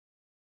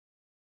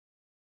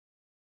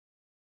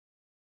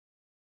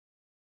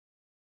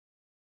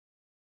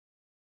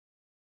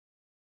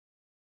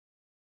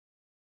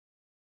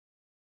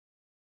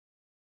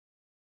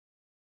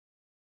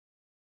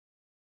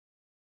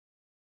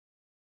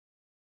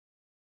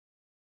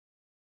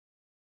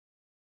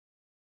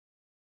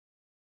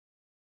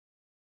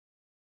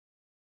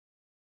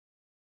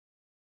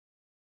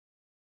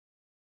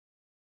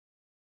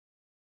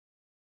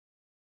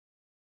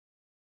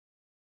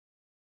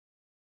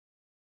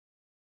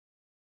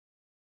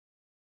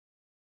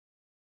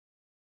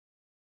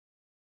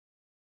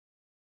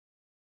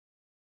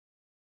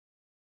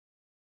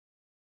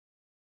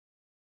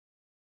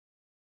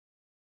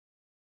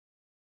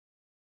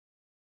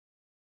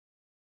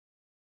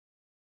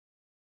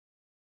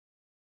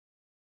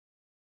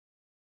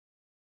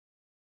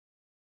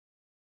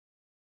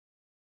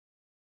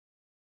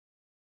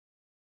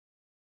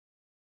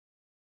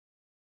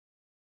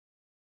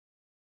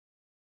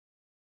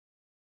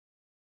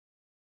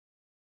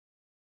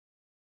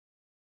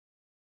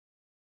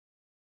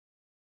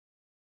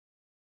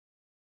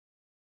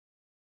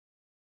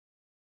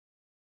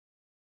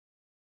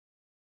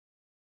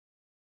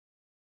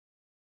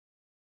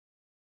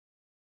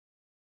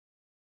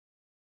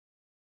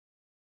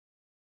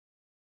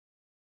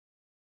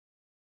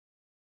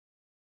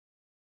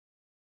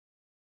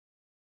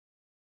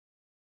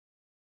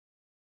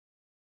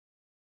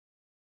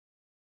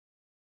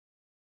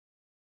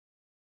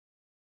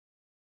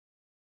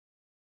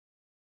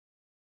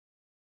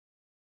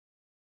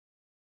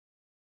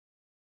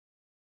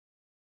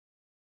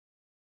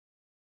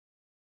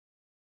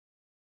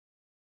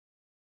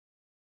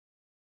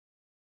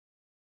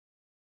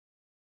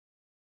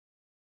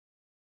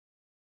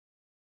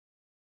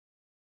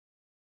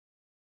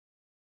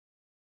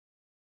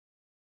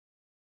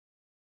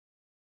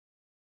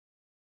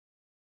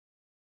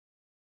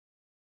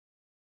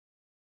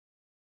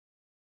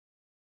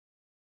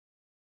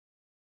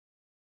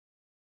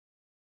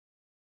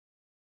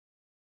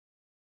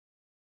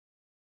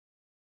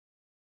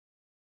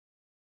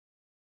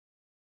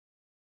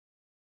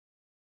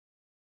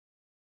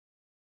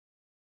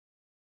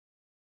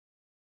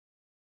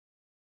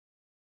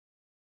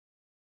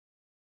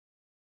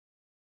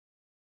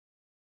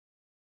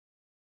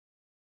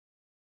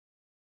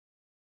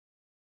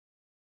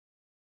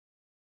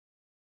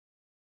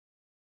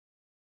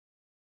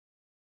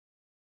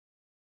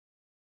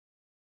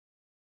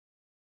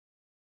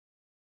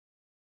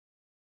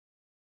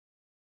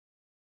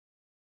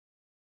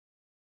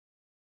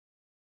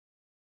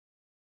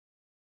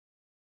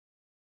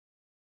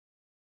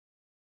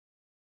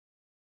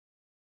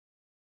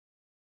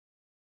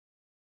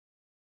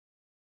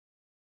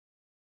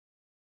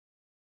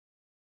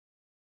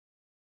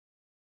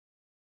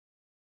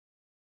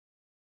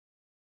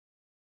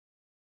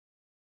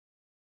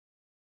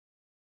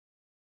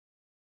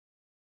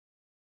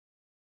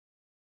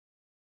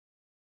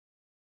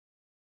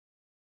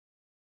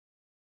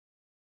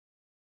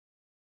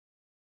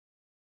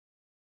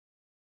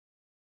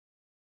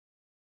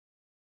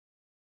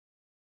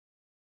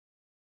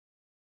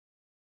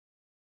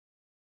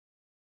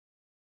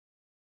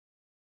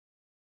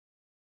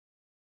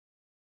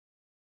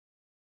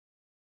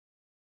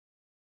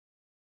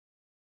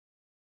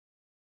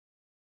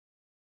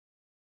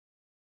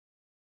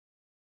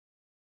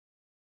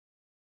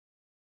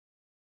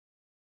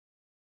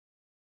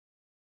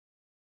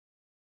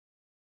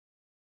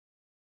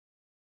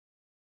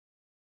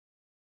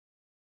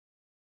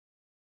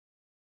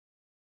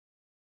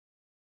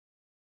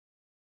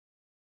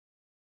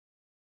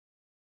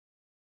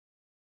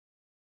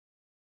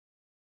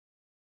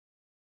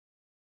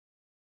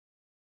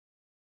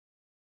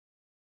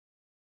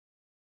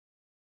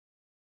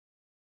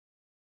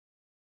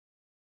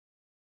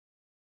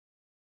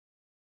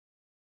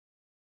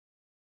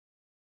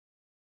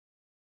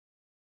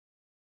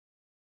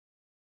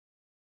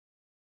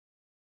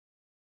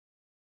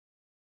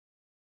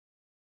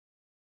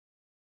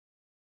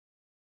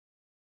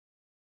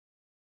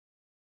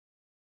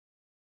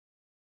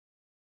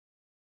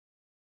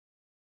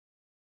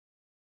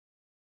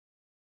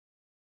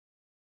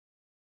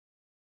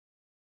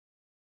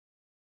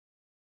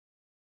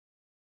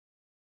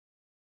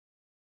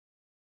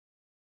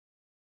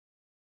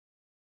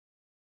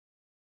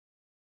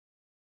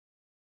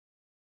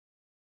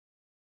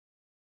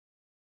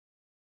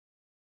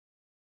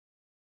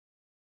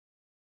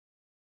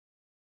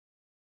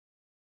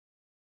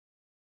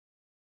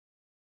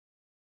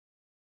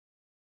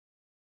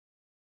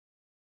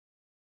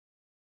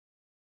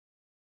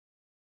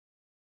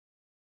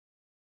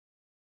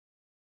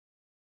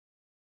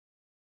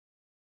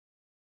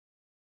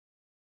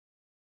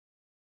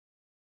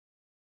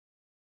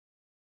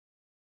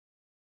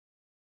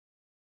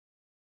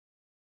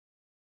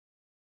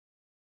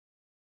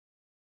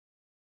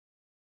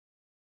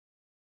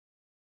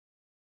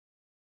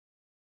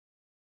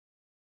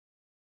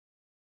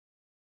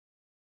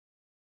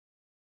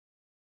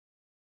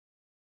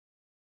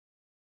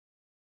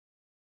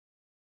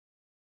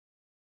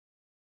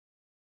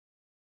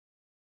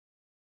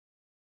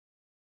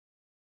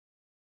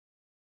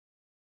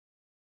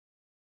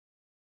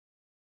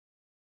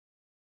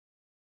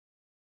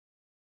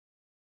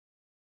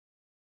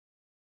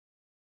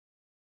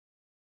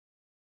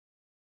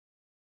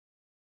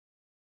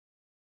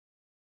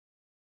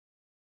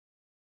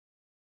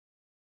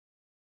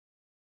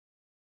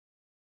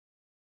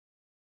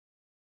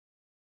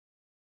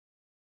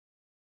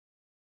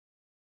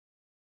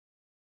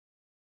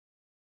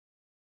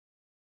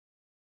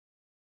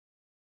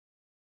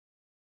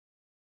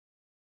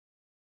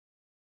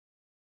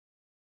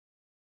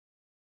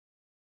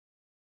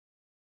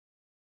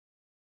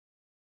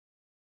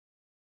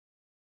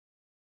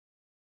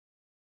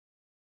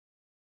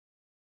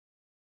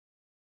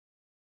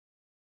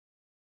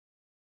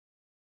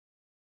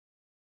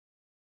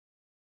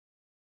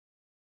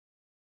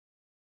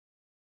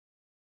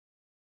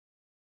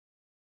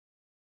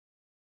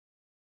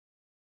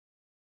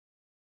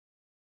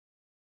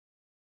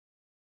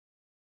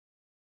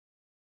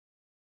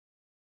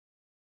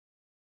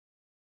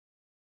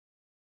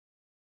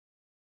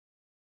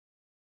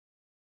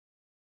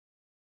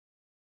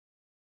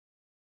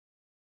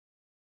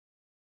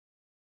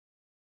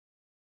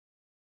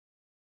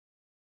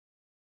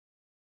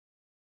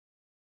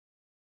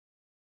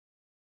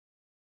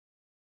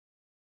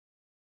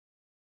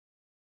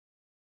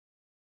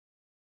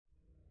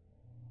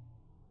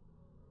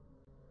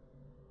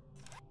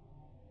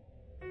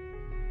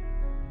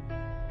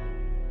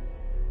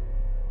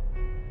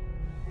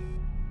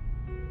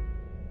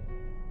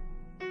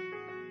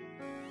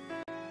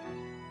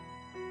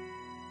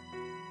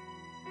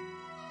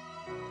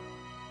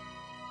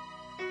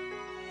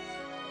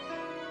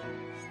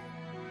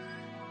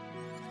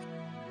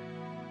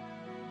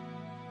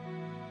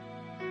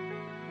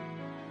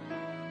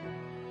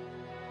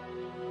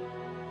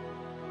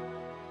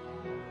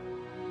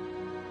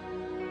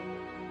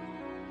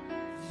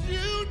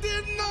You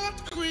did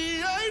not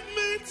create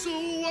me to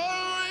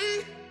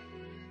worry.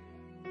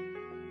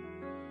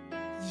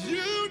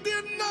 You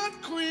did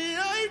not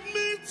create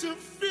me to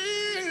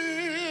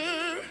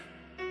fear.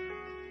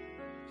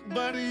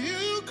 But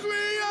you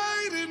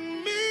created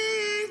me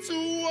to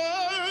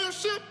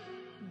worship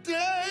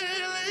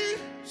daily.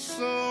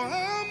 So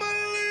I'ma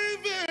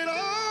leave it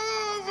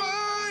all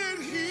right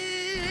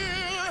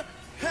here.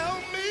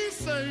 Help me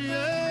say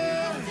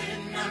yeah. You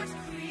did not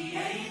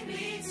create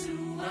me to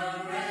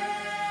worry.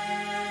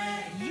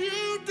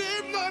 You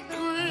did not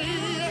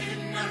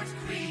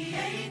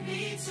create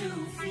me to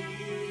fear.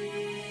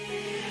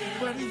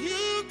 But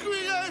you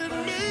created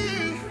me.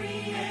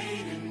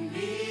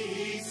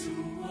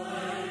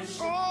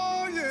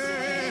 Oh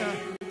yeah.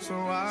 So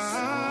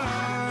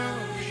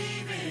I'ma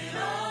leave it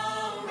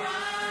all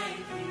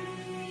right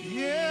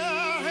here.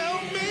 Yeah,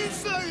 help me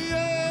say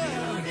yeah.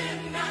 You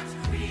did not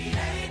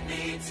create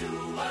me to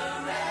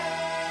worry.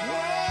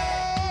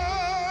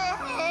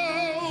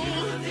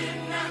 You did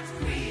not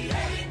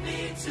create me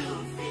to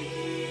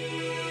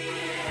fear.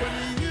 When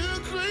you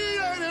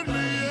created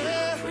me,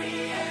 yeah.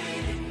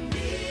 Created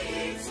me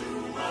to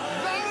worry.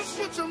 That's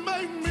what you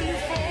made me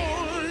for,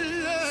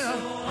 yeah. So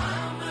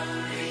I'ma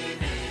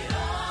leave it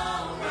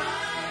all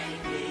right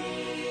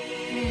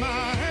here.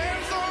 My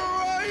hands are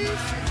raised.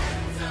 My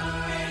hands are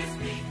raised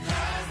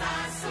because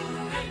I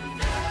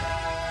surrender.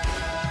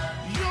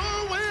 Your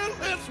will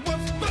is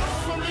what's best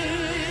for me.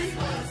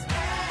 What's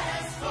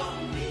best for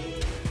me.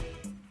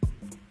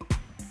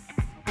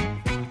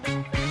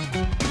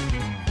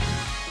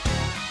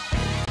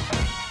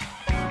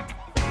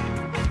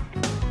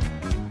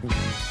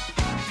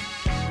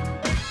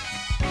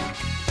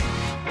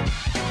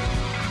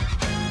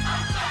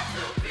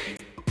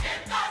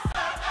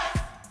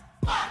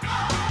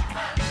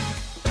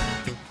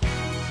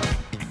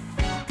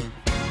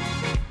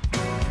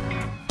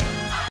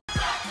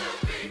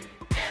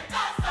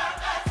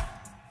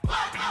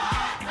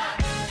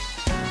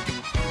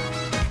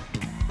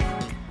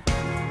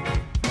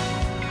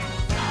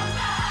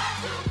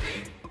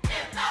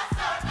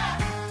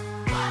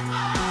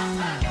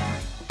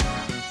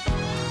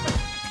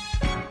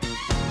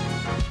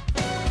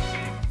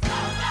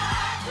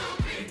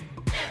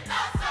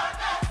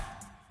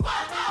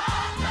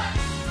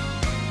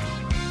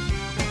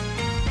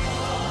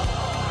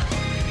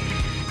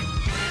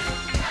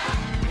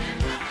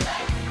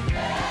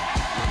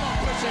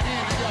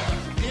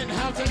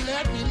 To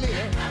let me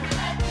live.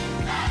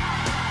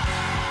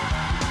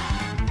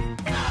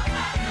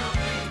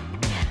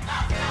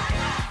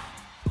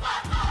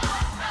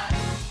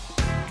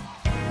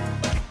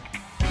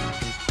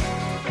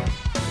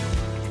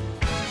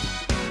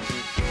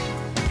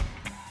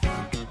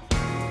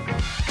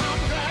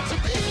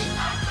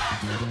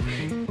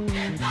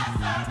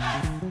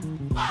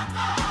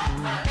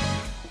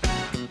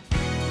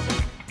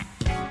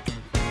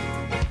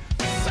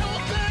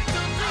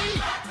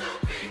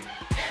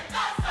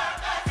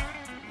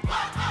 Oh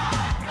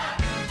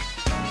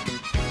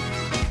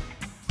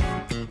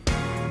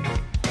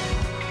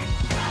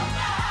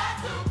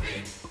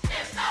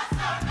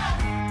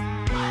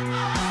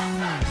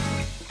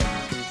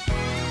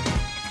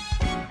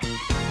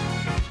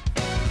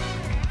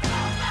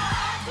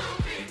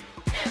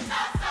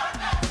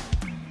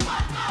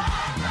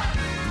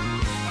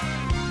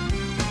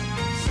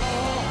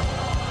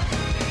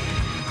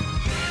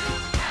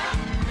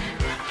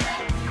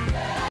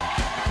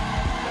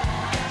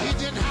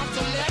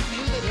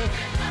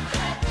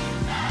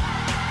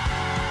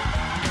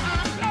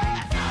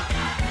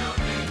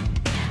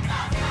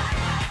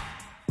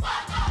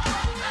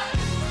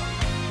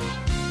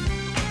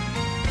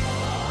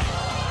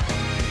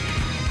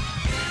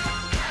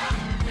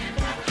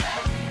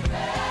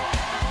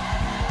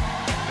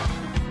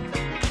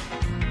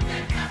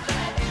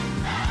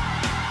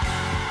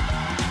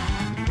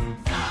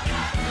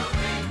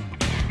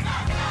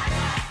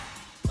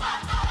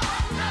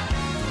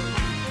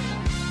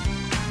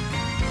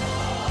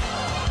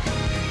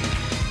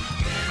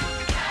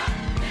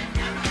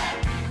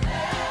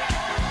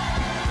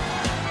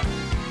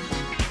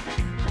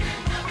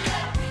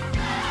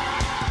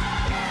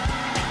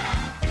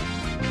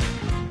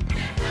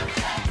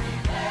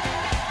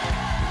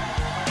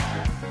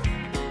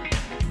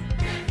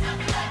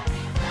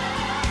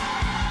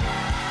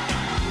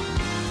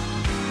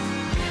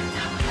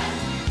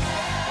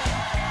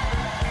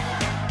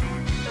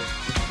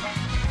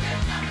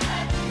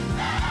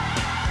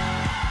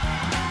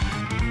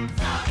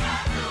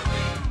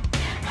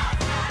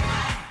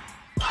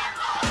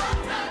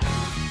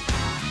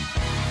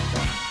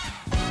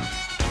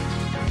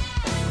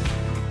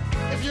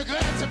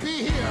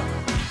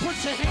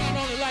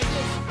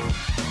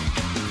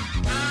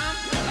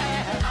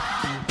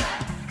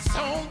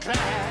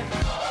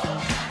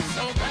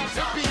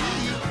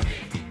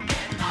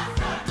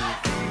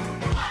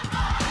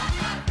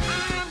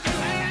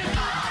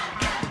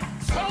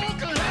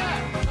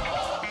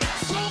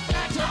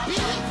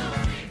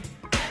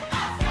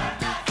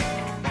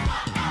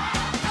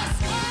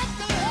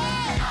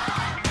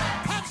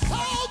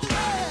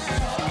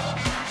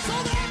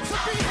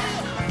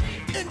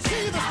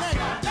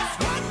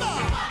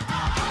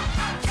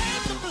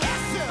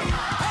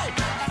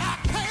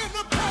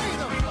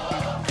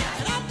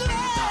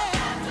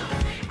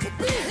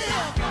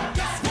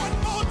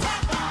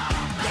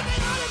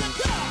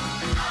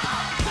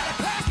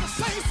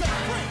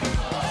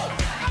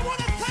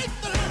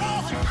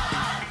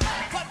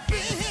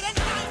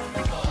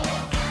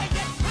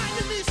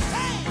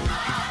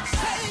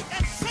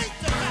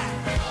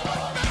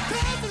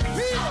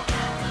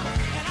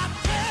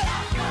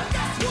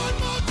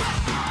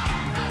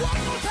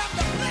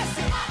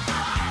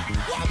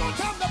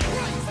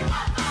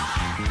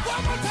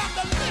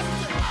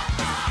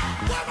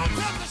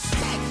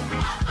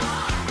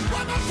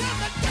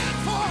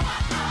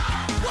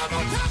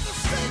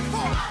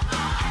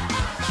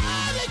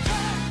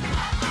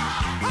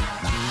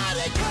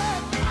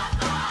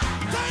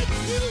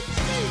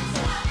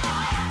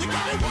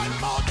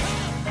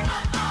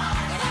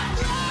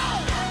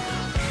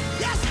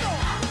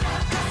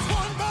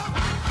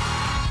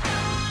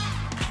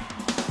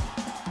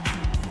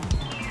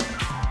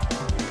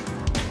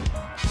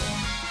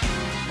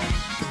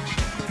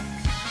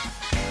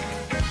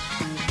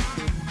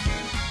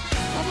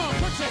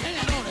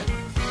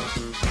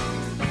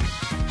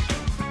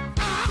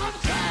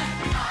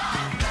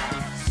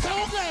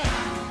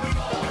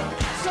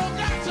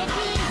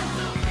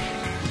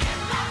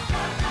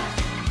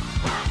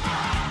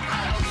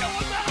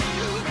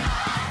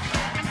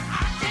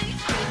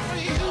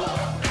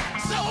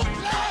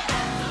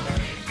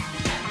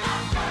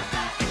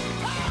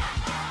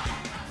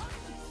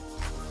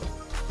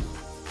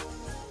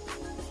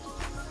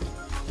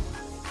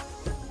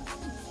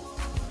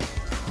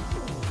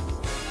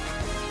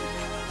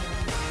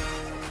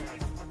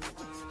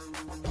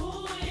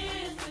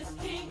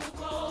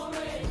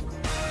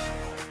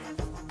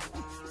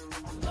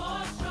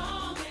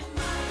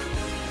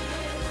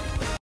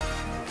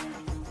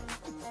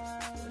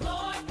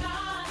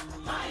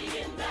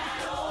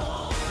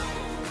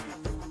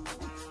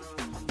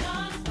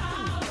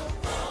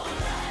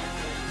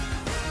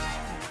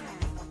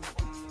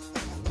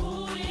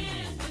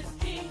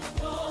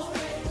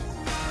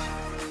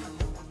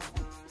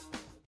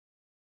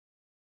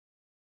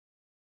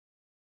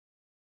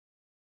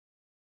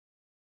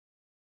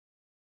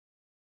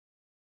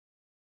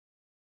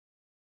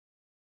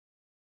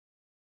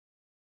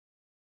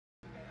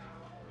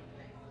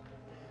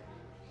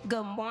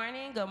Good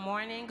morning, good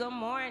morning, good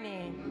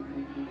morning.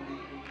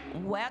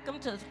 Welcome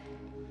to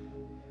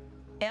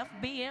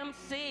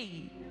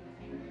FBMC.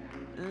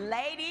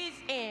 Ladies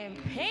in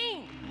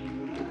pink.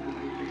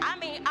 I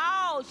mean,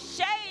 all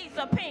shades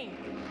of pink.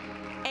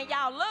 And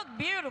y'all look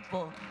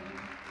beautiful.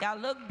 Y'all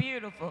look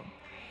beautiful.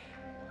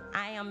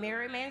 I am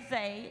Mary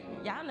Manzay.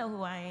 Y'all know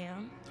who I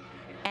am.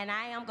 And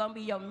I am going to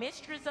be your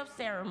mistress of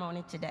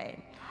ceremony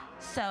today.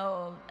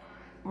 So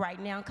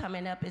right now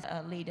coming up is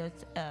leaders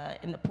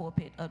in the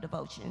pulpit of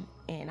devotion.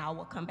 And I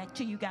will come back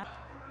to you guys.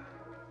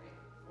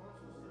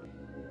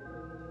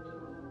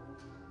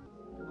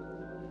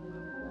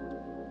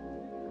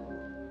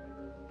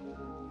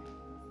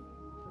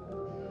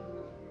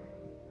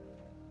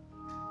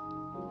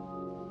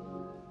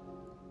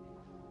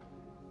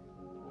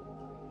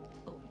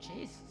 Oh,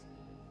 Jesus.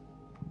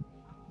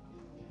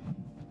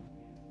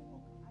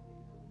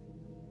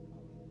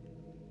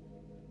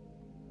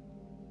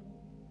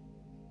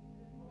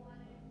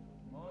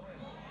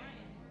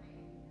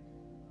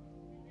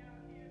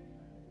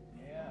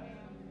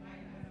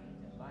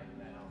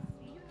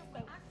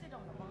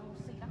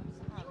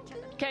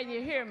 Can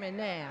you hear me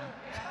now?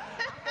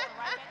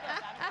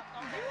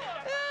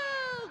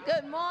 Oh,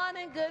 good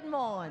morning, good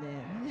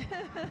morning.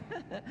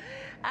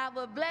 I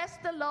will bless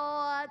the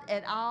Lord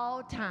at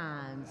all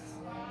times,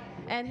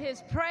 and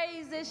his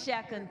praises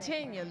shall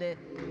continually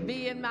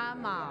be in my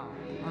mouth.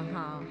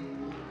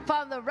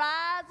 From the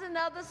rising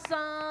of the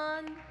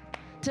sun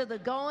to the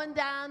going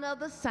down of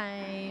the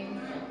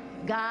same,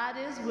 God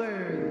is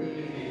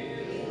worthy.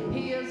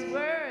 He is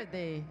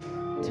worthy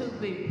to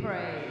be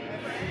praised.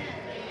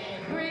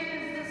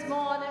 Greetings this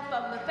morning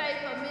from the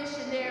Faithful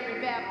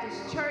Missionary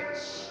Baptist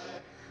Church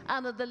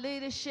under the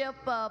leadership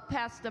of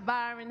Pastor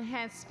Byron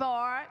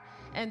Hanspard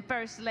and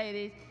First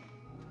Lady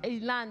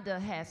Yolanda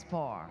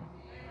Hanspard.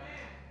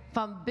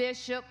 From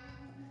Bishop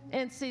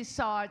N.C.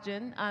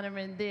 Sargent,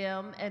 honoring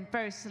them, and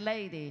First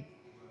Lady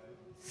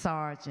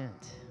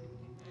Sargent.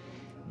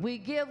 We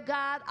give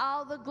God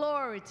all the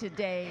glory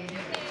today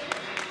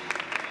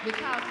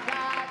because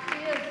God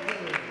is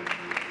good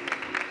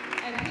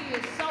and he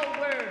is so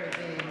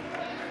worthy.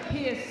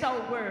 He is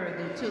so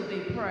worthy to be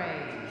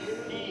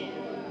praised.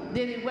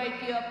 Did he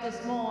wake you up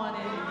this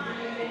morning?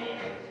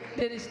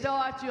 Did he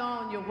start you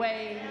on your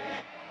way?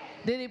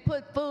 Did he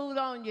put food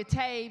on your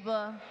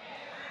table?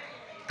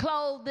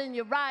 Clothed in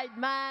your right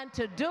mind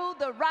to do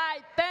the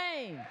right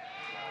thing?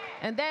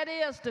 And that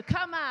is to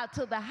come out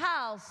to the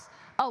house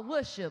of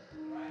worship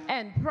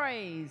and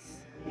praise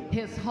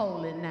his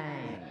holy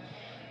name.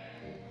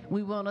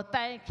 We want to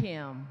thank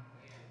him,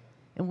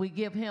 and we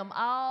give him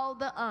all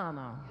the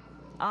honor,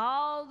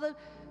 all the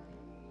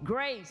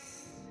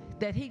grace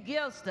that he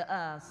gives to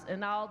us,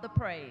 and all the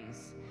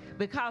praise,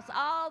 because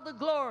all the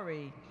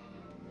glory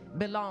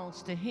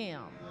belongs to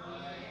him.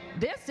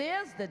 This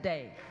is the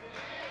day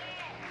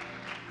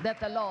that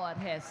the Lord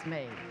has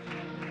made.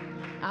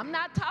 I'm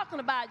not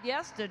talking about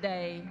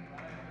yesterday,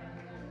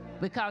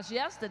 because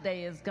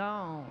yesterday is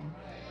gone.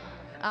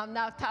 I'm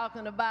not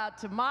talking about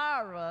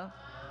tomorrow,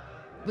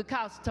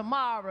 because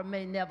tomorrow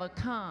may never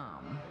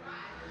come.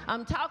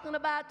 I'm talking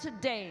about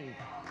today,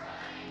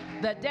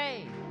 the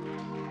day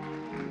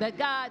that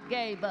God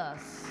gave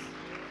us.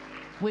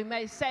 We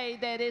may say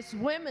that it's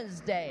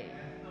Women's Day.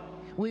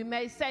 We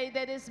may say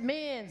that it's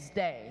Men's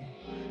Day,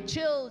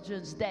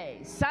 Children's Day,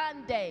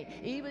 Sunday,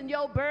 even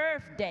your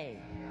birthday.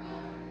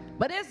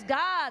 But it's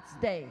God's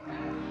day.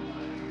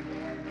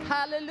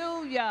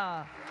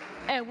 Hallelujah.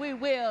 And we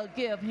will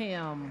give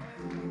him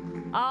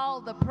all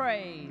the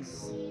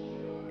praise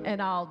and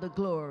all the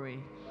glory.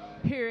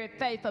 Here at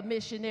Faithful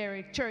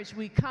Missionary Church,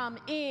 we come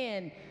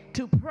in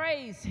to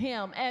praise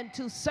him and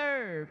to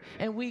serve,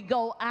 and we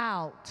go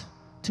out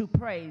to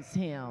praise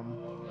him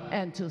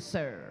and to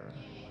serve.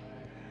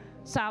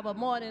 So our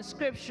morning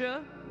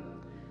scripture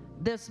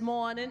this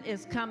morning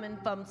is coming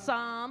from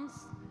Psalms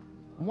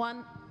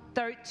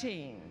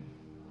 113.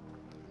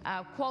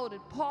 I've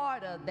quoted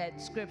part of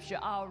that scripture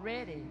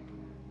already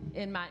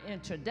in my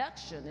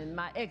introduction, in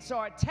my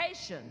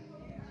exhortation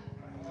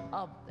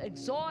of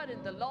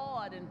exhorting the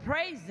Lord and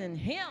praising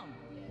him,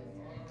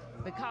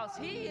 because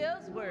he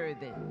is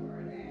worthy,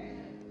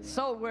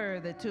 so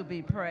worthy to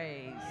be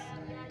praised.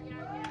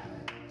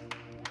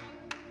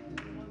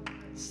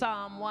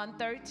 Psalm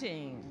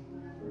 113.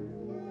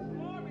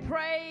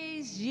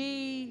 Praise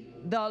ye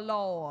the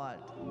Lord.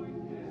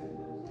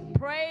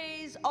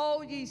 Praise,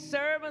 O ye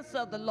servants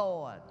of the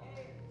Lord.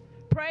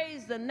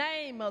 Praise the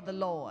name of the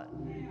Lord.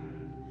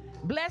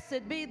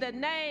 Blessed be the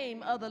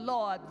name of the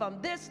Lord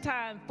from this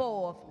time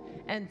forth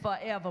and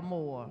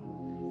forevermore.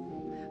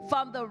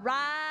 From the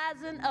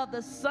rising of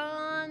the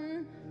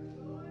sun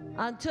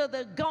until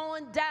the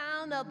going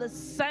down of the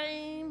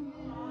same,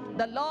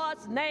 the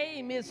Lord's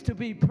name is to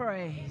be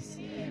praised.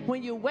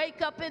 When you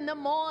wake up in the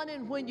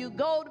morning, when you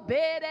go to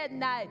bed at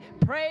night,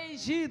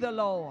 praise ye the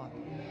Lord.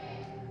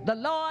 The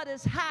Lord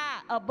is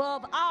high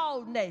above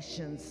all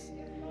nations,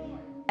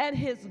 and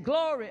his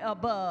glory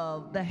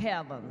above the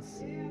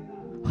heavens.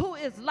 Who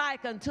is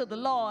like unto the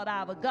Lord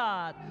our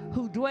God,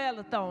 who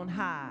dwelleth on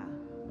high,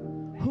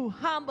 who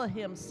humble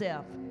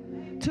himself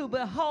to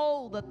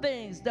behold the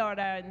things that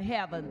are in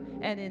heaven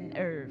and in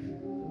earth.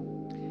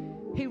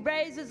 He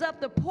raises up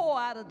the poor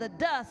out of the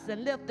dust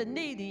and lifts the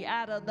needy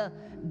out of the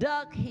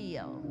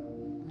dunghill,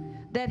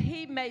 that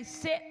he may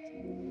set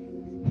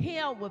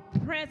him with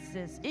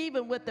princes,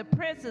 even with the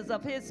princes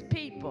of his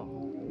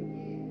people.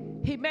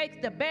 He makes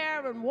the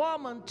barren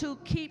woman to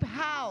keep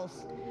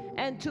house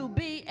and to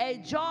be a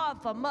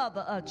joyful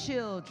mother of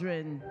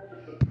children.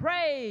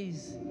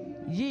 Praise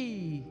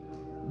ye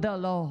the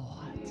Lord.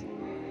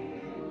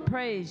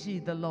 Praise ye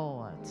the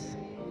Lord.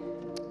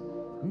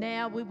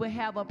 Now we will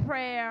have a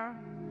prayer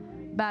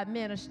by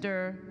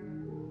Minister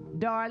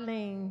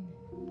Darlene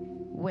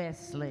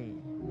Wesley.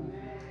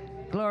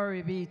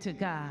 Glory be to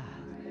God.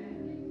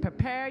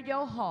 Prepare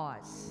your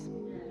hearts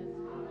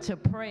to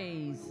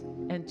praise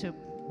and to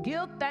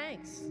give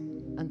thanks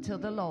unto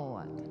the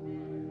Lord.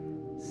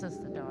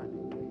 Sister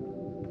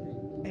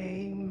Darlene.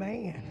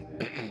 Amen.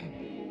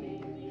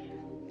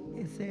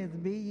 It says,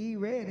 be ye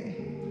ready.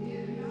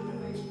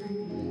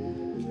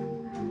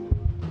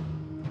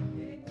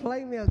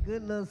 Play me a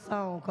good little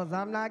song, because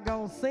I'm not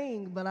going to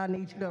sing, but I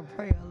need you to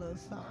pray a little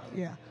song.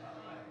 Yeah.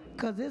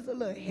 Because it's a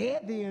little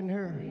heavy in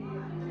here.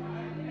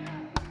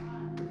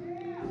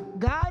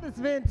 God has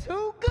been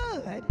too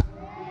good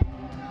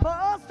for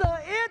us to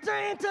enter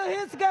into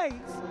his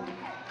gates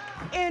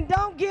and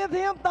don't give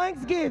him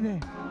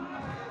thanksgiving.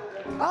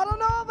 I don't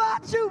know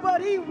about you,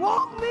 but he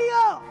woke me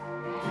up.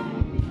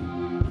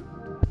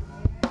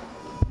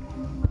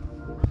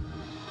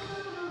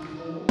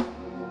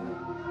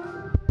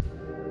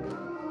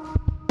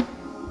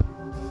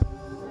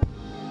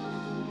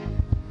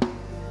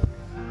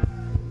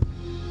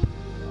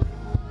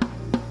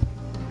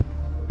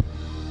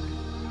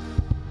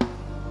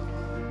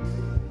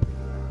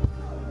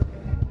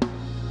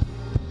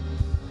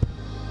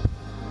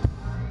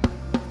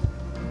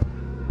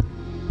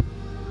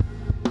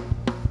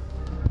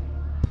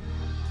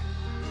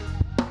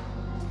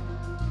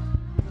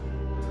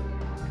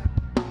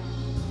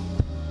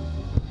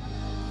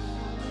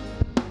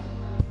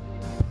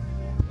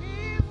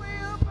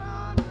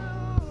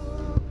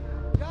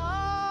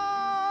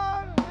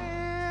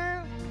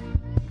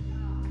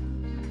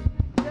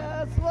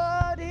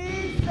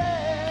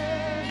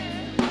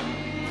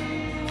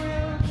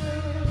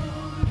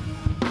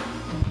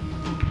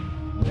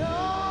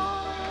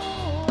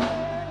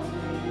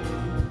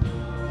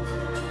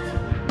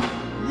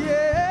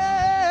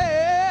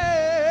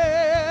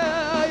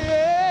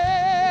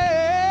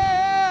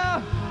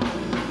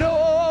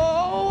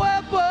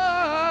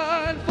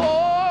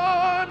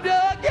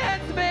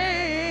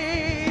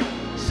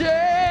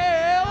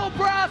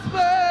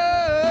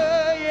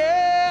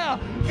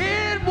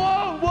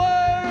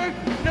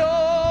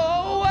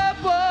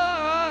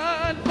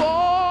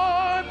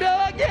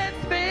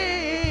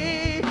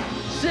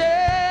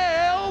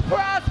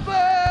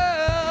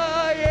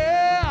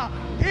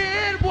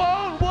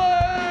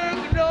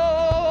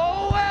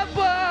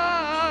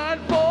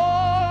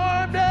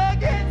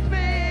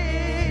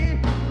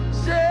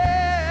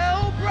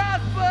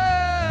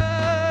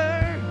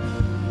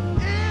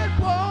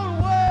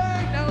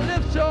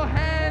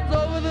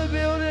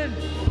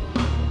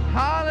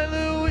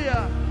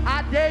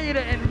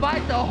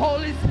 Invite the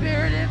Holy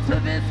Spirit into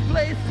this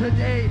place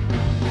today.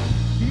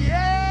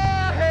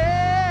 Yeah,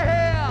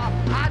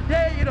 I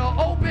dare you to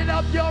open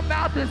up your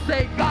mouth and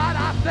say, God,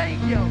 I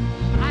thank you.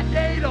 I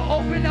dare you to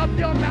open up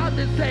your mouth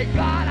and say,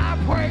 God, I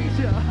praise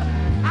you.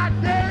 I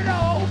dare you to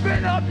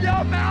open up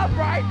your mouth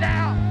right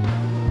now.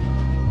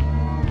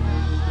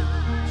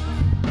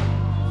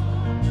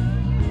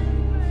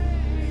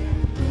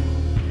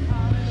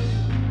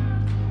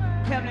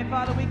 Heavenly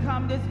Father, we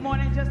come this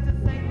morning just to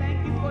say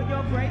thank you for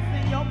your grace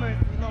and your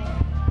mercy, Lord.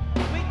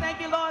 We thank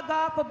you, Lord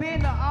God, for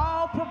being the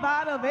all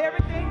provider of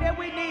everything that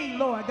we need,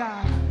 Lord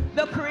God.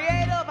 The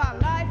creator of our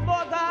life,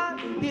 Lord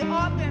God, the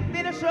author and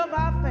finisher of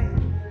our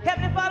faith.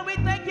 Heavenly Father, we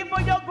thank you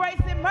for your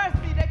grace and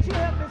mercy that you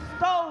have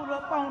bestowed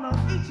upon us,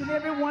 each and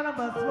every one of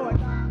us, Lord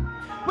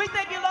God. We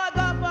thank you, Lord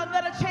God, for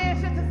another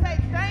chance just to say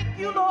thank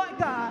you, Lord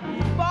God,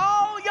 for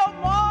all your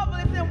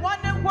marvelous and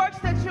wondrous works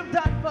that you've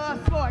done for us,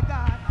 Lord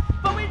God.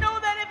 But we know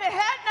that if it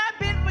had not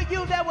been for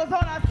you that was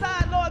on our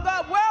side, Lord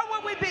God, where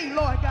would we be,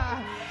 Lord God?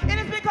 It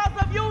is because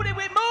of you that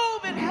we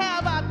move and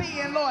have our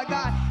being, Lord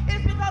God. It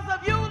is because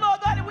of you,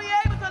 Lord God, that we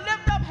are able to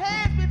lift up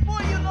hands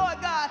before you, Lord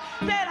God,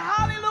 saying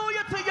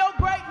hallelujah to your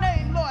great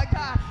name, Lord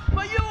God.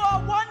 For you are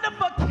a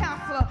wonderful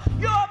counselor.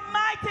 You are a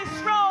mighty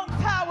strong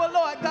tower,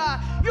 Lord God.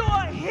 You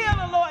are a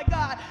healer, Lord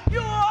God. You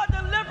are a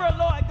deliverer,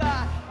 Lord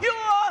God. You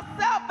are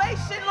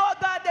salvation,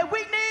 Lord God, that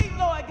we need,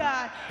 Lord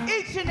God,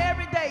 each and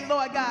every day,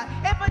 Lord God.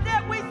 And for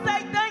that we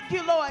say thank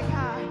you, Lord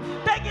God.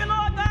 Thank you,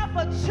 Lord God,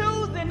 for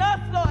choosing us,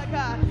 Lord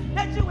God,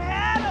 that you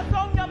had us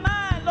on your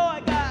mind,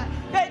 Lord God.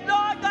 That,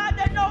 Lord God,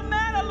 that no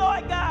matter,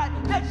 Lord God,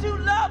 that you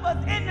love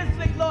us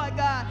endlessly, Lord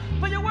God.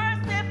 For your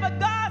word said, for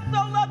God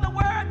so loved the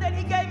world that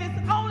he gave his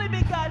only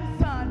begotten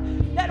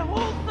Son, that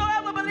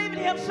whosoever believe in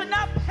him should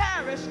not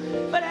perish,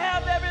 but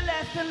have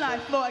everlasting Christian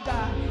life, Lord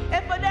God.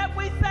 And for that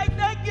we say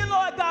thank you,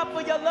 Lord God,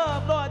 for your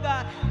love, Lord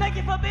God. Thank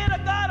you for being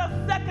a God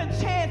of second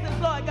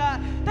chances, Lord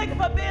God. Thank you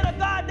for being a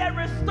God that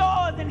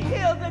restores and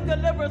heals and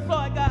delivers,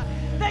 Lord God.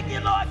 Thank you,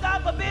 Lord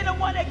God, for being the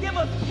one that gives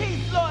us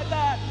peace, Lord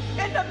God,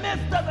 in the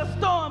midst of the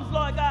storms,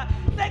 Lord God.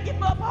 Thank you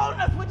for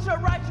upholding us with your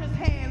righteous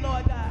hand,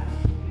 Lord God.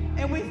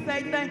 And we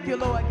say thank you,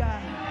 Lord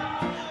God.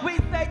 We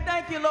say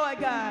thank you, Lord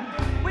God.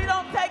 We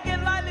don't take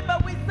it lightly,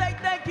 but we say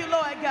thank you,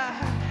 Lord God.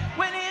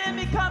 When the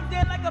enemy comes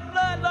in like a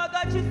flood, Lord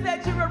God, you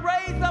said you would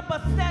raise up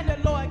a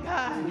standard, Lord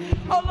God.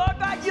 Oh, Lord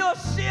God, you'll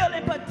shield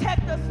and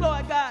protect us,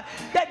 Lord God,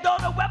 that though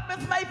the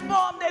weapons may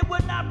form, they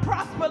would not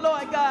prosper,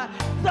 Lord God.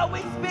 So we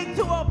speak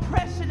to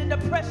oppression and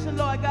depression,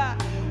 Lord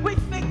God. We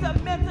speak to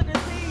mental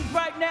disease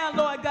right now,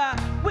 Lord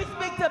God. We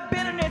speak to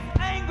bitterness,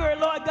 anger,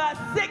 Lord God,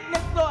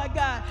 sickness, Lord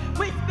God.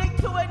 We speak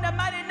to it in the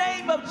mighty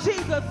name of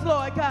Jesus,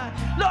 Lord God.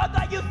 Lord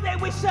God, you say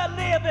we shall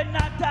live and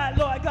not die,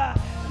 Lord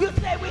God. You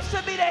say we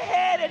should be the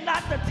head and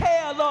not the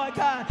tail, Lord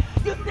God.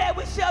 You said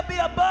we shall be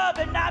above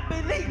and not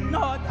beneath,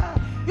 Lord God.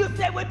 You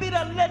said we be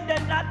the lender,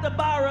 not the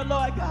borrower,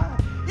 Lord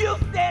God. You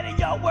said in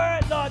your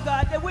word, Lord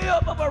God, that we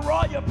are of a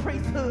royal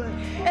priesthood.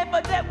 And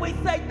for that we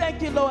say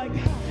thank you, Lord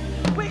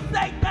God. We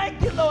say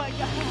thank you, Lord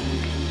God.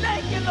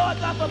 Thank you, Lord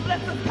God, for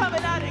blessings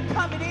coming out and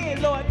coming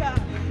in, Lord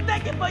God.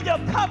 Thank you for your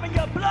covering,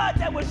 your blood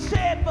that was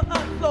shed for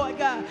us, Lord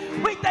God.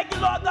 We thank you,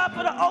 Lord God,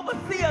 for the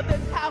overseer of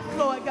this house,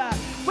 Lord God.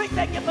 We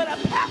thank you for the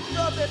pastor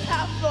of this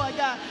house, Lord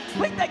God.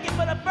 We thank you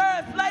for the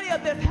first lady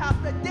of this house,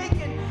 the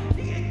deacon,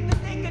 the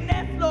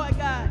deaconess, Lord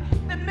God,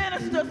 the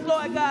ministers,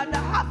 Lord God, the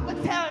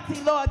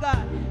hospitality, Lord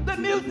God, the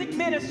music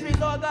ministry,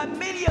 Lord God,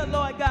 media,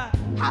 Lord God,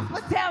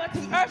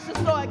 hospitality, ushers,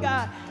 Lord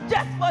God,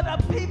 just for the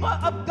people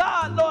of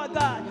God, Lord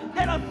God,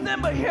 that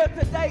assemble here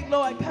today,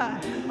 Lord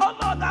God. Oh,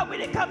 Lord God, we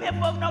didn't come here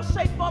for no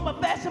shape, form, or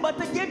fashion, but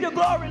to give you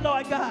glory,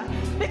 Lord God,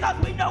 because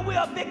we know we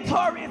are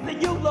victorious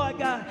in you, Lord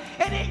God.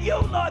 And in you,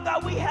 Lord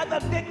God, we have the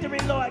victory,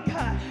 Lord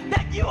God,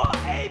 that you are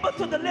able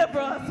to deliver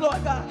us,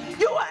 Lord God.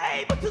 You are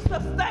able to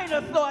sustain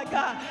us, Lord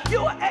God.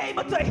 You are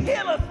able to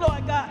heal us,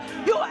 Lord God.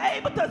 You are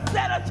able to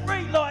set us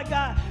free, Lord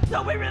God.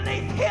 So we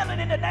release healing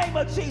in the name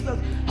of Jesus.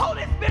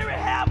 Holy Spirit,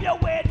 have your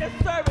way in this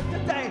service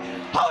today.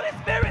 Holy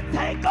Spirit,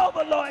 take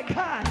over, Lord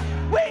God.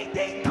 We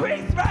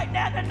decrease right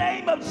now in the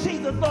name of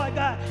Jesus, Lord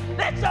God.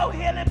 Let your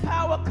healing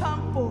power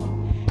come forth.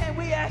 And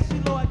we ask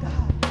you, Lord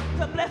God,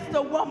 to bless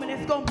the woman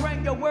that's going to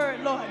bring your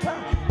word, Lord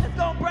God. That's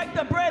going to break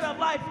the bread of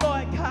life,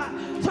 Lord God.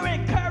 To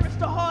encourage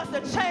the hearts,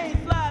 to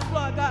change lives,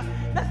 Lord God.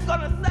 That's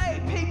going to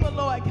save people,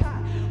 Lord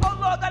God. Oh,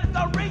 Lord God, it's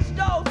going to reach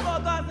those,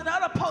 Lord God, in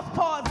other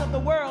postcards of the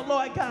world,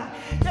 Lord God.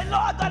 And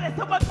Lord God, if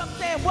someone comes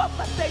saying, what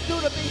must they do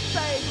to be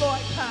saved,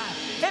 Lord God?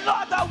 And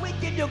Lord God, we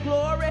give you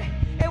glory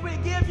and we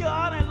give you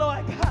honor,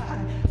 Lord God.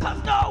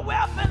 Because no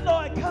weapon,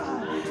 Lord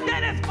God,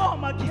 that is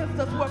formed against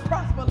us will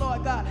prosper,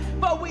 Lord God.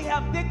 For we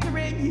have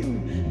victory in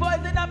you. For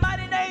it's in the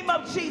mighty name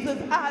of Jesus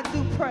I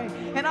do pray.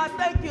 And I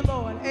thank you,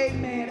 Lord.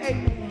 Amen.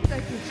 Amen.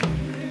 Thank you, Jesus.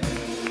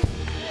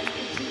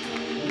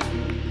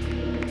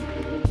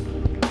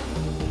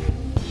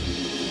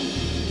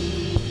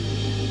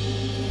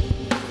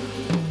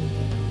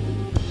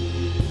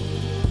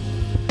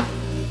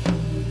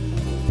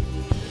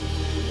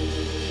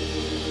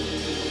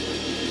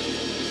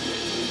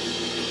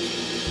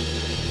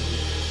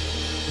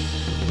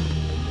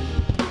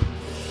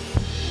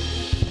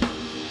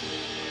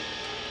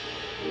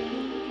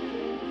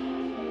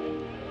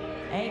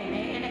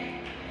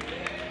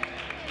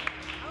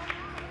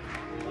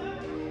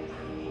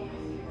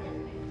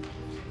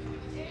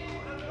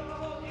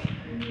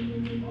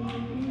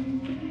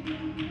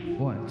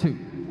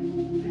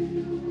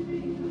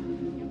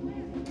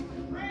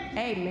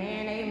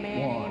 Amen,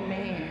 amen,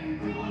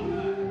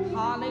 amen.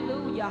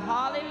 Hallelujah,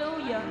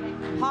 hallelujah,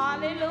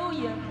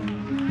 hallelujah.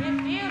 This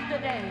is the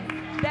day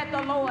that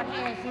the Lord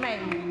has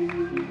made.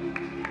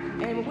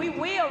 And we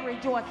will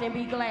rejoice and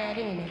be glad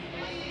in it.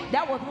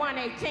 That was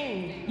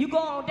 118. You go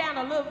on down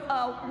a little,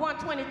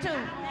 122.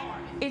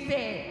 It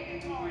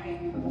said,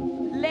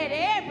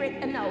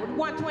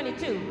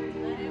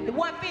 122. The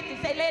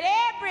 150 say, let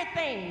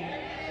everything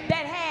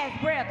that has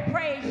breath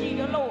praise ye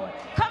the Lord.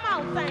 Come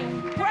on,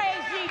 saints,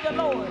 praise ye the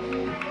Lord.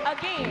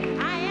 Again,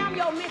 I am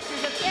your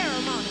mistress of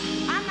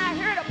ceremony. I'm not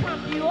here to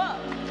pump you up,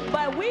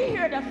 but we're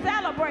here to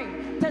celebrate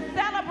this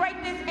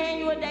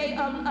annual day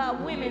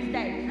of Women's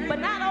Day. But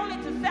not only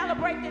to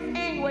celebrate this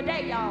annual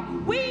day, y'all,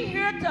 we're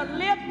here to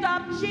lift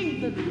up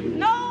Jesus.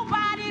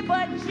 Nobody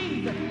but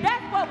Jesus.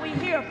 That's what we're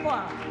here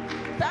for.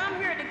 So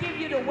I'm here to give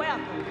you the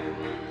welcome.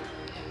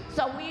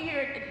 So we're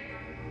here,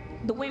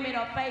 the women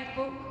are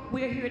faithful.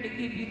 We're here to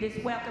give you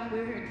this welcome.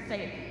 We're here to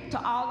say to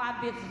all our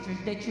visitors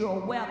that you're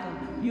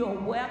welcome. You're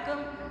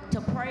welcome to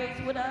praise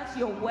with us.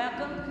 You're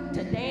welcome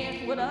to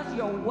dance with us.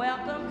 You're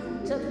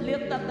welcome to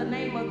lift up the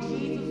name of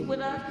Jesus with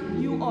us.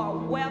 You are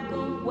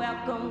welcome,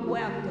 welcome,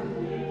 welcome.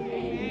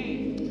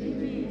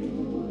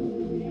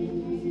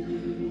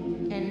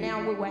 And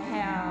now we will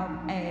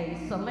have a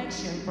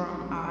selection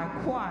from our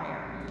choir.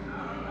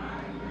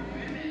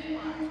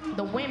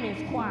 The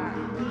women's choir.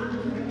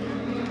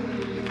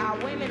 our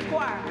women's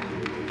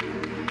choir.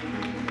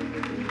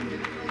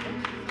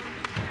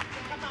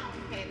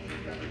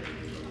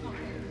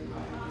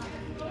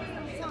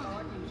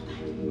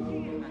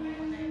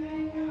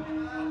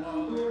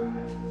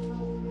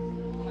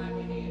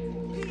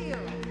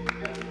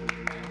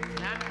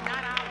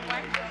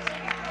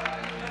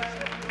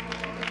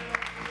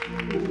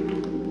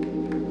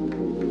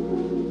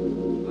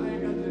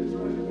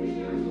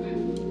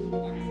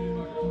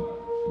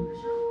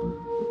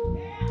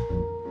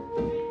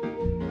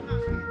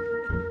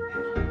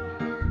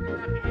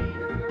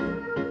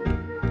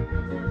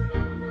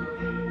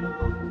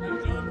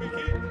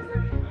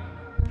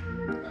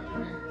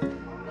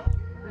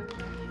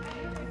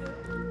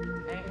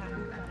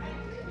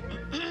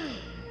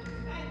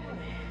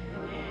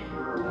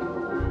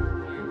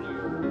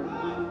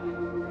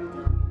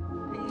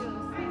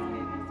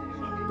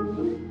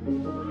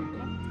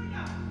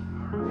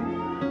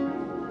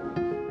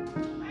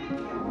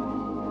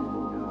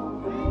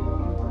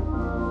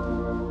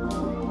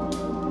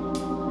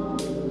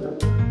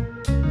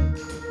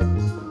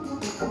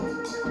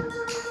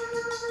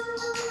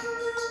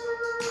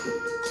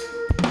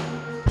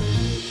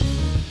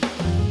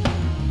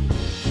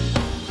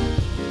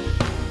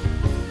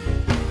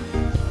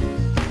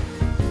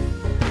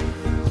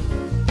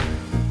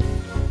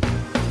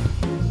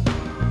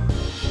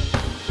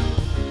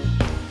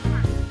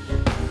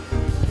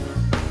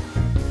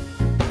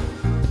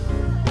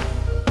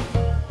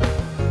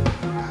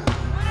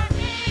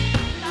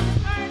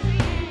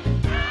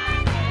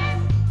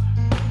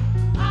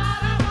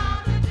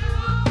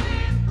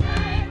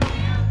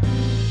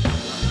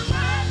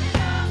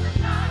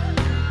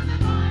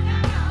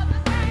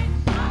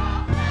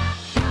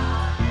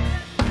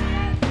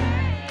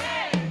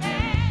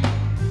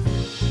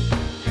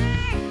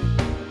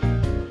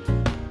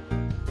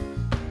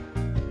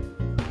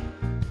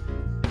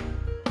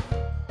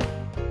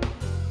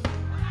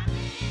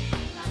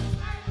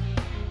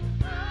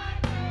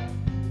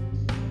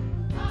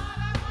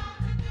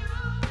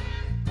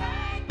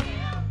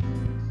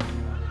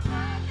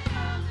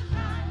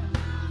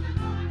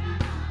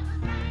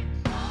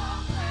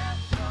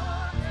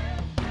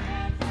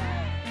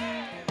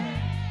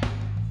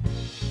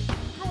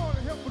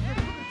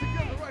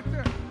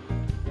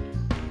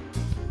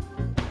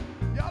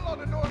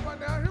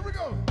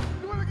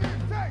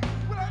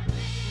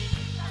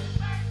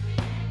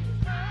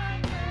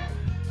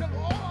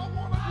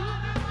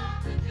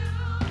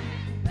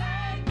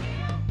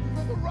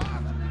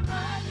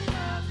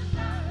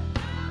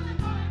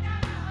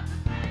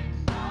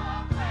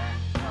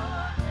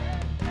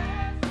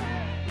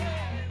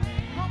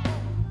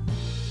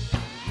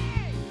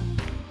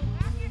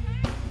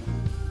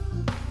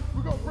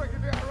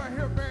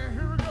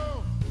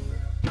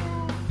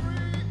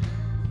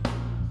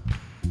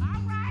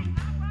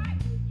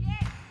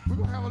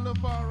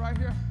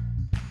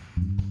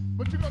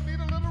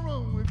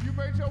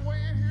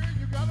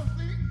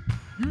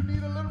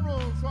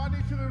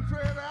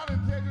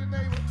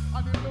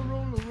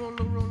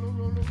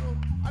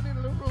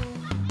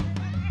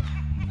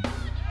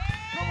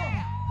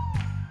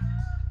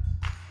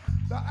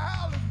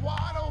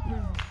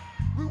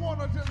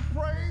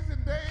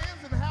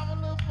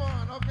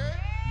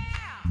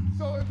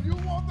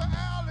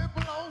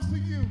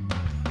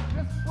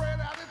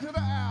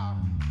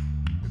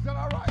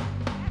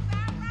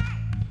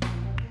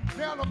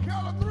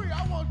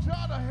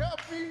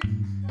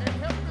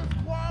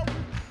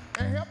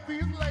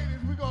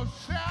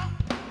 Shout,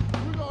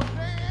 we're gonna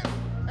dance,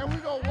 and we're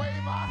gonna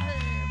wave our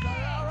hands.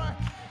 All right?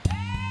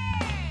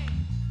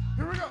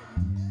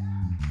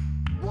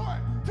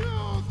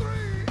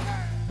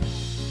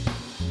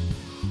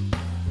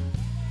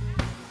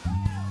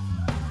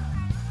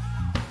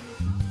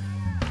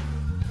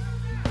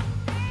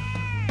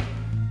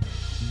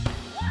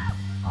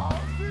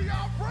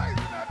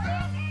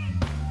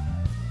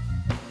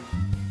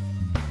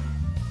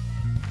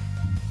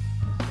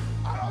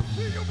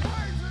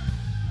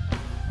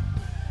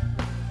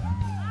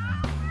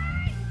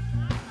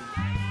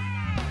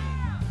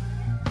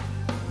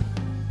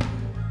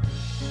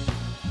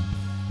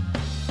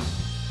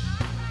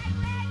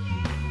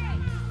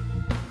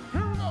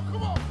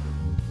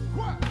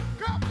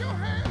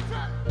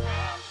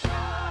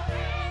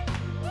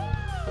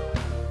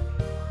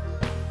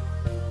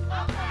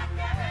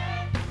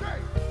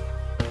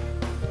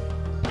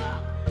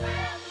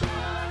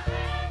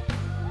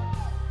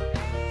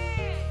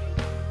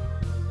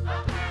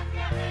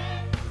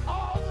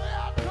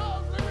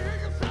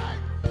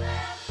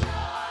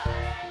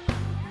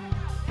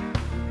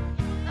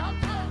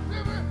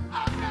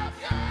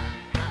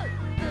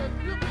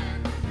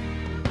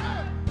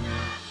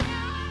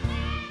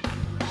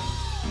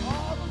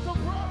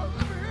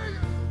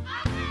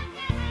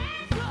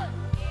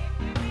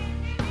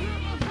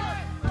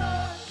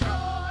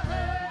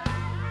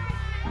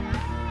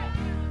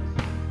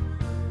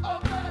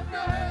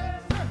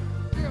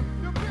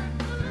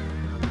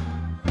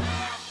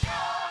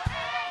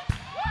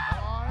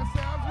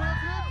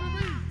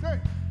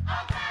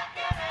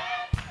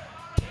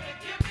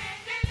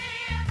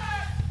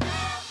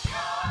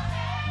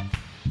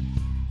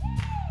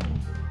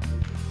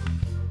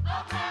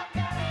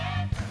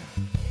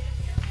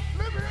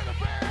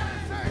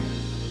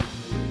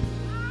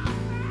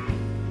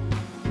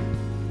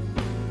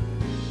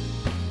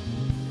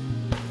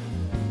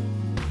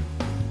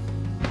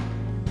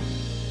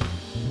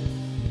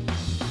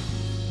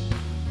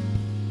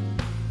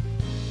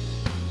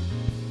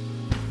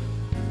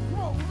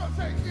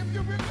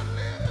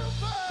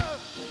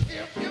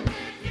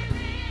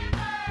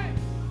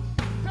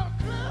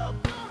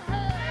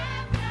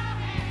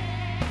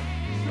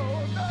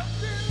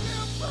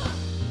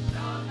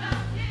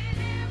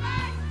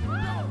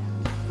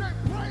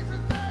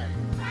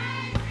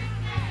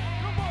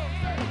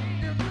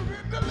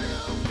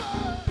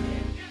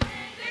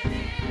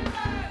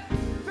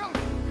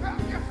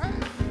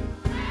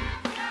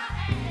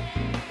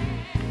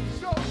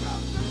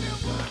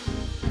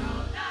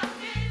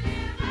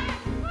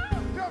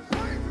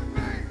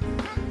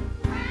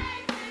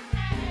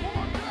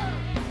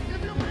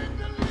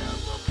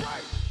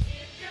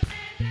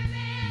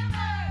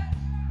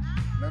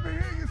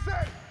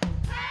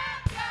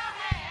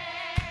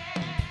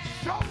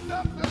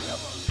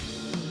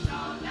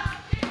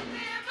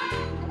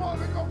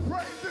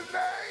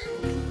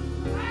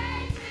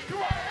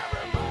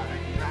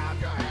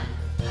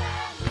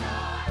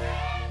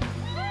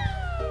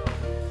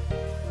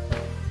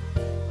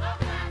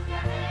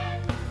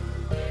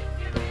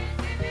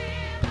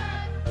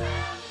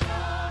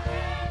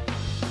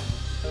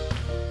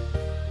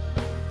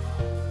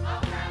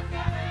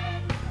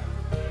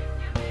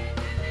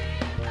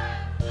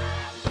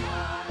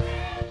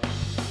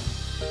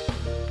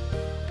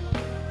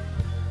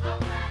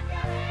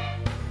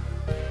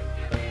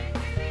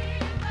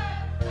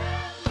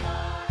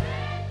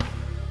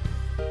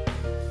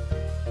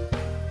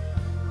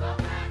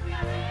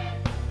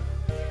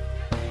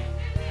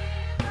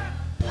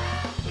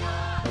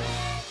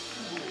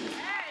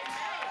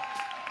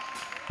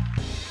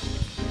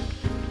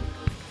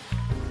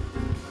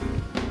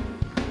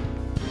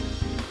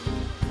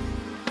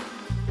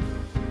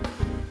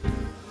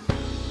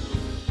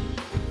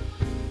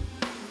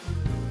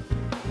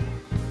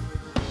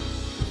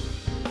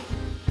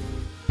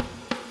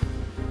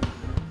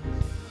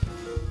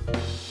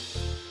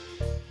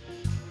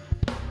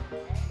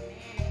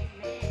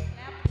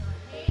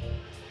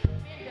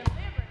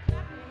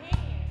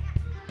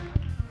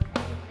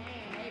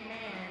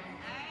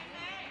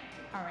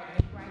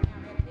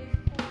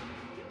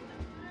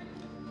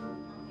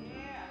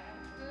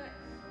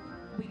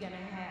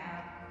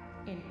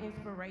 an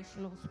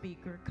inspirational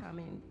speaker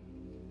coming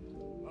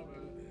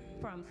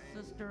from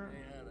Sister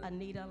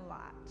Anita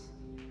Lott.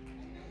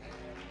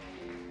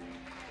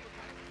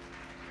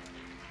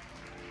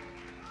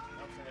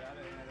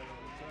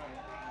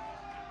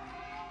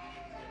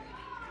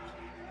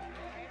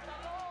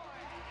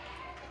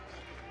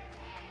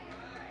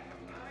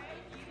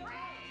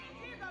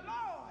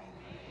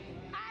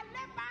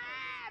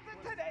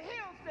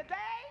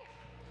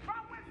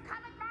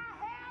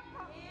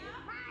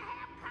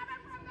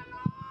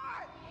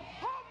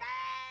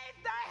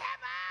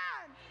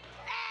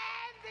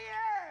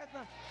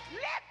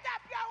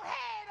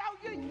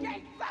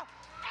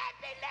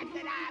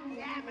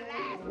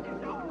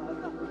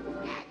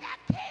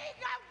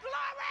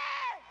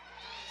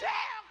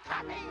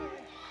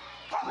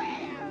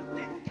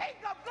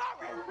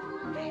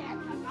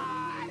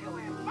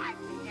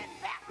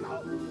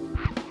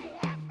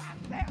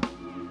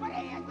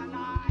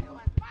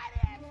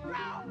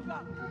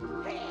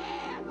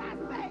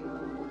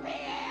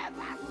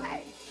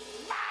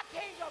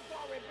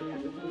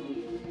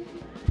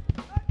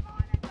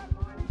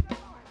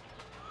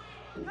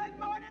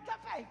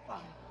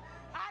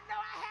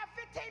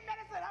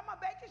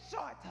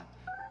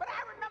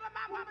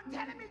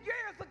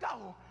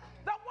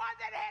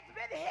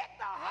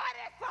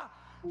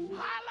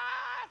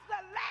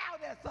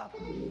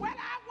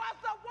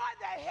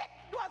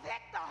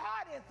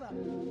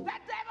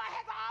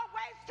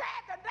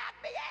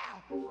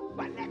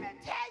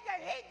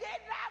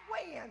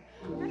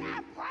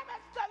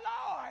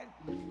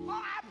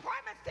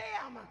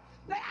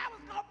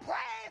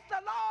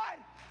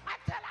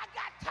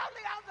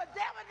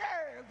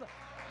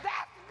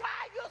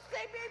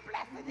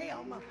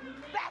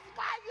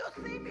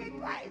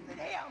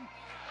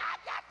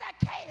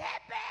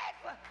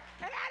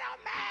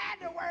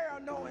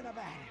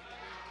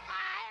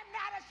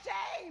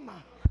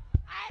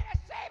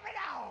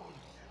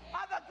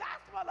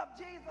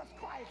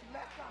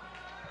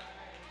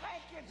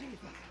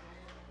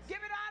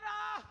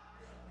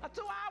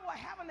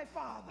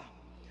 Father,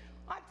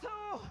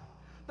 unto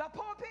the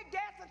pulpit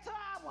guests, unto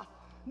our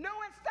new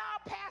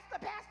installed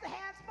pastor, Pastor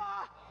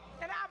Hanspard,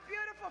 and our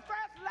beautiful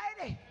First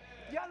Lady,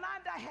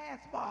 Yolanda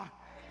Hanspard.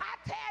 I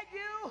tell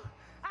you,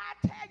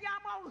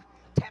 I'm on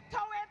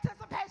tiptoe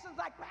anticipations,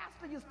 like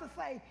Pastor used to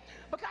say,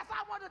 because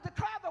I want to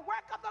declare the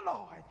work of the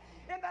Lord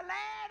in the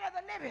land of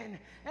the living.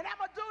 And I'm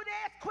going to do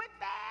this quick,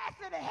 fast,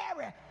 and in a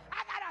hurry. I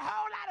got a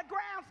whole lot of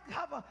ground to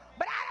cover,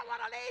 but I don't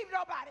want to leave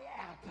nobody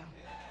out.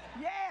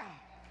 Yeah.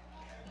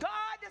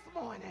 God, this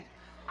morning,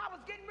 I was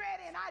getting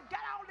ready, and I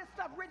got all this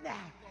stuff written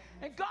out.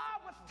 And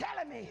God was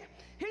telling me,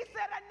 he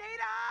said,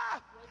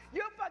 Anita,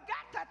 you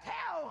forgot to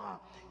tell her.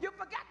 You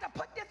forgot to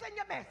put this in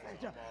your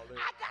message.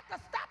 I got to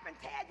stop and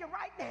tell you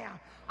right now.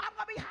 I'm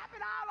going to be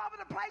hopping all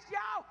over the place,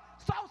 y'all.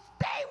 So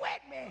stay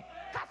with me,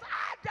 because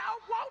I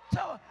don't want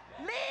to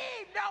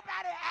leave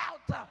nobody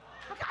out.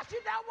 Because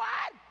you know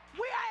what?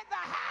 We are in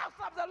the house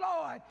of the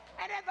Lord.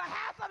 And in the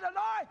house of the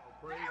Lord,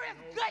 there is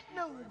good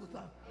news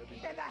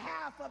in the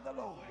house of the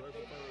Lord.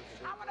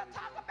 I want to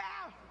talk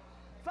about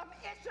some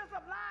issues of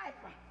life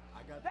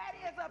that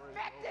is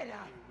affected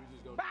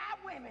by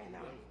women.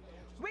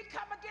 We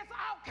come against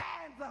all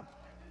kinds of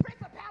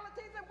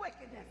principalities and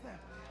wickedness.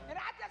 And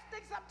I just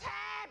think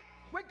sometimes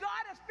when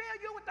God has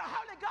filled you with the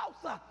Holy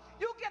Ghost,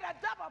 you get a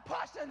double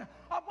portion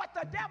of what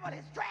the devil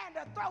is trying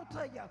to throw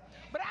to you.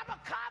 But I'm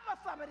going to cover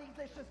some of these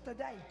issues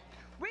today.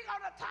 We're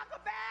going to talk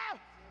about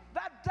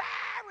the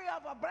diary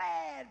of a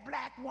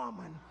black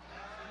woman.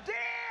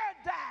 Dear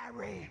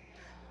diary,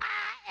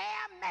 I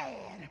am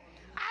mad.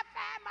 I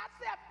find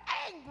myself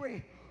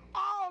angry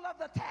all of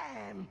the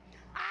time.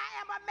 I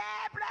am a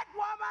mad black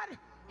woman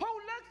who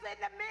looks in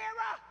the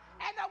mirror,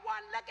 and the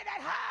one looking at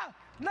her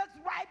looks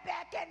right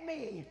back at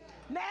me.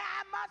 Now,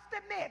 I must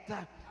admit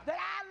that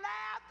I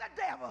allowed the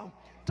devil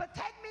to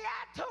take me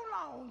out too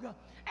long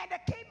and to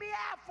keep me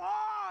out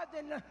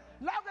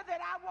longer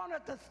than I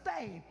wanted to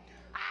stay.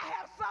 I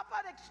have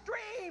suffered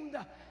extreme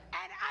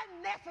and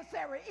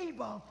unnecessary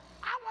evil.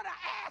 I want to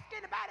ask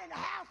anybody in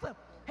the house,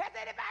 has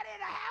anybody in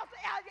the house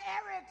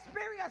ever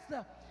experienced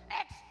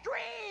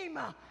extreme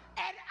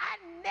and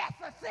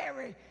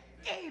unnecessary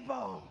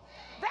evil?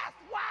 That's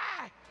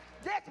why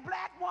this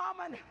black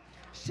woman,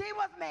 she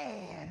was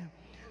mad.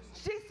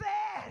 She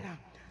said,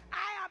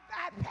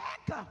 I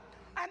pack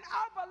an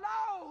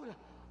overload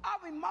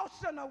of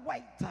emotional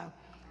weight.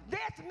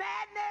 This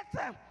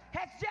madness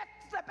has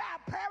just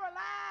about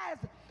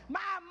paralyzed my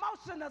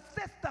emotional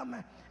system.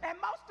 And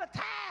most of the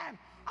time,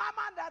 I'm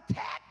under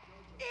attack,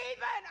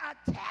 even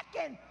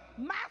attacking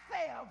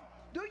myself.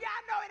 Do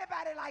y'all know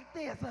anybody like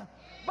this?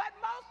 But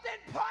most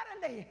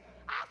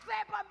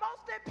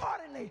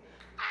importantly,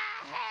 I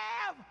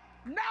have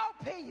no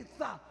peace.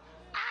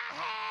 I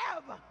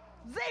have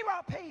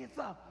zero peace.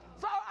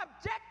 So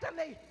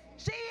objectively,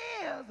 she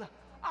is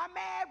a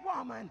mad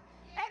woman.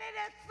 And it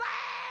is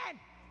saying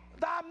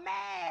the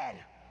mad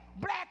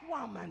black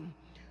woman.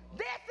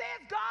 This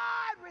is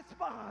God's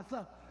response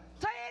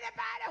to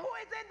anybody who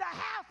is in the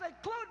house,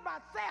 including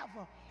myself,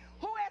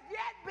 who has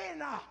yet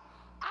been a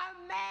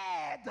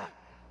mad mad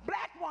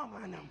black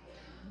woman.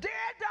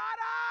 Dear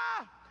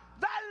daughter,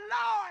 the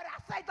Lord,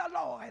 I say the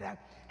Lord,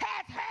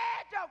 has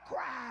heard your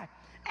cry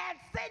and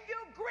send you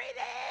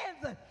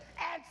greetings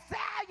and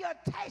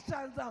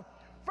salutations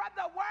from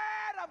the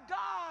word of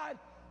God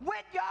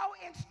with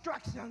your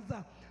instructions.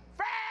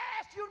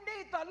 First, you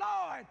need the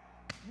Lord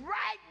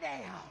right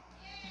now.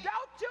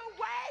 Don't you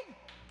wait.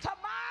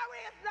 Tomorrow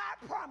is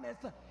not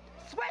promised.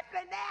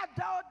 Swiftly now,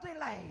 don't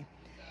delay.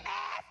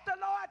 Ask the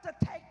Lord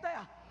to take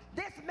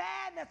this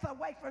madness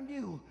away from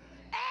you.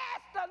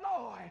 Ask the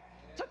Lord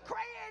to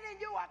create in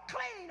you a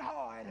clean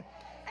heart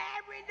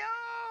and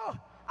renew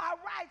a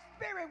right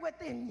spirit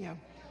within you.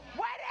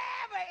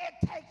 Whatever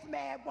it takes,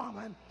 mad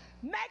woman,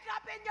 make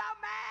up in your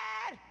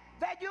mind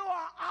that you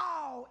are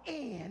all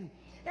in.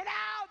 In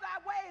all thy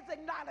ways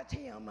acknowledge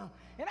him.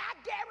 And I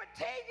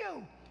guarantee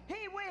you,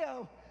 he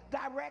will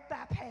direct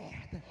thy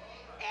path.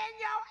 In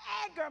your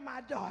anger,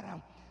 my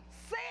daughter,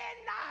 sin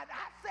not.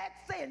 I said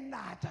sin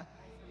not.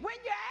 When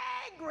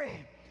you're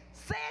angry,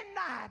 sin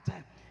not.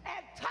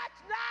 And touch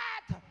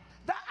not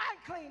the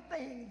unclean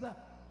things.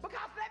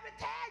 Because let me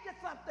tell you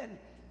something.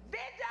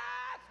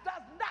 Vengeance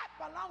does not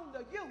belong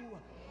to you.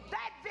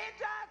 That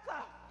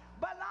vengeance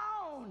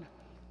belongs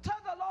to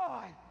the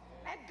Lord.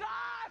 And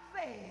God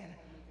said,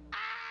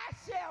 I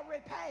shall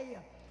repay,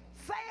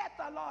 saith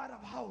the Lord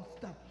of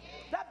hosts.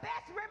 The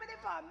best remedy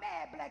for a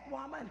mad black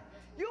woman,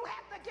 you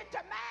have to get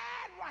your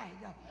mind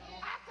right.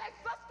 I say,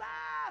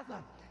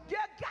 sisters, you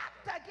got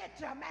to get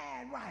your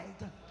mind right.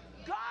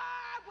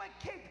 God will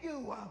keep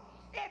you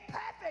in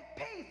perfect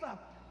peace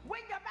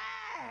when your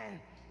mind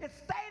is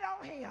stayed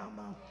on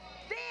him.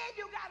 Then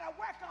you got to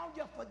work on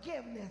your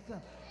forgiveness.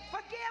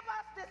 Forgive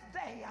us this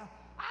day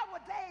our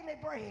daily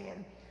bread,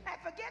 and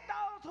forget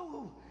those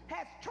who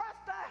has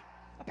trusted,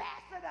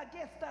 passed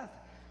against us,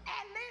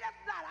 and lead us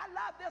not. I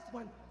love this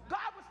one.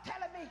 God was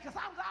telling me, because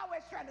I was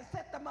always trying to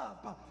set them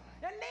up,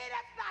 and lead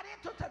us not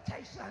into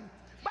temptation,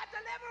 but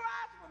deliver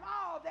us from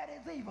all that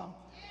is evil.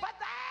 But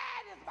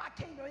thine is my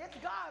kingdom. It's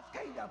God's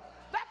kingdom,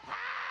 the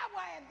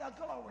power and the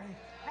glory.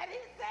 And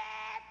he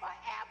said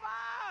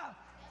forever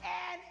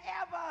and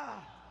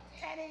ever.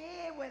 And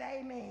he is with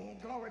amen.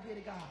 Glory be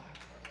to God.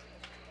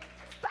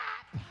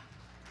 Stop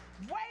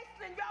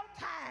wasting your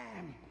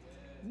time,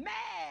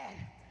 mad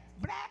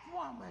black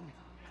woman,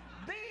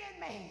 being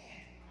mad.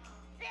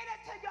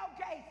 Enter your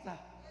gates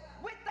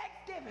with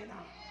thanksgiving,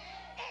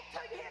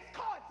 into his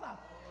courts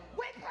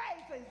with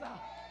praises.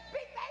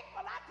 Be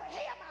thankful unto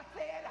him, I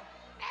said,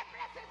 and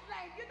bless his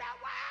name. You know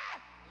why?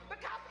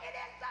 Because it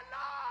is the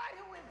Lord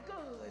who is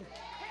good.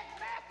 His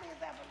mercy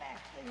is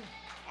everlasting,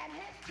 and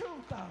his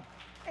truth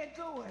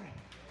endures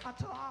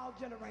unto all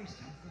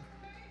generations.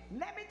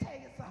 Let me tell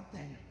you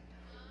something.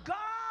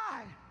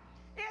 God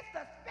is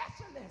the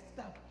specialist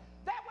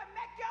that will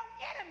make your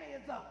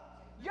enemies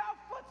your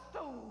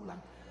footstool.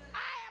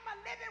 I am a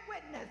living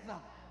witness.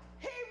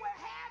 He will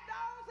have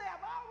those that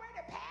have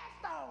already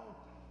passed on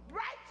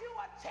write you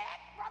a check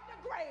from the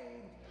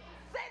grave,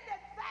 send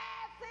it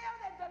signed,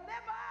 sealed, and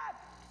delivered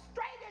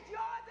straight as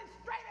yours and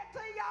straight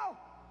into your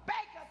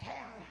bank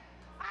account.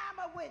 I'm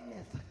a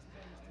witness.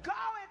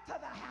 Go into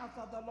the house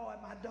of the Lord,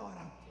 my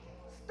daughter.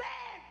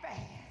 Stand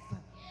fast,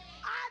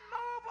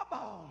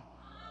 unmovable,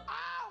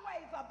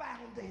 always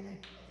abounding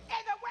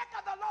in the work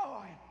of the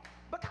Lord.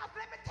 Because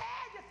let me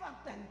tell you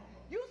something.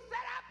 You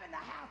set up in the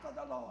house of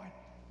the Lord.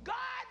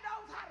 God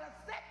knows how to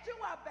set you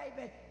up,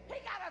 baby. He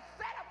got a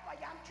setup for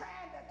you. I'm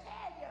trying to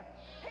tell you.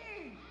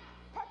 He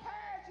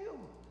prepares you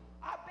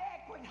a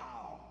banquet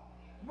hall.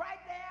 Right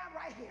down,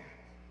 right here.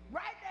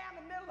 Right down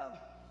the middle of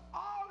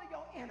all of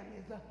your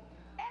enemies.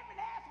 Every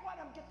last one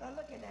of them get to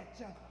looking at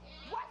you.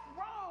 What's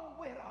wrong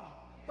with her?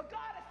 But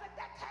God has set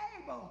that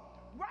table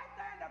right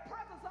there in the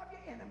presence of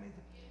your enemies.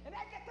 And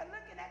they get to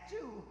looking at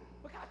you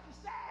because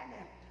you're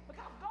shining.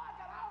 Because God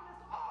got all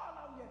this oil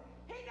on you.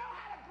 He knows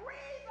how to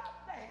grease us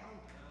down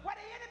where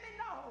the enemy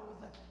knows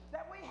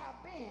that we have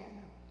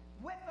been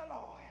with the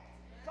Lord.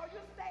 So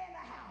you stay in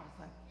the house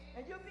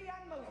and you be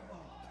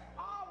unmovable,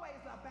 always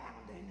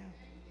abounding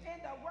in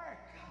the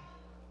work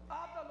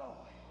of the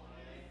Lord.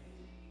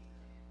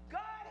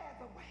 God has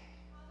a way.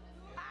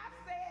 I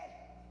said,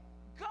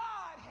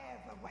 God has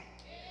a way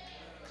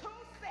to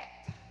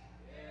set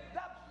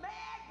the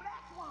mad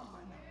black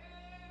woman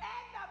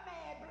and the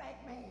mad black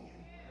man.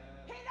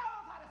 He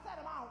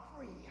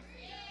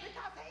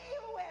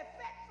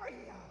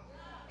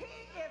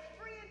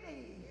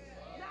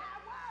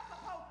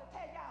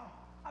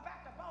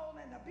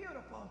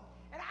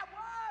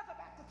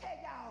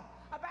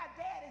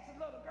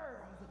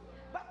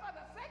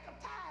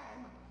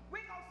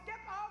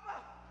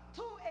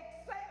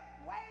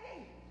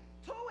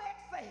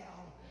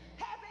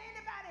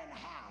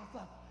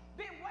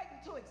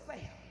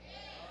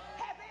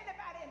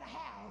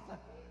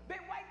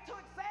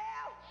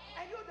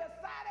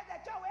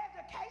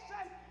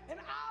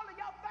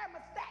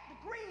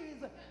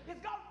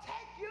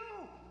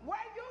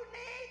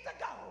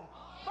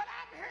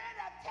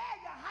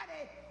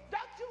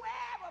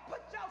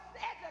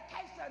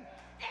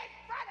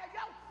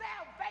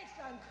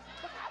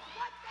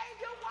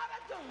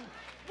soon.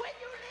 When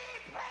you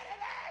leave planet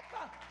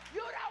Earth,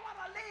 you don't want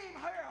to leave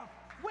her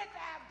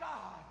without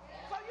God.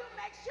 So you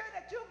make sure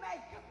that you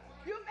make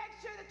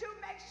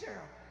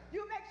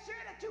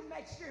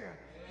sure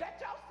that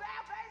your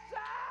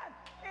salvation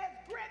is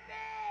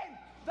gripping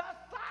the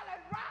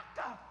solid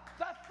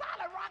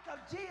rock of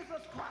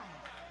Jesus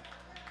Christ.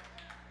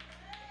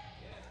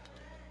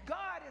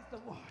 God is the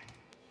one.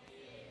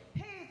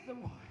 He's the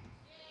one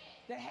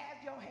that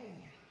has your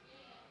hand.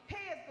 He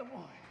is the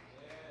one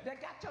that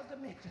got your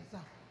dimensions.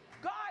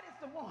 God is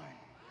the one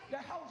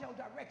that holds your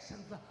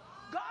directions.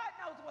 God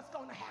knows what's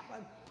going to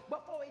happen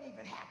before it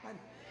even happens.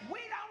 We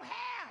don't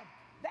have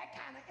that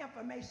kind of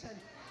information.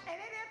 And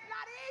it is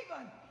not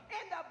even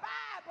in the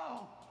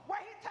Bible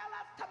where he tells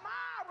us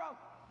tomorrow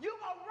you're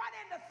going to run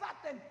into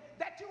something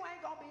that you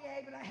ain't going to be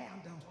able to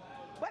handle.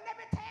 But let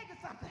me tell you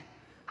something.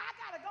 I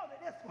got to go to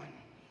this one.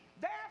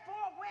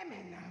 Therefore,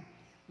 women,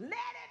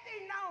 let it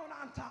be known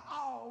unto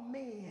all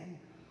men,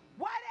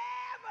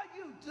 whatever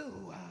you do,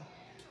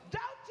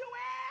 don't you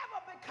ever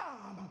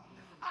become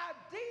a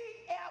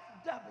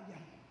DFW.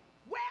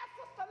 Well,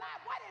 Sister Lot,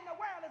 what in the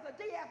world is a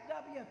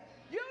DFW?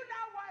 You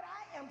know what?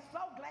 I am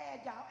so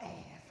glad y'all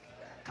asked.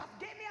 Because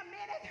give me a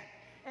minute,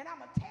 and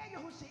I'm going to tell you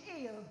who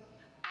she is.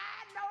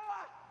 I know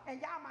her, and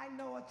y'all might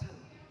know her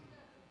too.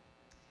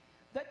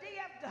 The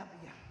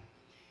DFW.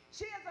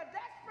 She is a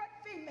desperate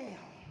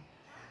female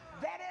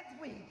that is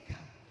weak.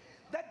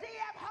 The DFW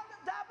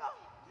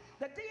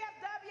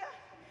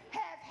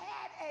has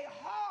had a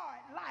hard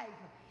life,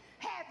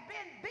 has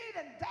been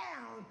beaten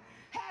down,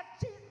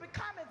 she's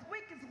become as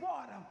weak as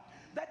water.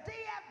 The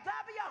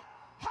DFW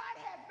heart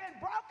has been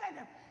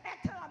broken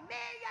into a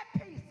million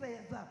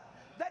pieces.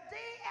 The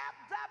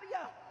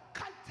DFW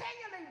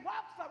continually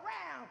walks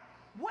around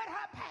with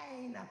her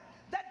pain.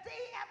 The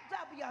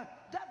DFW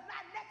does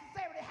not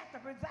necessarily have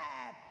to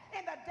reside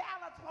in the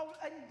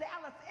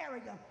Dallas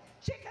area.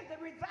 She can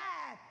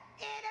reside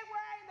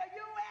anywhere in the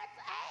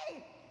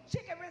USA. She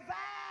can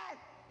reside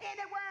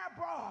anywhere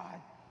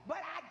abroad.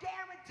 But I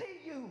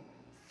guarantee you,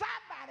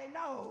 somebody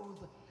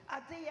knows a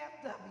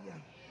DFW.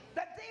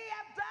 The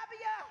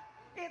DFW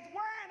is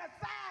wearing a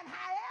sign.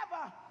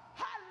 However,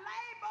 her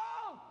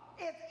label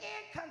is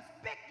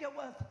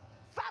inconspicuous.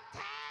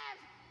 Sometimes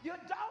you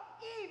don't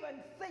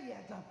even see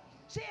it.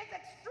 She is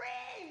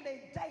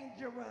extremely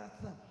dangerous,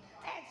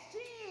 and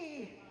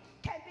she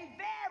can be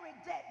very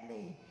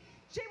deadly.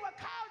 She will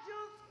cause you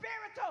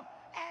spiritual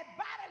and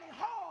bodily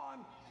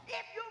harm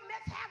if you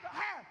mishandle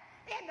her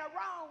in the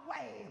wrong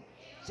way.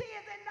 She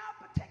is in no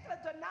particular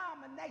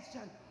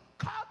denomination,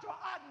 cultural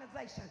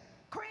organization,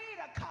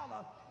 creed, or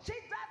color. She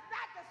does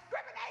not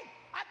discriminate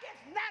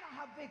against none of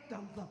her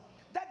victims.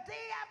 The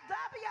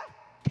DFW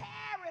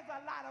carries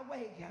a lot of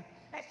weight, and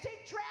she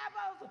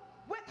travels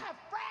with her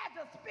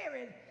fragile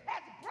spirit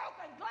as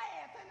broken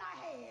glass in her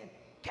hand.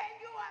 Can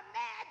you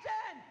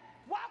imagine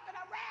walking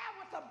around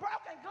with some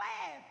broken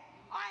glass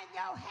on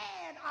your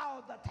hand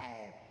all the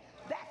time?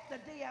 That's the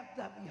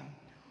DFW.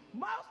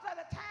 Most of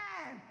the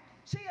time,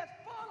 she is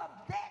full of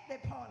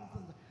deadly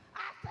poisons.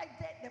 I say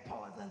deadly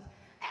poisons,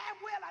 and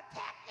will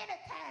attack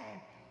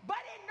anytime, but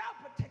in no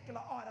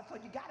particular order,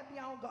 so you got to be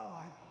on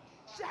guard.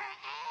 Her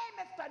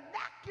aim is to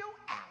knock you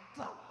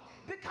out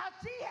because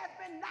she has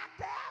been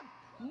knocked down,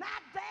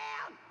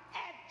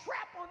 and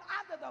trampled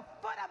under the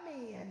foot of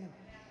men.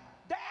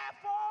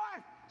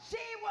 Therefore, she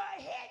will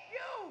hit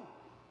you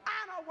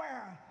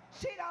unaware.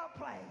 She don't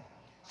play.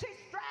 She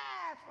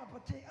strives for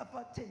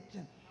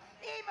attention,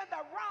 even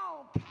the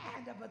wrong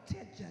kind of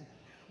attention.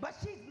 But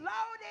she's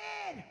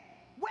loaded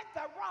with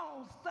the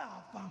wrong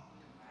stuff.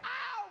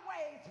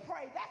 Always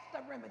pray. That's the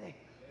remedy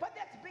for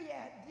this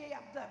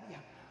DFW.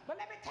 But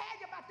let me tell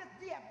you about this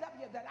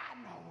DFW that I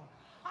know.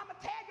 I'm going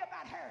to tell you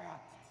about her.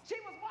 She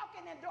was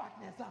walking in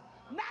darkness.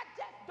 Not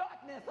just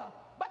darkness,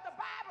 but the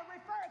Bible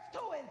refers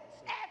to it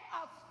as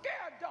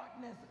obscure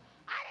darkness.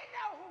 I didn't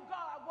know who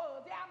God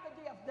was. Yeah, I'm the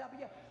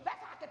DFW. That's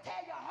how I could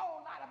tell you a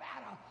whole lot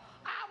about her.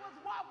 I was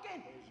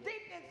walking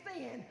deep in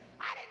sin.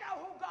 I didn't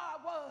know who God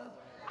was.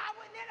 I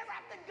wasn't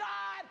interrupting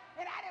God,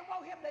 and I didn't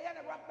want him to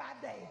interrupt my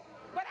day.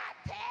 But I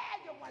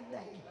tell you one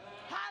day,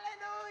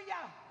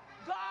 hallelujah,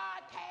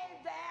 God came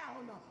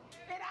down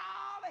in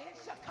all of his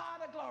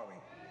Shekinah glory,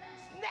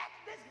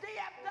 snatched this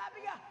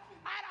DFW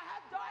out of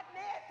her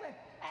darkness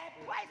and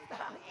placed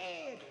her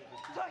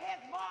into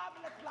his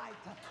marvelous light.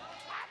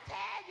 I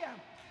tell you,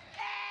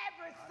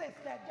 ever since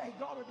that day,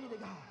 glory be to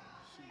God,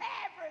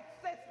 ever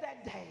since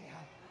that day,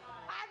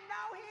 I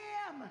know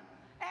him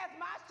as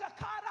my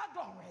Shekinah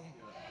glory.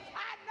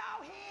 I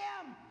know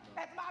him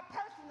as my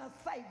personal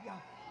Savior.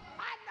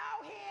 I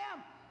know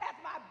him as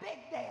my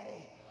big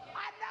daddy.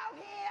 I know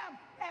him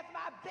as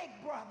my big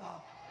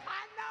brother.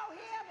 I know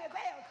him as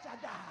El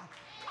Shaddai.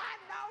 I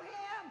know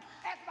him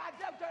as my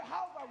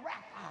Jehovah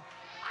Rapha.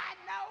 I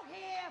know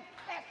him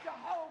as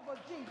Jehovah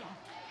Jesus.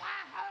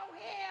 I know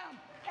him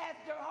as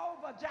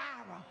Jehovah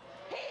Jireh.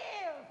 He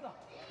is,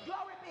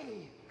 glory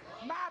be,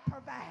 my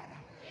provider.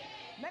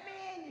 Let me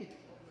end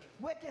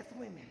with this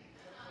women.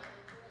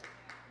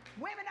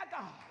 Women of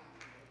God,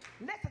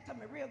 listen to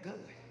me real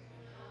good.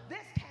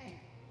 This came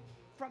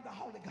from the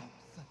Holy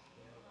Ghost.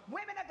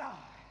 Women of God,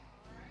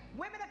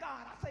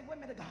 I say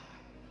women of God,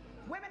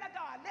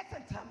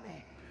 listen to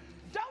me.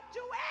 Don't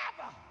you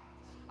ever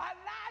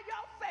allow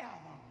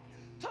yourself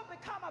to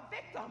become a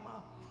victim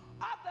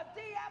of the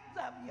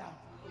DFW,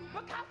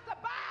 because the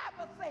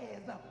Bible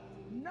says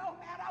no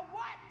matter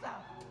what,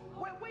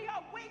 when we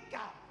are weak,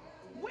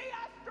 we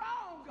are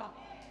strong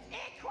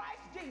in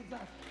Christ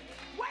Jesus.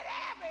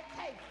 Whatever it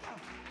takes,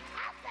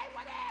 I say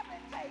whatever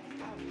it takes,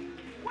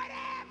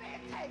 whatever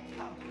it takes,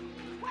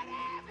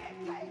 whatever it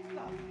takes.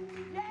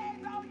 Yeah,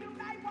 though you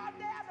may walk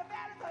down the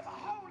valleys of a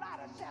whole lot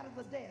of shadows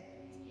of death,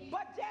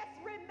 but just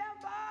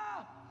remember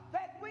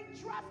that we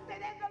trusted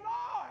in the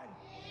Lord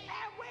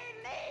and we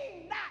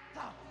lean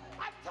not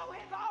unto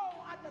his own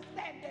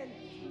understanding,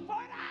 for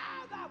in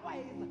all thy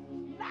ways,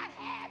 not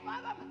half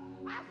of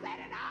them, I said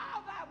in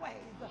all thy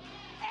ways,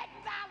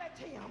 acknowledge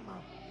him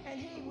and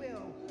he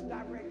will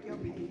direct your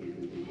path.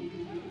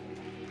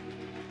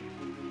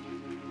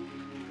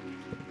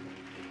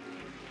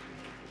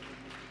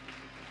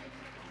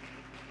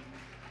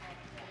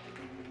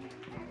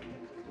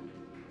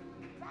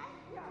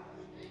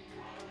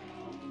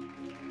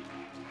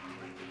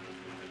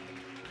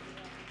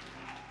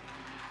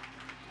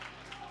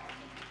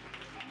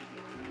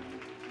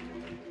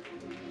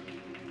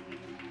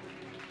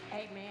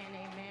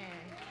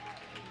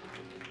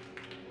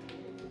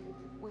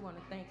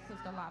 Thank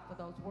Sister Lot for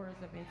those words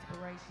of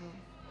inspiration.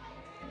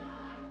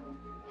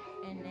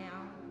 And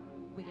now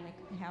we're going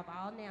to have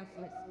our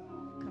announcements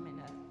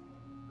coming up.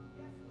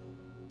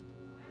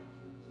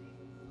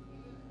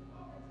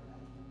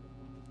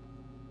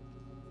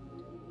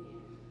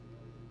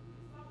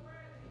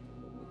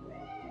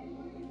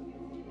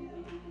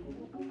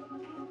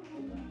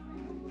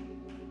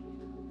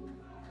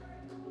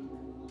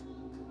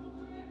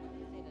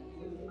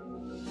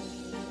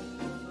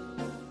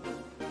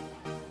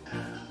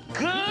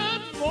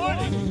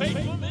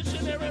 Faithful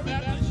Missionary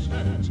Baptist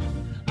Church.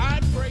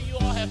 I pray you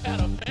all have had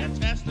a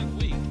fantastic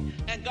week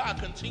and God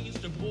continues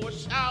to pour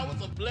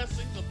showers of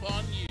blessings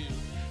upon you.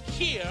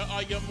 Here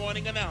are your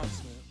morning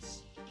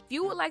announcements. If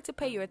you would like to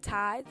pay your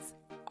tithes,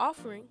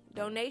 offering,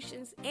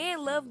 donations,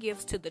 and love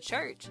gifts to the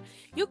church,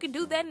 you can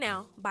do that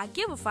now by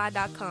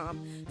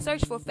Giveify.com.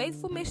 Search for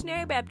Faithful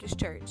Missionary Baptist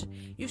Church.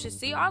 You should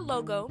see our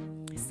logo,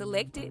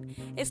 select it,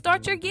 and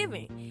start your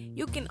giving.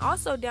 You can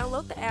also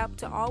download the app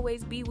to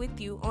always be with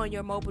you on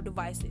your mobile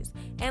devices.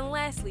 And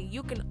lastly,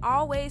 you can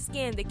always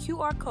scan the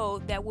QR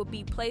code that will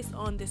be placed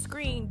on the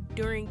screen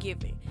during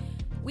giving.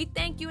 We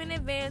thank you in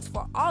advance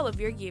for all of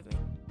your giving.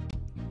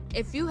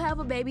 If you have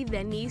a baby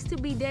that needs to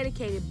be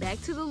dedicated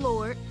back to the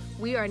Lord,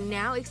 we are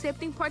now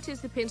accepting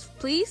participants.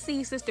 Please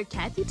see Sister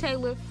Kathy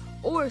Taylor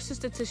or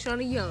Sister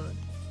Tashana Young.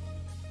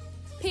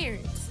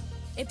 Parents,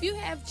 if you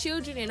have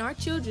children in our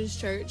children's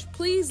church,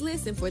 please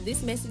listen, for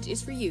this message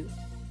is for you.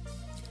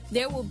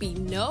 There will be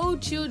no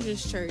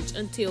children's church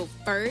until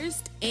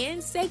first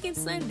and second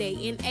Sunday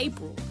in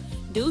April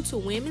due to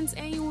Women's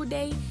Annual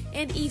Day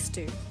and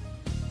Easter.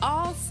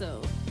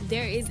 Also,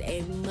 there is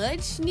a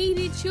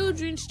much-needed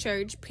children's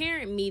church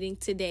parent meeting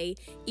today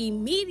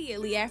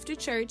immediately after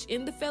church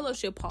in the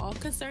fellowship hall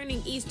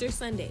concerning Easter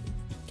Sunday.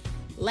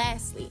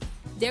 Lastly,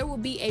 there will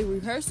be a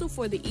rehearsal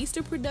for the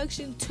Easter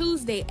production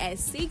Tuesday at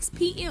 6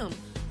 p.m.,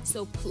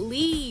 so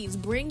please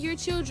bring your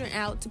children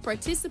out to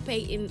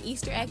participate in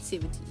Easter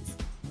activities.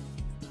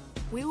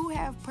 We will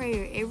have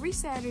prayer every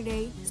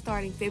Saturday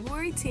starting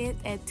February 10th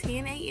at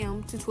 10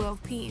 a.m. to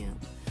 12 p.m.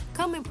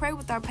 Come and pray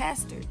with our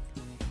pastor.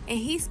 And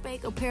he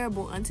spake a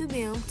parable unto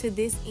them to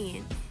this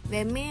end,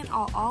 that men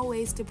ought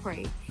always to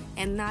pray,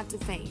 and not to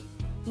faint.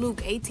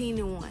 Luke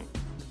 18:1.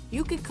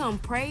 You can come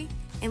pray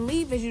and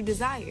leave as you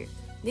desire.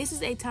 This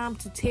is a time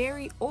to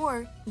tarry,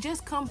 or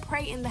just come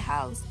pray in the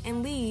house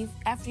and leave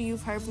after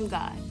you've heard from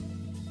God.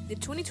 The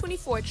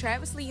 2024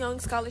 Travis Lee Young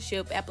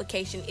Scholarship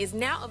application is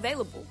now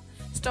available.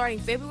 Starting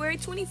February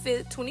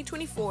 25th,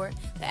 2024,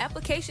 the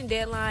application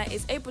deadline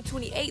is April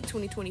 28th,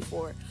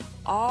 2024.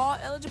 All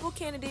eligible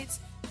candidates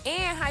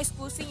and high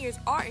school seniors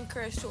are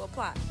encouraged to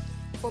apply.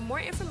 For more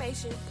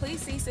information,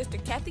 please see Sister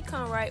Kathy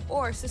Conright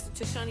or Sister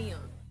Tashana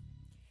Young.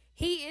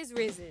 He is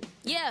risen.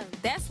 Yeah,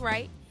 that's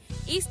right.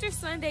 Easter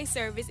Sunday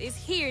service is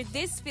here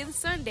this 5th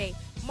Sunday,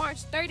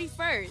 March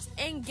 31st.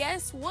 And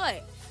guess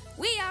what?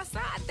 We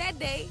outside that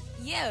day.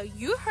 Yeah,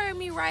 you heard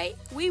me right.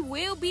 We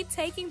will be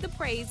taking the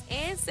praise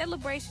and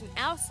celebration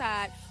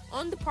outside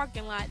on the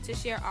parking lot to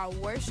share our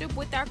worship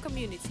with our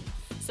community.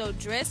 So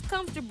dress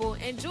comfortable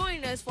and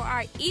join us for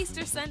our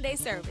Easter Sunday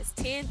service,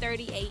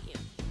 10:30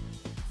 a.m.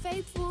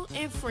 Faithful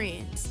and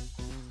friends,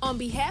 on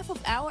behalf of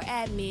our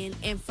admin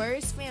and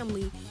First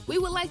family, we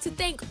would like to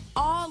thank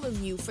all of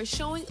you for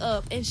showing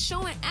up and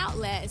showing out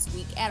last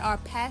week at our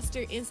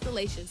pastor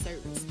installation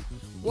service.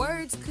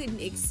 Words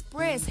couldn't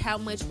express how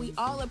much we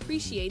all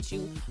appreciate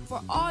you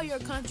for all your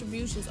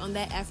contributions on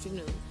that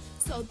afternoon.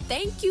 So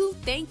thank you,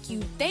 thank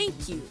you,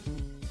 thank you.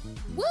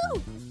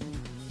 Woo!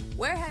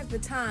 Where has the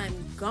time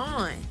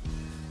gone?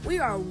 We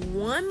are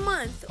 1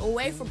 month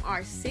away from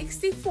our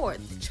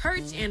 64th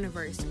church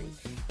anniversary.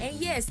 And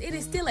yes, it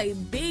is still a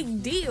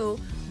big deal,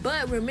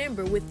 but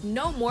remember, with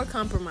no more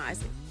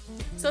compromising.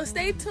 So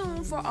stay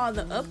tuned for all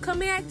the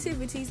upcoming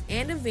activities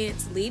and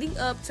events leading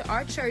up to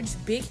our church's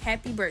big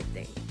happy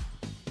birthday.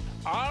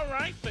 All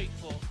right,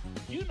 faithful,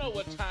 you know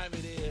what time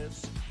it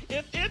is.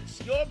 If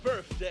it's your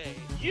birthday,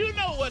 you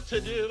know what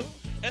to do.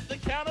 At the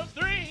count of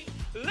 3,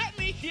 let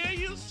me hear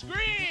you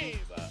scream.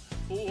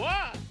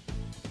 1,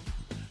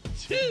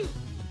 2,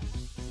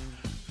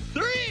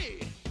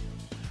 3.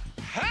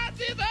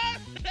 Happy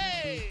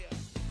birthday!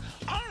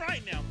 All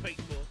right now,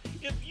 faithful,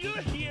 if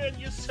you're here and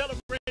you're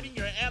celebrating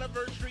your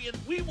anniversary, and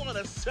we want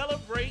to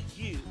celebrate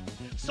you.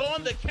 So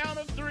on the count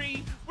of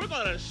 3, we're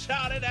going to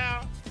shout it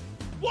out.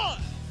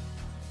 1,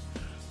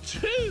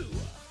 2,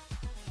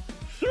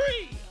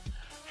 3.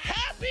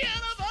 Happy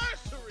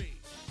anniversary!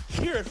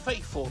 Here at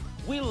Faithful,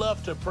 we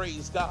love to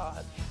praise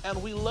God,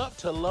 and we love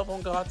to love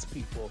on God's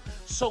people.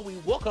 So we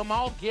welcome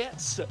all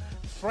guests,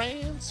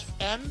 friends,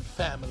 and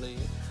family.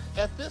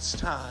 At this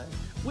time,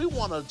 we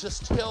want to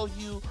just tell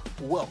you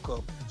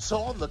welcome. So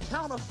on the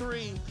count of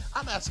 3,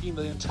 I'm asking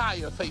the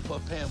entire Faithful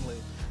family,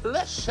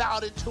 let's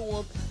shout it to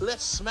them,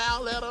 let's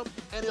smile at them,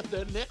 and if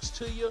they're next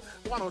to you,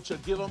 why don't you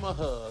give them a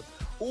hug?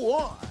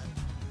 1,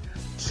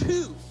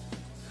 2,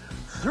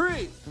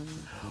 3.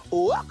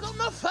 Welcome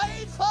to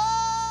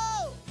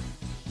Faithful!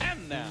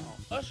 And now,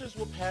 ushers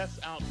will pass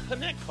out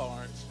connect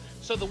cards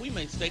so that we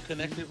may stay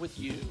connected with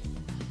you.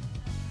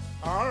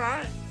 All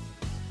right.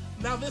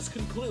 Now this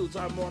concludes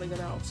our morning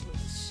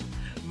announcements.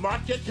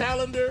 Mark your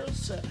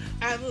calendars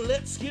and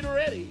let's get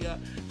ready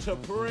to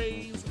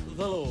praise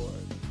the Lord.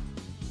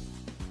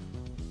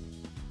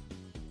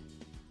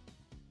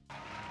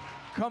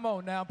 Come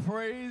on now,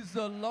 praise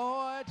the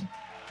Lord.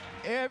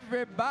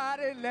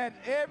 Everybody, let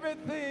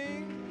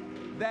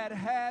everything that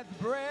hath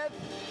breath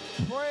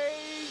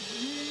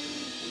praise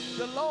ye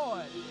the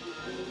Lord.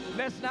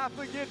 Let's not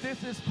forget,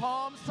 this is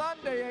Palm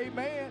Sunday,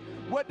 amen.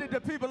 What did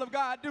the people of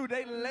God do?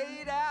 They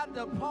laid out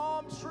the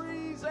palm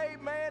trees,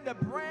 amen, the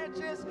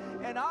branches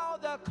and all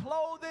the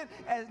clothing.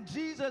 As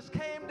Jesus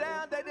came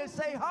down, they did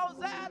say,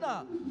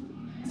 Hosanna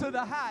to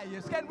the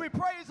highest. Can we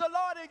praise the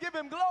Lord and give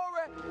him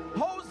glory?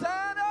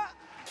 Hosanna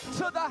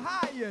to the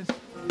highest,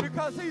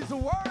 because he's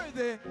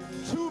worthy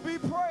to be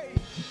praised.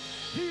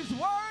 He's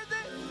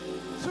worthy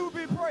to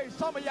be praised.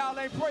 Some of y'all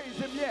ain't praised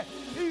him yet.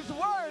 He's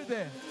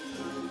worthy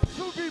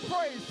to be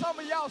praised. Some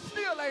of y'all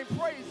still ain't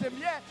praised him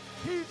yet.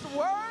 He's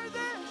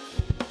worthy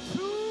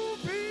to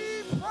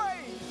be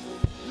praised.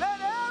 Let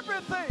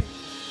everything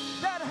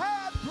that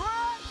hath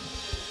breath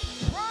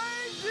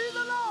praise ye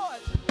the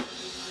Lord.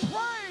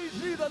 Praise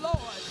ye the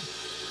Lord.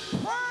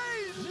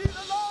 Praise ye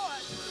the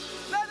Lord.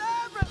 Let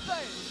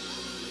everything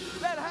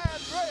that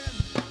hath breath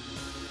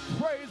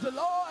praise the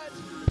Lord.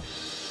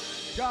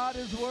 God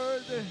is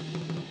worthy.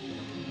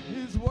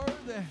 He's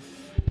worthy.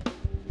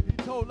 He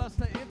told us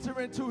to enter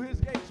into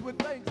his gates with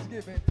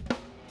thanksgiving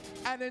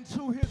and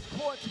into his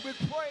courts with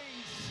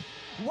praise.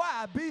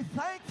 Why? Be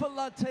thankful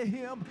unto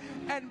him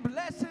and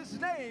bless his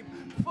name.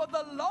 For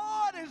the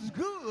Lord is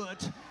good,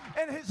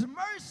 and his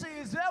mercy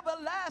is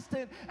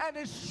everlasting, and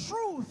his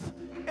truth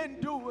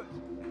endureth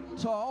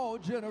to all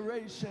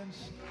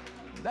generations.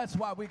 That's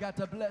why we got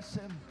to bless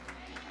him.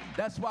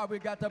 That's why we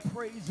got to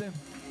praise him,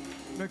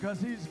 because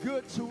he's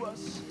good to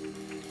us.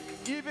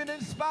 Even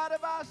in spite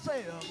of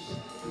ourselves,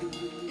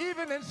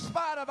 even in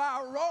spite of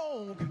our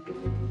wrong,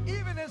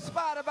 even in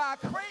spite of our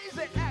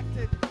crazy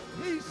acting,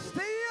 he's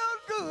still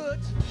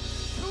good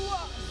to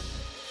us.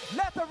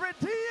 Let the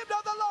redeemed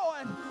of the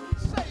Lord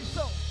say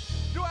so.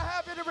 Do I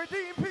have any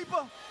redeemed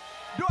people?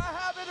 Do I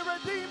have any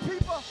redeemed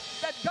people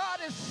that God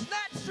has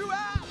snatched you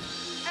out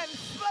and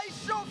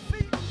placed your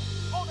feet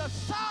on a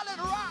solid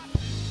rock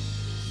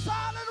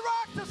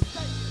to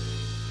stay?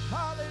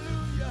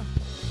 Hallelujah.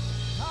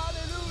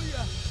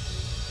 Hallelujah.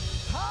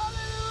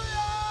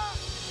 Hallelujah!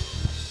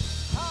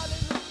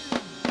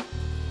 Hallelujah!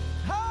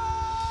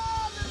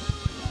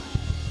 Hallelujah!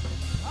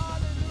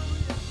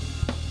 Hallelujah!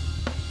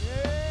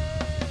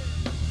 Yeah!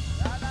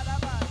 La la la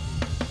la!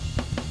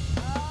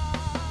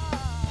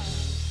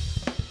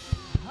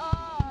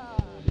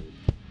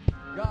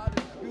 God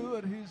is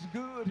good. He's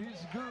good.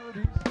 He's good.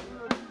 He's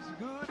good. He's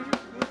good.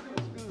 He's good.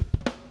 He's good.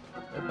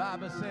 The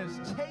Bible says,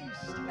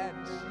 "Taste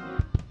and see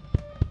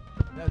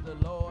that the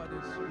Lord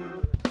is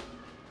good."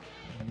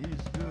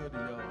 He's good,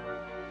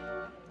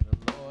 y'all.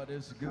 The Lord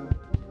is good.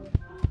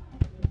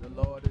 The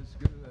Lord is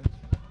good.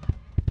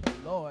 The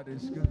Lord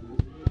is good.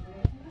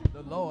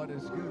 The Lord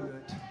is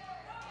good.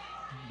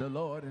 The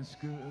Lord is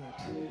good.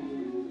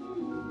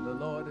 The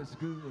Lord is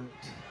good.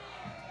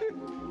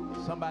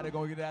 Somebody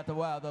gonna get it after a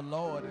while. The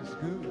Lord is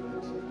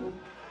good.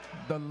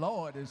 The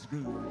Lord is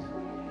good.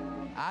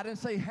 I didn't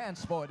say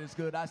Hanspard is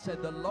good. I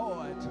said the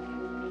Lord.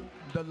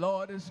 The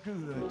Lord is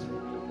good.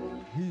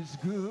 He's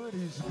good.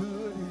 He's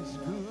good. He's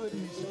good.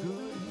 He's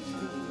good. He's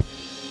good.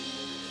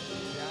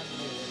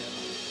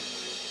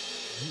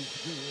 He's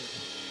good.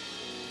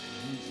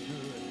 He's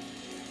good.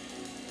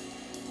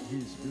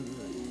 He's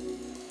good.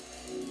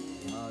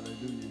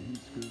 Hallelujah.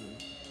 He's good.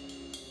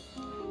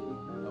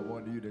 I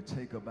want you to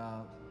take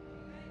about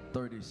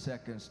 30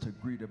 seconds to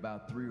greet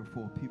about 3 or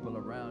 4 people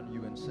around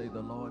you and say,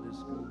 the Lord is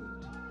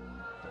good.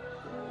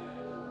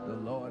 The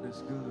Lord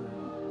is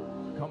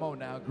good. Come on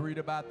now, greet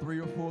about 3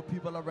 or 4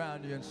 people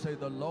around you and say,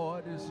 the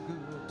Lord is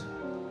good.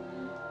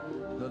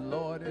 The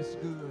Lord is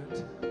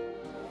good.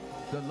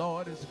 The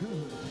Lord is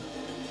good.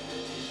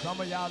 Some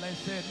of y'all ain't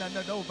said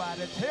nothing to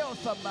nobody. Tell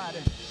somebody.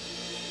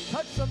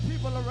 Touch some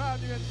people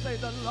around you and say,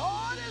 the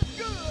Lord is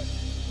good.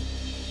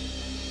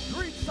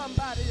 Greet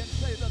somebody and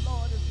say, the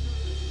Lord is good.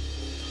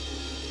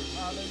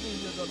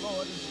 Hallelujah, the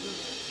Lord is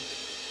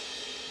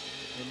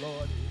good. The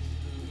Lord is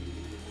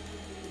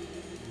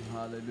good.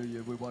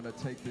 Hallelujah. We want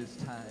to take this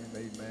time,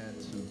 amen,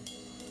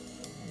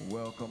 to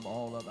welcome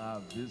all of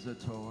our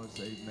visitors,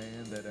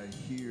 amen, that are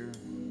here,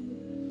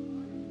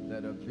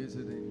 that are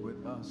visiting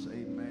with us,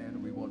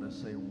 amen. We want to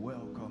say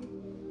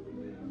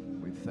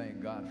welcome. We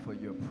thank God for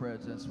your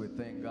presence. We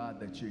thank God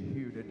that you're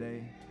here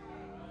today.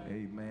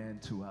 Amen.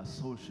 To our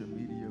social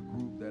media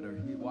group that are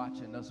here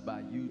watching us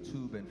by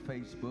YouTube and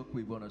Facebook,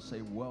 we want to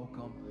say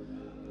welcome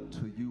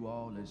to you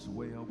all as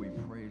well. We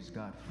praise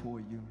God for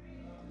you.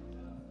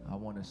 I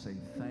want to say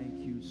thank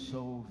you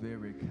so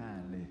very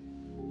kindly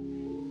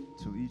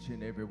to each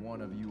and every one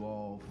of you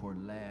all for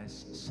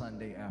last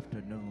Sunday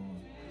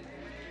afternoon.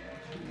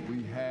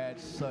 We had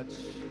such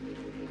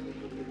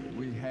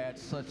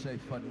a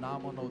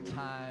phenomenal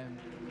time.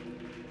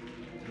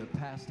 The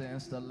pastor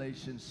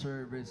installation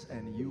service,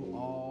 and you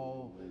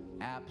all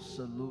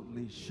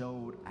absolutely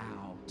showed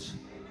out.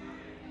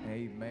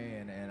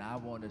 Amen. And I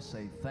want to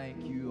say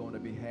thank you on the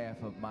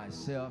behalf of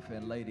myself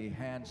and Lady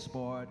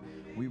Hanspard.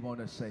 We want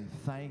to say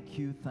thank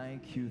you,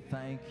 thank you,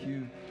 thank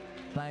you,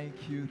 thank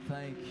you,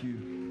 thank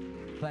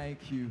you,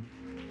 thank you.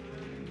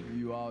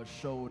 You all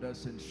showed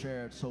us and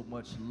shared so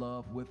much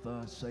love with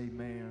us.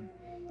 Amen.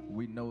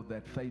 We know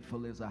that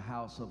Faithful is a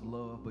house of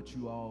love, but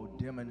you all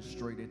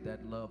demonstrated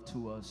that love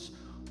to us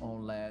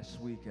on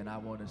last week, and I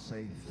want to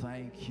say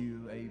thank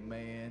you.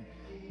 Amen.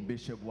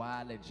 Bishop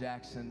Wiley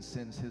Jackson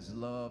sends his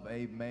love.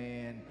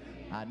 Amen.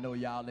 I know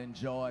y'all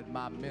enjoyed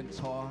my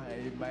mentor.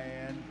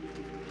 Amen.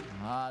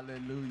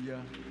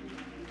 Hallelujah.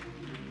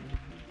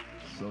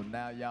 So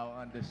now y'all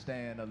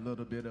understand a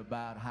little bit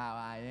about how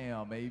I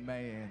am.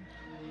 Amen.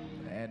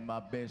 And my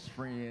best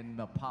friend,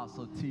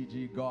 Apostle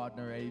T.G.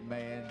 Gardner,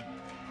 amen,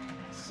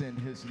 send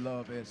his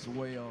love as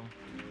well.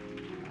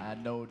 I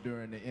know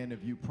during the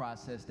interview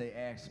process they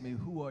asked me,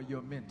 who are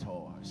your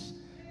mentors?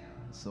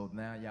 So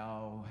now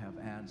y'all have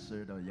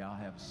answered, or y'all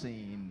have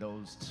seen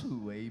those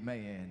two,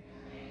 amen,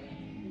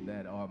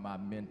 that are my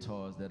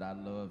mentors that I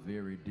love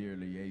very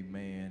dearly,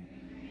 amen.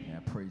 And I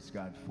praise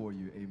God for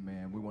you,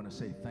 amen. We want to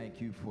say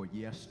thank you for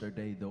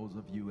yesterday, those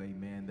of you,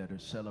 amen, that are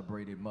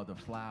celebrating Mother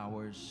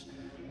Flowers,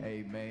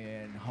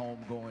 amen,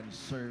 homegoing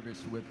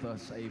service with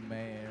us,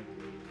 amen.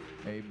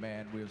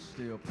 Amen. We're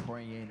still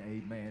praying,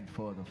 amen,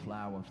 for the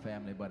Flower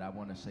family, but I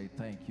want to say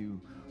thank you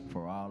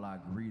for all our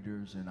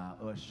greeters and our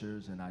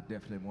ushers, and I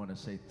definitely want to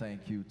say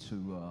thank you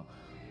to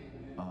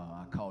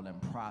I call him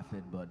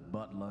Prophet, but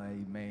Butler,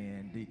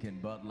 amen, Deacon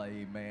Butler,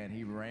 amen.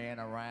 He ran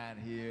around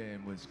here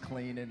and was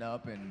cleaning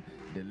up and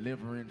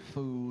delivering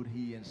food,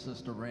 he and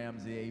Sister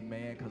Ramsey,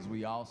 amen, because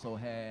we also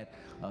had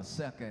a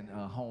second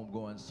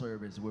homegoing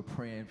service. We're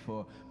praying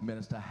for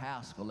Minister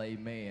Haskell,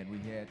 amen. We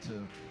had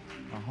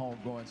a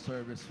homegoing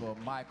service for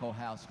Michael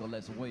Haskell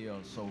as well,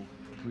 so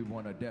we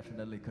want to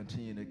definitely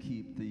continue to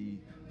keep the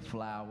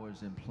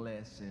Flowers and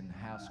Pless and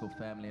Haskell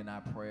family in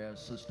our prayers.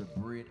 Sister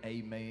Britt,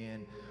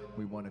 amen.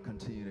 We want to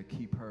continue to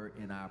keep her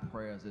in our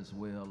prayers as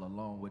well,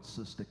 along with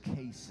Sister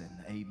Kaysen,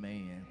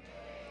 amen.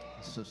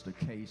 Sister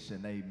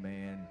Kaysen,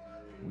 amen.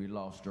 We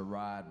lost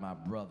Gerard, my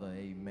brother,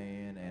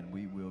 amen, and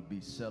we will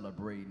be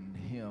celebrating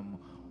him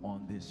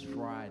on this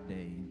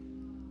Friday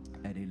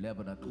at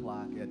 11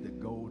 o'clock at the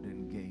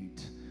Golden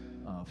Gate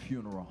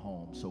funeral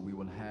home. So we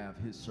will have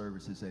his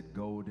services at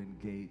Golden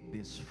Gate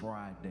this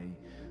Friday,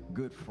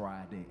 Good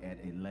Friday at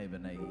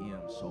 11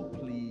 a.m. So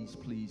please,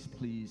 please,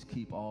 please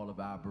keep all of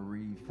our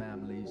bereaved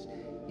families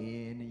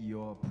in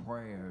your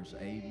prayers.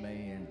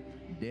 Amen.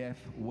 Death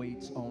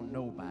waits on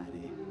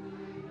nobody.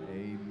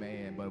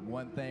 Amen. But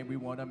one thing we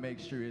want to make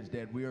sure is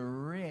that we're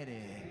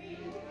ready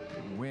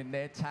when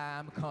that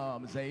time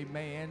comes.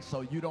 Amen.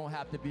 So you don't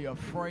have to be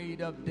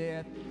afraid of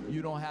death.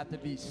 You don't have to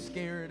be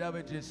scared of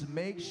it. Just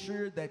make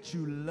sure that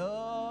you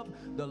love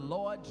the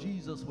Lord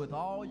Jesus with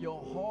all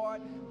your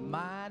heart,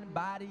 mind,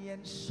 body,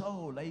 and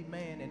soul.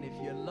 Amen. And if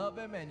you love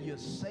him and you're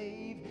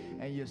saved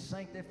and you're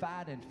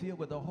sanctified and filled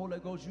with the Holy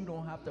Ghost, you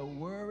don't have to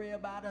worry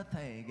about a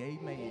thing.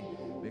 Amen.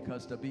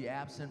 Because to be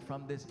absent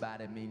from this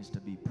body means to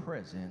be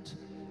present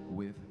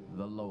with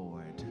the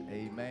Lord.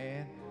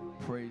 Amen.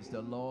 Praise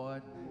the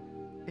Lord.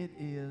 It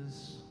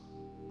is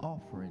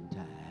offering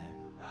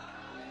time.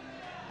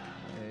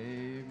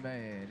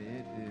 Amen.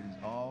 It is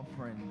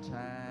offering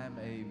time.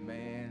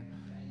 Amen.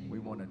 We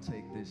want to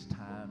take this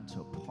time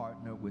to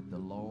partner with the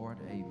Lord.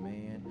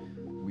 Amen.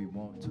 We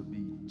want to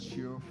be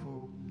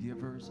cheerful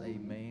givers.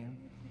 Amen.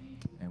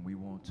 And we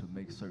want to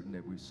make certain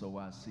that we sow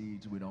our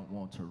seeds. We don't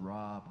want to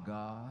rob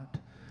God.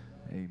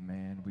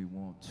 Amen. We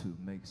want to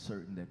make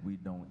certain that we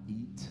don't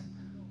eat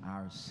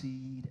our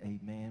seed,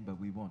 amen, but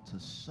we want to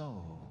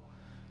sow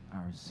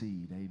our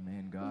seed,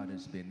 amen. God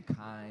has been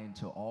kind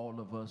to all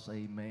of us,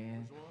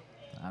 amen.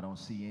 I don't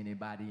see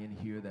anybody in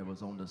here that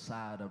was on the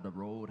side of the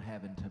road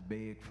having to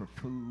beg for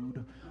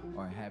food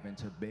or having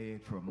to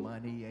beg for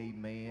money,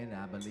 amen.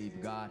 I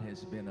believe God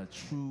has been a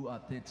true,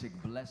 authentic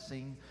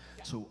blessing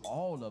to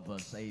all of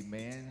us,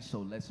 amen. So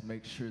let's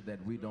make sure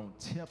that we don't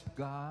tip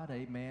God,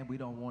 amen. We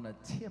don't want to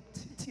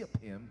tip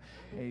him,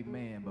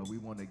 amen, but we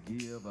want to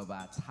give of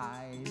our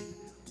tithe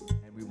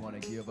and we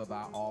want to give of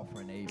our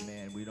offering,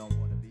 amen. We don't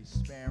want to be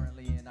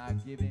sparingly in our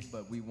giving,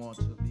 but we want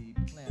to be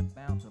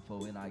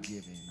bountiful in our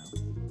giving.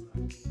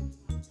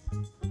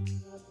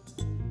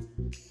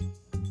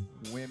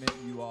 Women,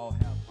 you all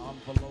have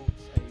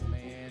envelopes,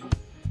 amen,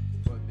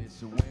 for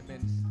this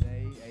Women's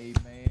Day,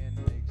 amen.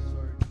 Make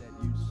certain that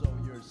you sow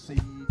your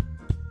seed.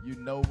 You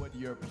know what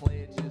your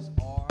pledges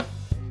are,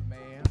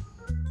 amen.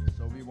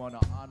 So we want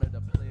to honor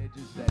the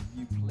pledges that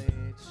you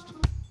pledged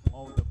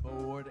on the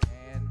board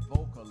and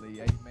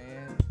vocally,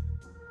 amen.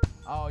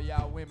 All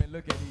y'all women,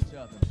 look at each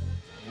other.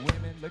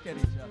 Women, look at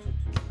each other.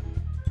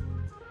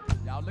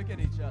 Y'all look at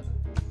each other.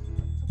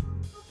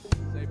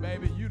 Say,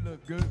 baby, you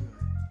look good.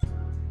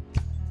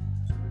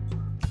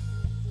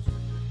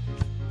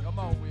 Come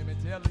on, women,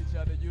 tell each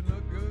other you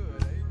look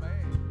good.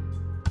 Amen.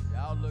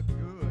 Y'all look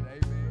good.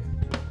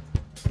 Amen.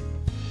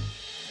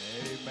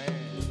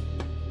 Amen.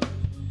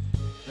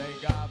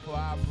 Thank God for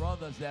our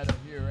brothers that are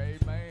here.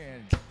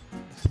 Amen.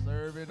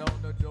 Serving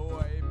on the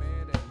door.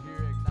 Amen. And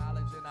here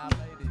acknowledging our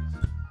ladies.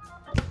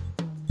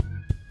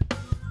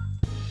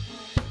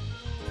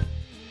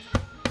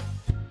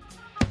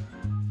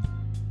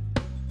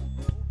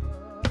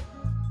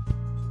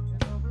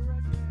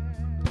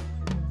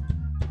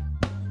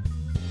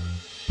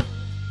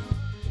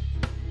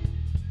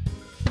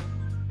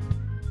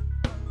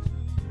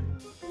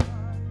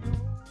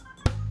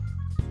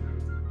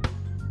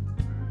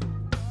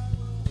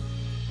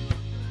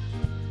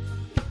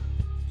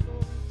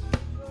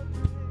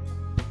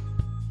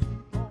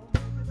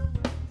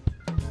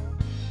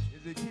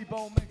 Keep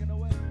on making a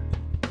way.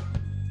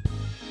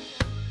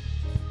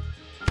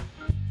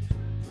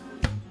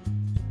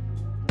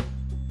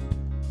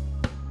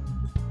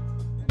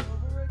 And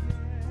over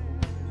again.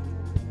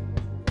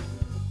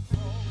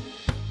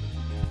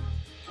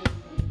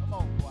 Come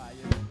on, quiet.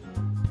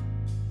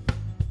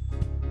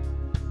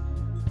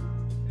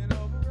 And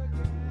over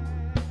again.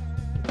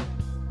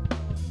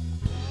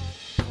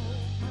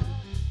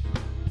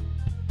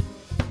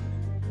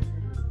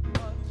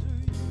 Unto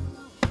you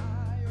I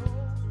owe.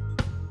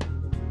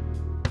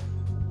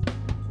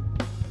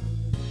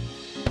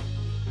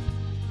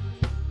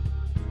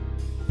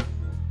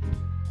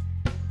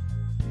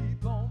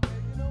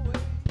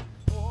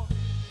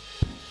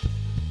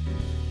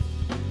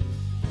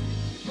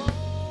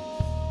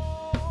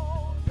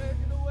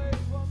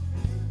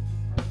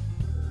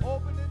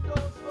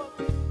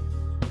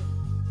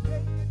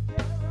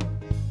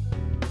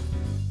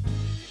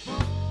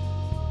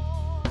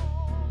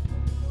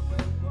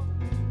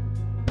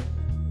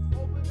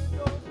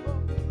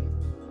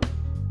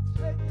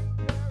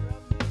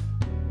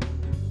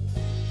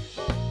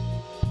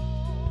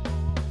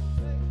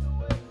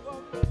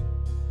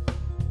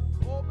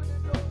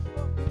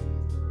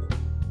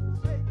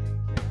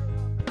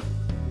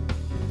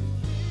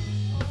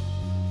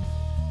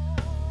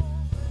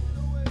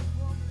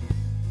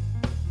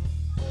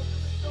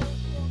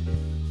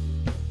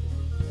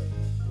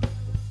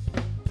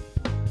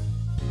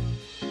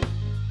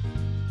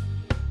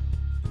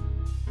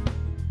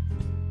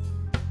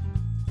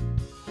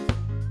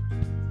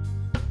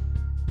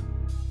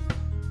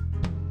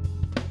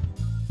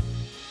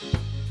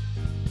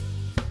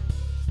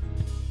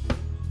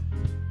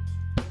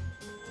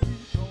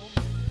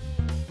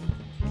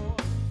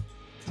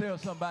 Tell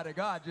somebody,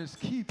 God just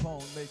keep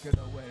on making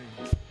a way.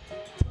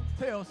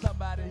 Tell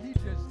somebody, he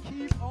just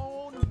keep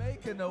on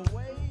making a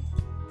way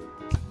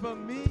for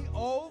me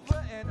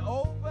over and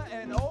over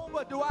and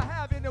over. Do I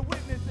have any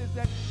witnesses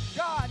that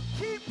God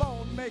keep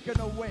on making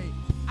a way?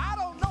 I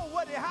don't know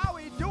how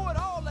he do it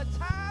all the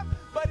time,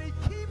 but he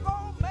keep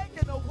on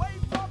making a way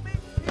for me.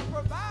 He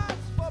provides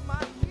for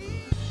my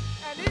needs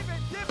and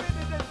even give me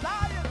the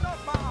desires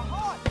of my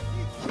heart.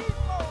 He keep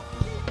on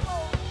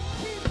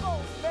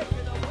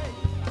making a way.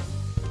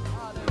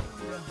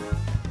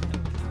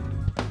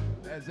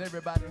 As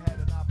everybody had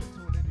an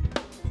opportunity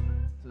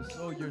to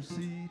sow your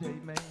seed,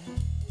 amen.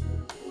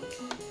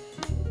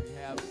 We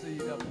have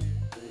seed up here.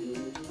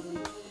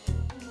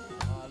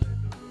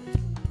 Hallelujah.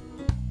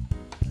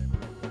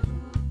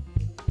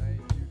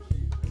 Thank you,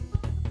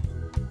 Jesus.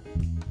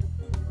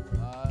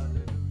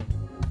 Hallelujah.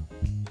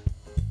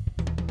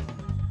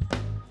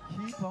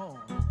 Keep on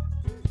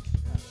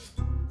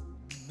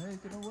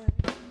making a way.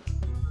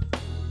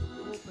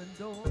 Open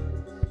doors.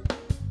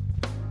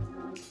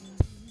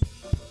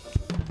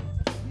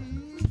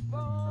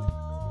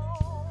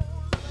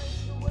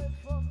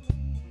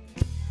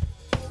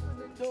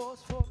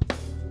 Doors for me,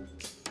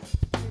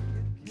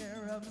 taking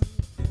care of me.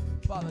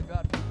 Father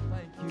God, we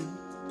thank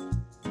you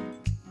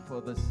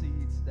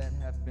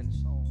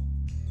giving song.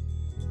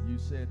 You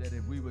said that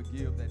if we would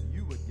give, that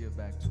you would give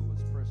back to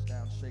us, pressed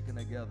down, shaken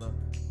together,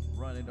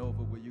 running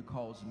over, will you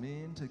cause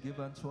men to give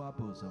unto our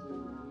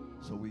bosom?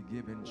 So we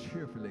give in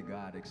cheerfully,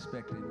 God,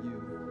 expecting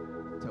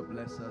you to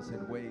bless us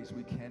in ways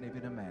we can't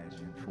even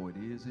imagine. For it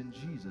is in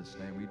Jesus'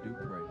 name we do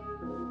pray.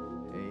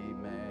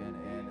 Amen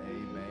and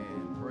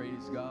amen.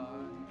 Praise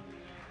God.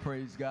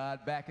 Praise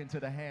God. Back into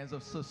the hands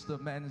of Sister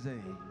Manze.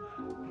 Amen,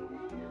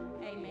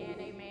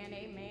 amen,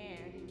 amen.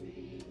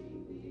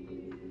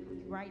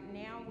 Right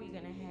now, we're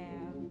going to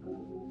have the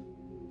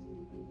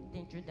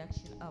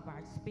introduction of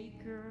our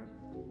speaker.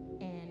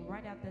 And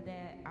right after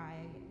that, our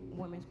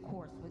women's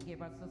course will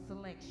give us a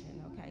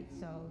selection, okay?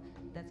 So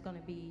that's going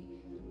to be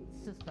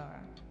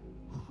Sister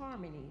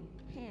Harmony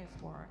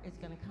Hanspard is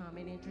going to come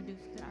and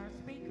introduce our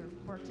speaker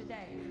for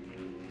today.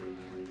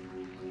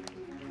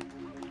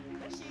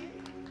 There she is.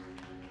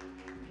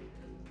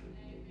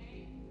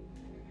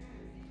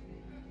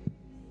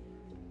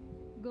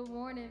 Good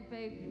morning,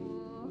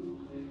 faithful.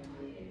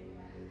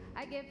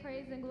 I give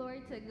praise and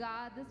glory to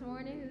God this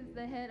morning, who's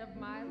the head of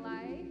my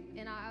life.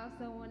 And I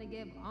also want to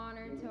give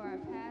honor to our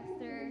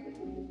pastor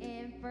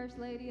and first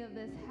lady of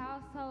this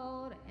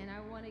household. And I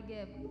want to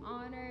give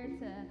honor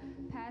to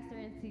Pastor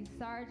NC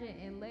Sargent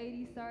and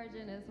Lady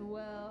Sargent as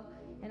well.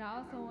 And I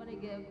also want to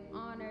give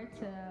honor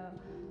to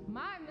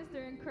my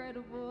Mr.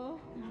 Incredible,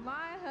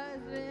 my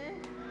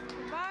husband,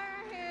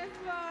 Byron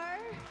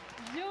Hanspard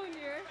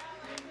Jr.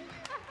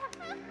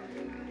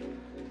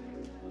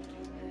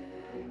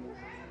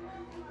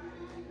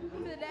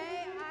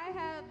 Today, I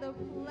have the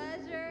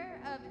pleasure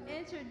of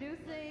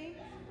introducing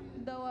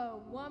the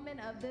woman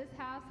of this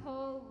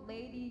household,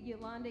 Lady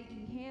Yolanda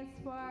E.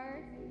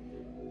 Hanspard.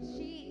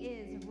 She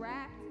is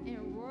wrapped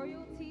in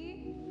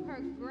royalty.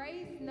 Her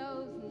grace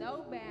knows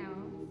no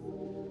bounds,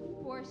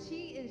 for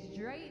she is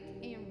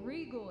draped in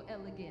regal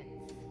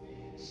elegance.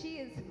 She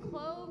is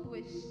clothed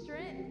with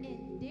strength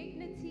and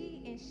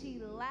dignity, and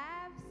she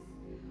laughs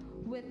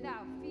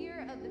without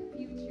fear of the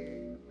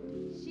future.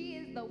 She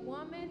is the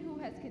woman who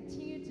has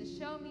continued to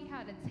show me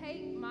how to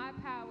take my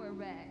power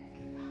back.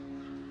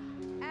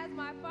 As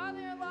my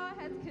father-in-law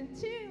has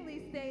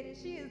continually stated,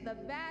 she is the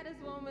baddest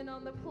woman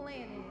on the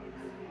planet.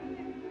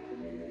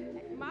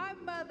 My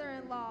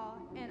mother-in-law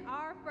and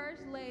our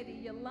first lady,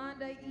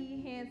 Yolanda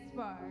E.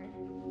 Hanspard.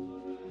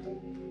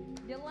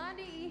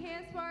 Yolanda E.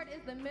 Hanspard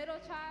is the middle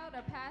child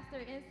of Pastor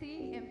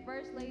NC and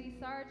First Lady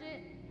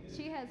Sargent.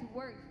 She has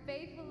worked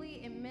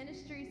faithfully in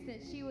ministry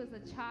since she was a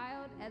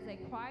child as a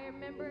choir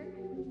member,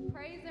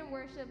 praise and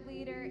worship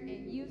leader,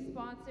 and youth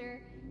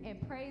sponsor, and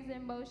Praise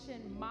in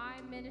Motion, my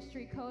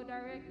ministry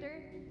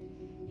co-director.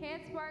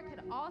 Hanspard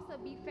could also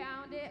be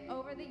founded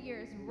over the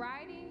years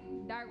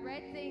writing,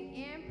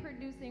 directing, and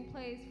producing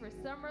plays for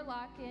summer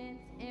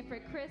lock-ins and for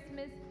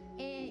Christmas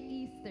and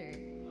Easter.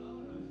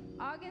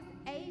 August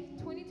 8th,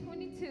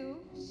 2022,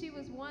 she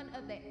was one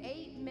of the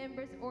 8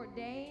 members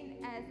ordained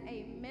as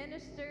a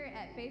minister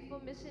at Faithful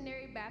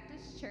Missionary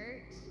Baptist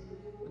Church.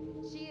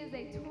 She is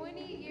a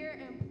 20-year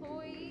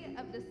employee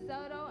of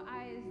DeSoto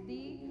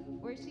ISD,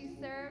 where she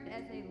served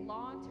as a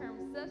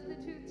long-term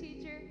substitute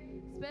teacher,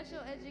 special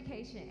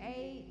education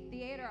aide,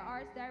 theater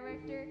arts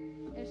director,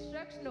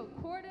 instructional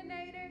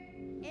coordinator,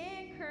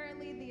 and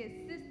currently the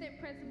assistant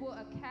principal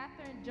of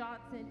Katherine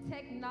Johnson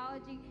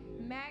Technology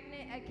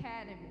Magnet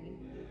Academy.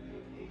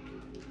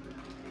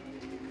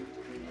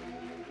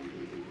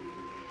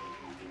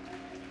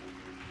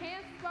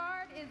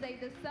 Hanspard is a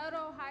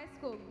DeSoto High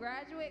School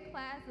graduate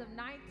class of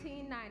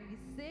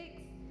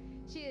 1996.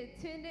 She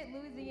attended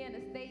Louisiana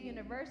State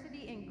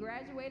University and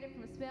graduated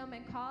from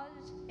Spelman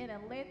College in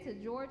Atlanta,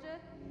 Georgia.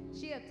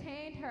 She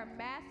obtained her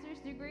master's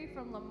degree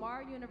from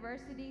Lamar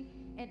University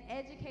in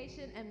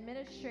Education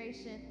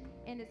Administration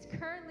and is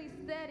currently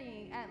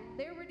studying at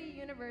Liberty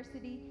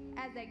University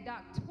as a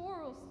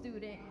doctoral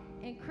student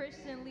in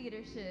Christian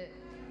leadership.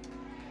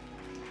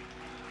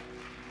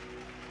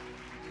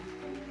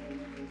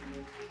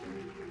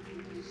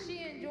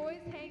 She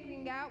enjoys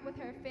hanging out with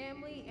her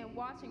family and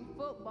watching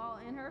football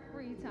in her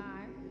free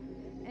time.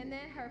 And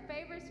then her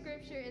favorite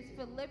scripture is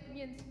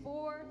Philippians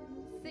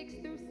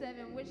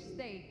 4:6-7, which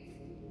states,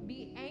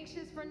 "Be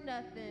anxious for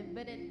nothing,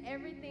 but in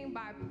everything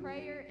by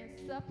prayer and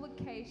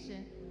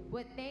supplication,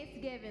 with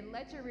thanksgiving,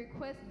 let your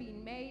requests be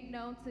made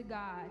known to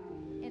God.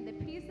 And the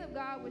peace of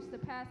God, which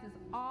surpasses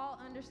all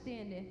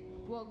understanding,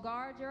 will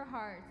guard your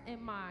hearts and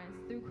minds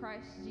through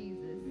Christ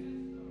Jesus."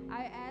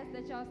 I ask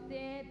that y'all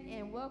stand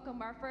and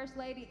welcome our First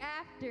Lady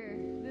after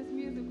this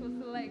musical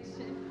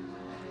selection.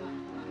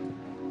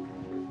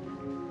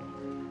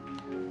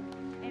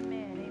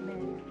 Amen,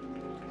 amen. Break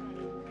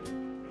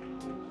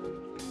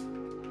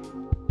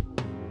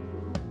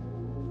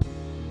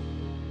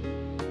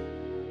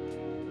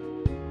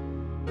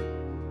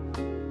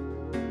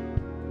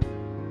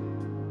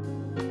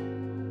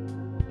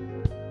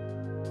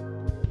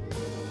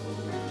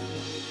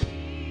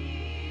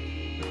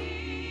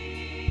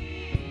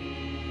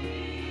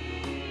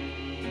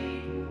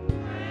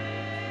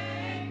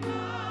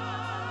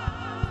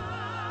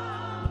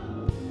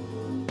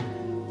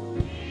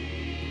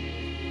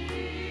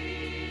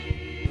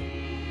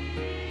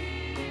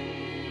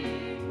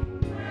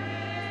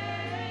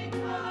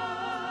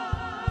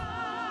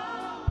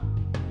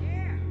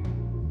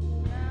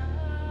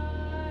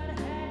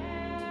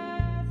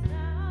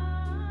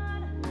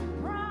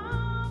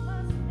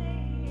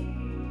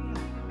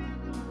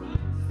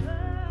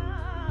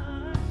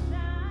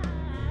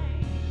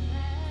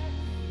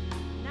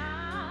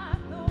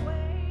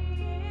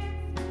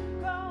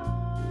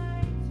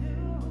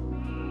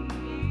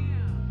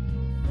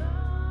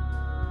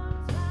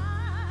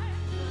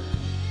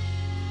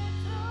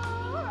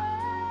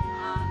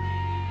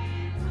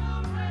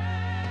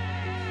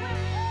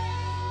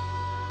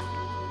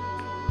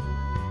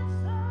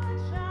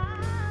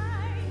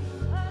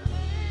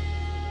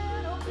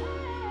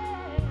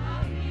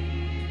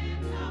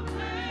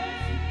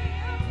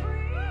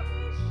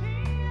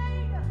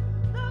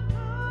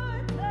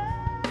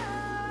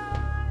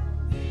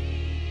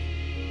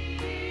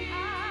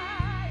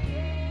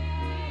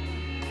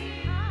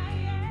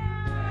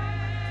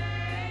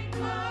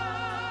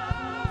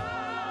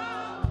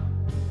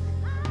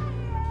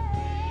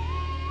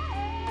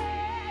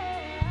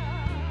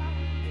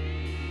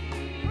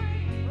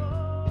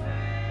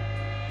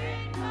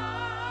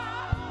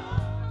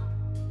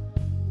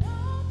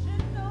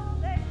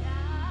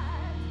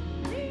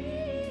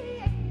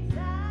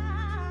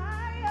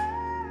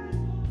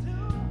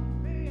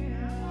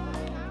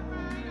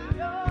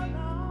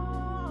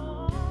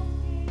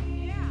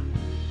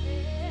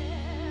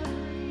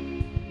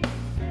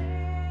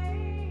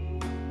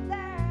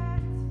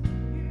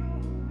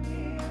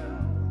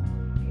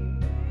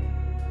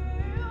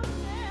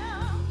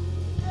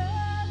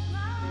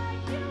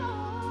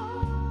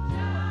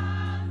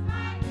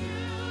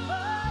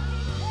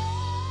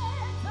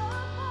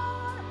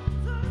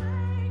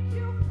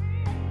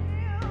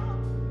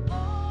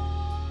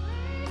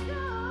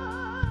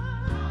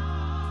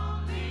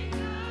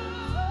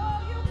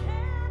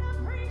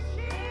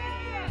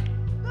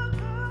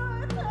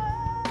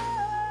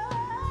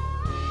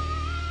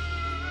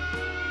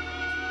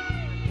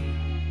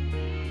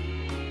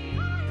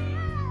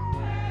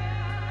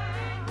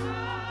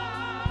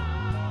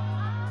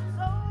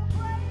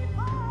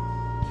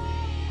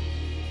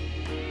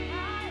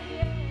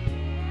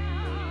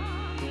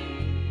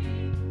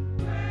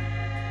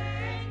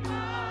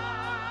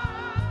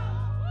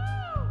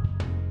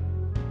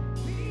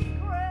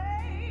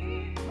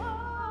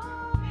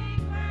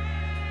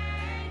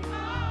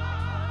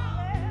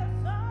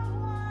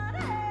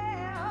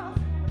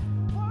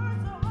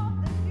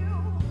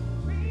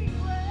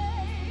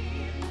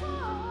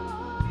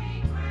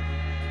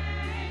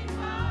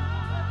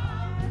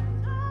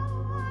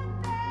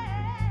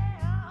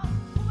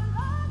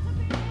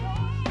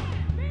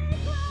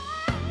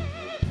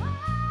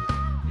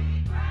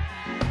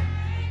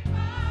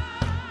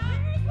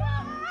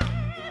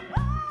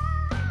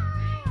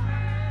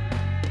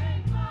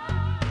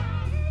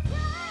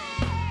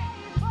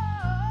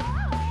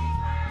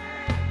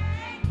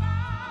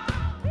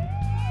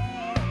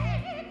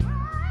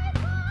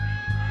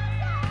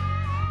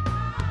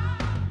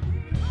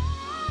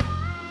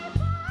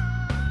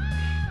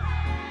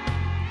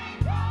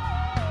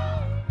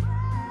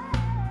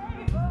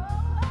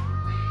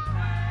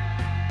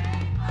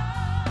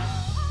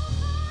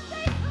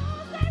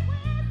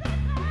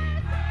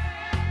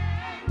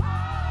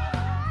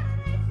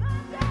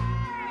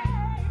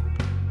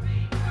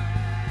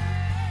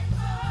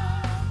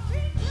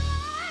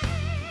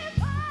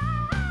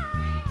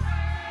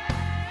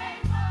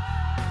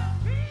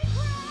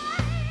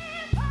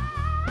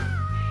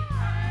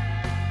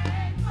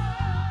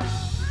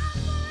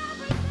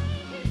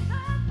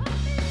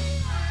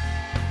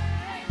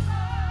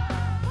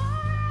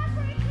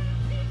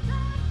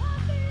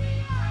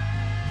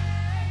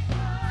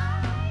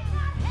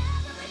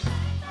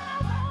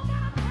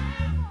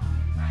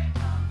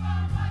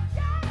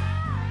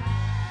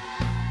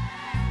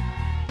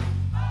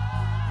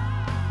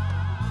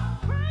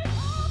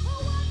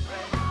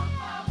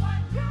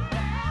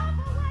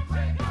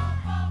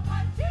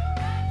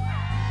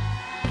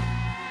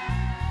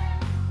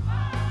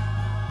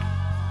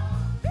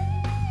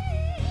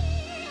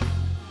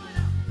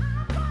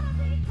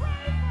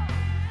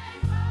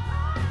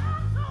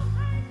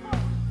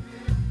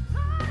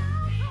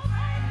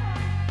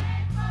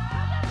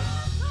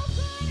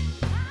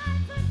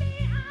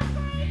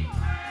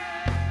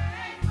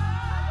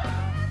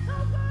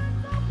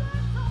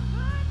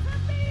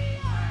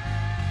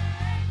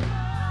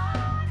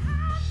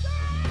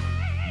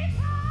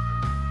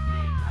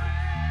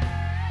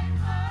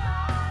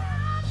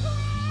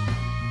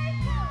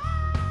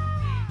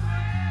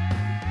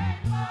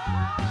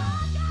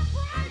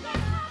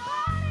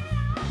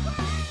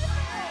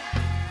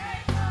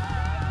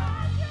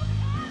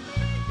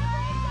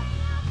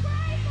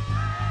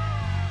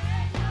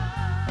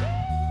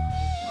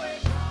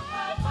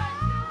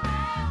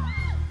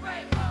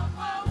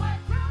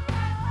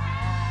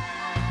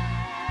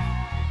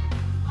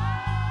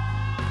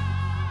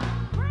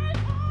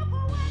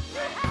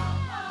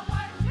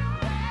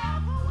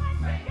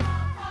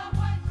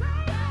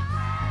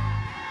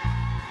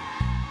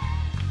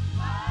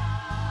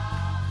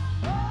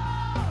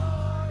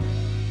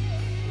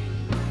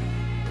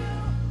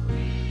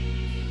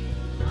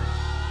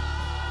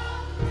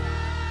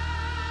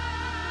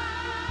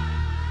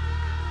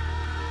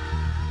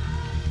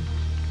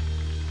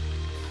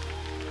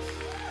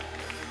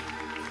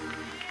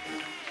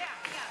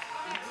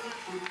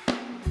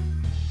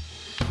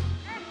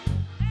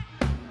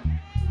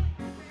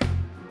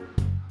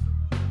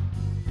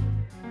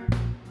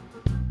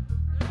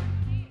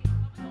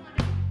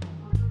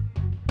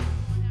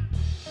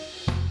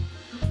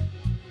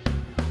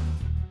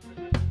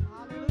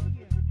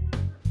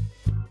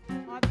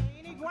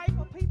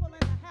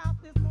house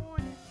this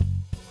morning?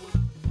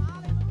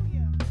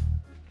 Hallelujah.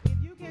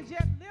 If you can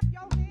just lift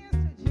your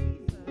hands to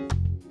Jesus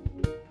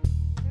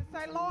and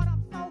say, Lord,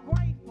 I'm so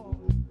grateful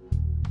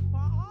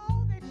for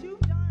all that you've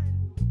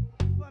done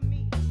for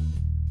me.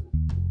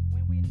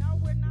 When we know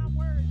we're not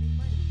worthy,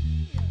 but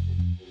he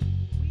is.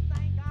 We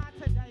thank God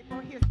today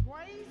for his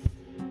grace,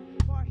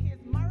 for his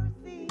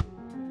mercy,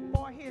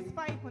 for his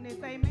faithfulness.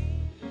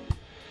 Amen.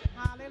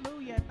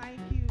 Hallelujah. Thank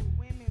you,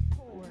 Women's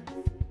Chorus.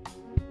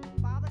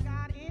 Father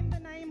God, in the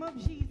name of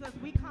Jesus,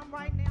 we come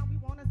right now. We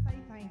want to say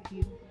thank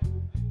you.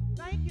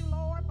 Thank you,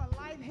 Lord, for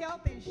life,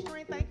 health, and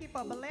strength. Thank you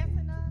for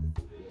blessing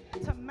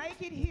us to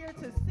make it here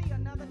to see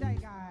another day,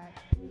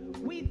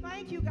 God. We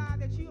thank you, God,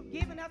 that you have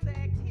given us the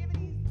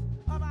activities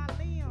of our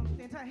limbs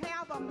and to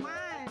have a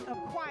mind of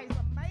Christ,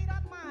 a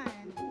made-up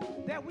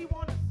mind that we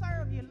want to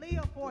serve you,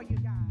 live for you,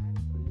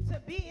 God.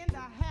 To be in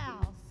the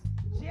house,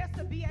 just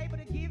to be able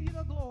to give you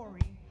the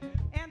glory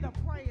and the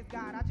praise,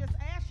 God. I just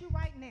ask you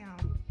right now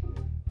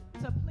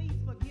to please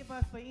forgive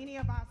us for any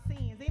of our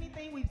sins,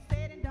 anything we've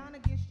said and done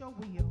against your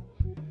will.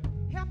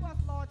 Help us,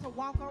 Lord, to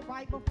walk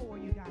upright before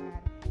you,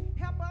 God.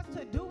 Help us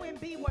to do and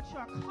be what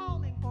you're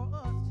calling for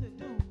us to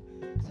do,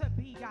 to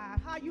be, God,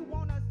 how you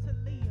want us to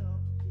live.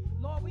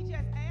 Lord, we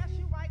just ask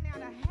you right now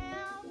to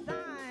have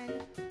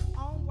thine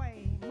own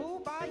way.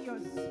 Move by your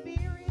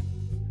spirit.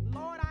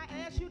 Lord, I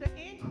ask you to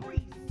increase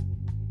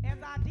as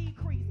I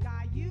decrease,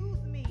 God.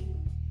 Use me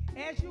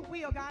as you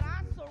will, God.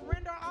 I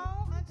surrender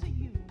all unto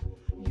you,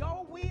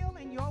 your will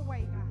and your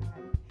way,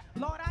 God.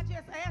 Lord, I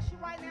just ask you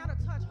right now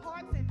to touch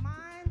hearts and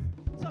minds,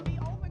 to be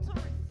open to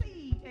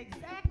receive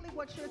exactly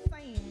what you're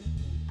saying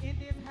in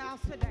this house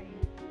today.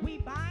 We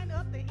bind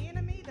up the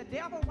enemy, the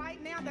devil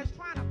right now that's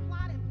trying to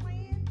plot and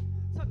plan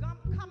to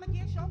come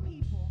against your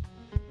people.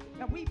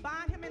 And we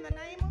bind him in the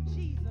name of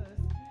Jesus.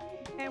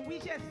 And we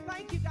just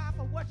thank you, God,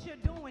 for what you're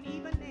doing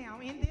even now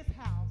in this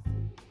house.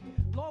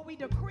 Lord, we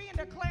decree and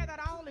declare that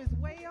all is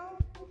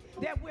well,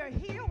 that we're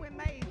healed, we're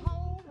made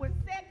whole, we're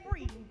set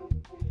free,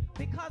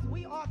 because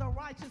we are the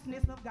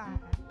righteousness of God.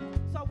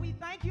 So we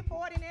thank you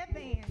for it in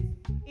advance.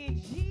 In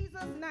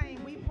Jesus'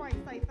 name we pray.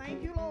 Say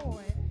thank you,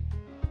 Lord.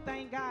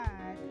 Thank God.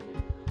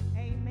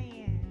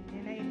 Amen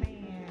and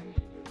amen.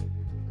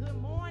 Good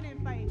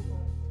morning, faithful.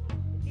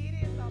 It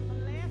is a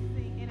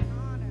blessing and an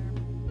honor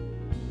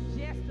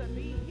just to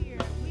be here.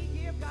 We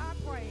give God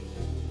praise.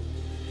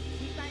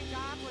 We thank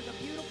God for the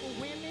beautiful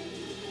women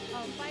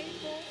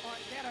faithful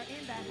that are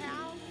in the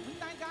house. We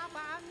thank God for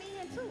our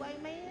men too,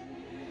 amen.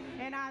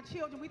 And our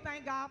children, we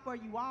thank God for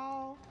you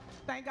all.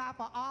 Thank God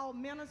for all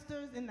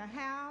ministers in the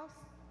house.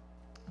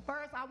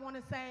 First, I want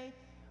to say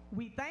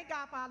we thank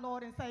God for our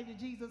Lord and Savior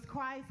Jesus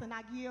Christ, and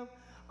I give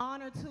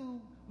honor to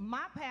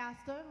my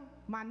pastor,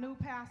 my new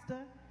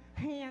pastor,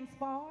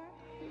 Hanspard.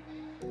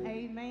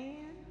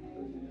 Amen.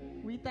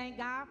 We thank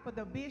God for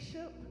the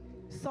bishop,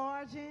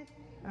 sergeant,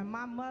 and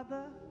my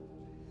mother,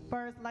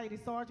 First Lady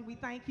Sergeant. We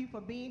thank you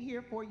for being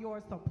here, for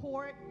your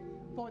support,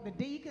 for the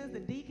deacons, the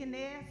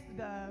deaconess,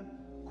 the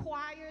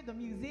choir, the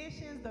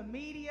musicians, the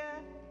media,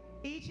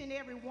 each and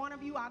every one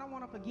of you. I don't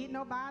want to forget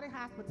nobody.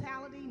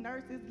 Hospitality,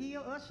 Nurses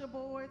Guild, usher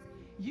boards.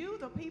 You,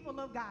 the people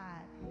of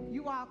God.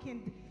 You all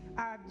can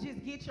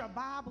just get your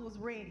Bibles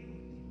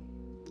ready.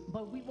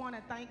 But we want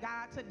to thank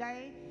God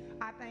today.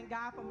 I thank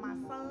God for my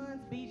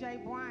sons,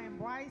 BJ, Brian,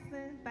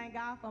 Bryson. Thank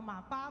God for my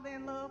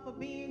father-in-law for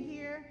being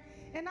here.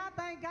 And I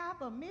thank God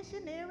for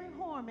Missionary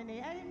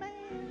Harmony.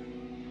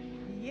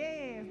 Amen.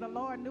 Yes, the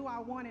Lord knew I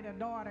wanted a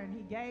daughter, and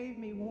he gave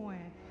me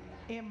one.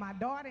 And my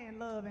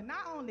daughter-in-law. And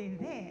not only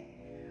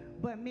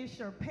that, but Miss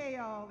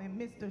Chappelle and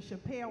Mr.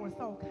 Chappelle were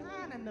so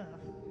kind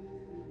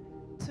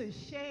enough to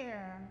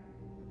share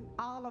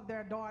all of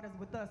their daughters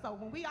with us. So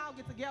when we all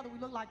get together, we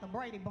look like the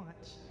Brady Bunch.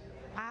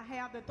 I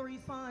have the 3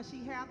 sons,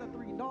 she have the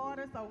 3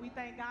 daughters, so we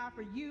thank God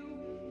for you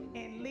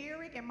and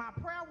Lyric and my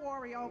prayer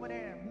warrior over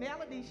there,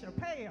 Melody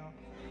Chappelle.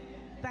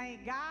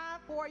 Thank God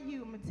for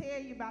you. I'm going to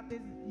tell you about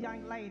this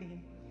young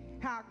lady,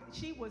 how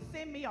she would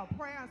send me a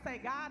prayer and say,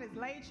 God has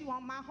laid you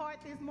on my heart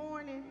this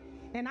morning,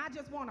 and I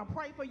just want to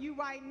pray for you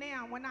right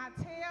now. When I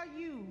tell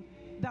you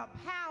the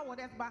power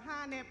that's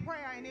behind that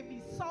prayer, and it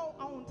be so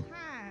on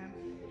time,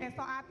 and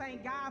so I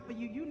thank God for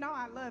you. You know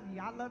I love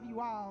you. I love you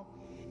all.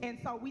 And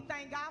so we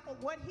thank God for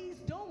what he's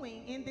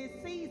doing in this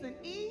season,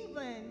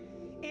 even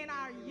in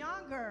our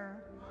younger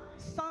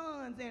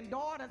sons and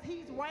daughters.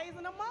 He's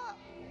raising them up.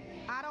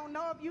 I don't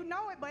know if you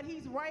know it, but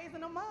he's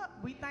raising them up.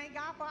 We thank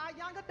God for our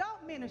young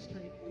adult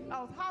ministry.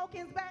 Those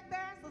Hawkins back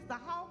there, Sister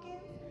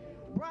Hawkins,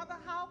 Brother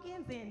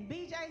Hawkins, and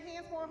BJ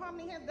Hanspard,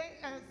 Harmony,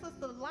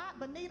 Sister Lot,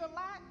 Bonita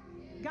Lot.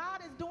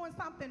 God is doing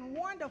something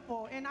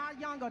wonderful in our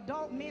young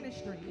adult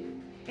ministry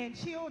and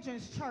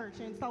children's church.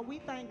 And so we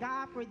thank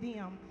God for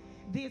them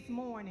this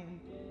morning.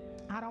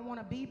 I don't want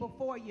to be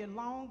before you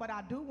long, but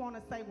I do want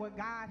to say what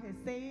God has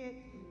said.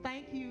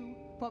 Thank you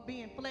for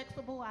being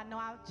flexible. I know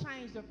I've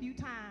changed a few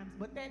times,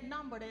 but that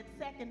number, that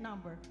second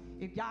number,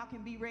 if y'all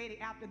can be ready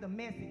after the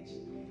message,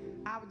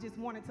 I just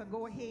wanted to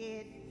go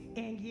ahead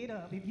and get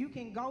up. If you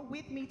can go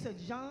with me to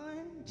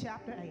John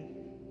chapter 8.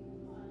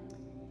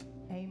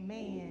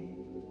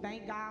 Amen.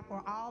 Thank God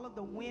for all of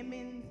the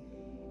Women's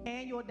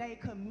Annual Day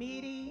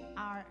Committee,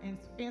 our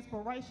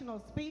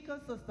inspirational speaker,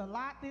 Sister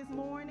Lot, this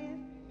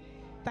morning.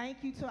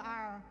 Thank you to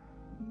our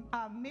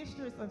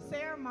Mistress of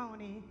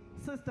Ceremony,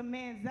 Sister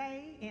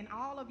Manzay, and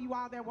all of you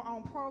all that were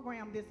on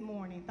program this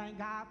morning. Thank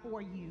God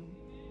for you.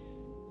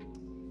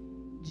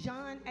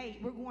 John 8,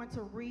 we're going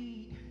to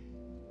read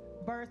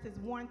verses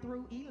 1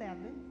 through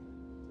 11.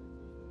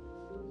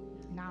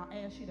 And I'll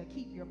ask you to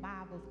keep your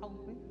Bibles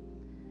open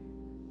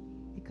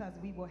because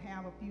we will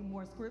have a few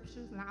more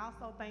scriptures. And I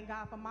also thank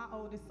God for my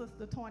oldest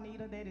sister,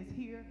 Tornita, that is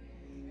here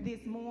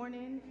this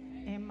morning,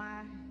 and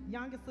my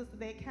youngest sister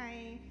that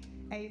came,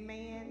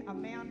 amen,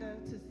 Amanda,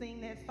 to sing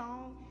that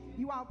song.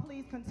 You all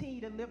please continue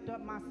to lift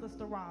up my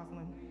sister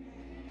Rosalind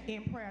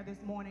in prayer this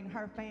morning,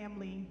 her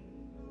family,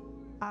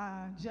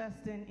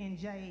 Justin and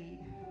Jade,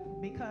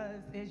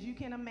 because as you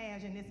can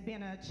imagine, it's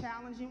been a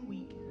challenging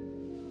week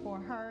for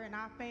her and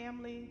our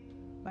family.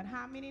 But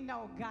how many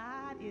know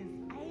God is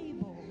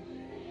able?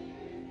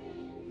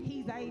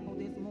 He's able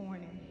this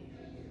morning.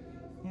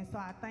 And so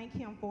I thank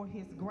him for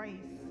his grace,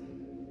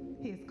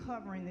 his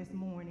covering this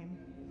morning.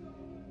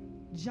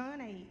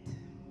 John 8,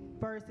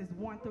 verses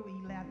 1 through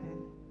 11.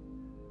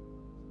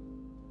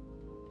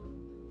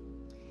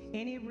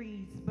 And it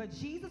reads, "But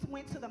Jesus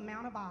went to the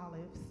Mount of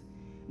Olives.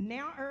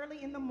 Now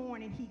early in the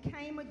morning he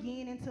came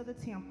again into the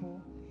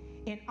temple,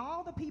 and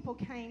all the people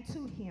came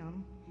to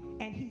him,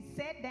 and he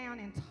sat down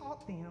and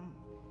taught them.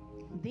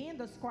 Then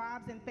the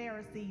scribes and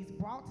Pharisees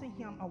brought to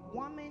him a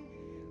woman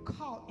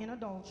caught in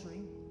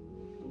adultery.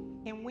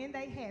 And when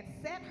they had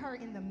set her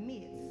in the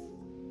midst,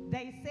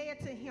 they said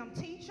to him,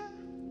 'Teacher,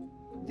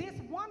 this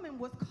woman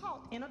was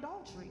caught in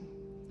adultery,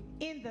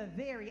 in the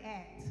very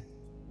act.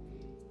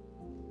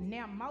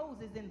 Now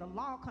Moses in the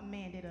law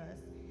commanded us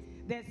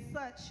that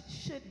such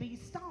should be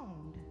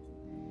stoned.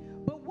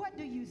 But what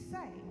do you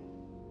say?'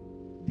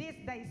 This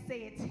they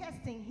said,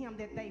 testing him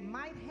that they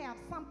might have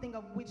something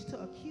of which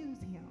to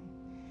accuse him.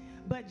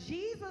 But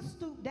Jesus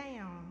stooped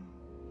down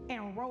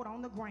and wrote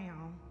on the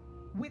ground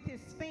with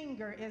his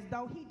finger as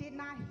though he did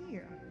not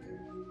hear.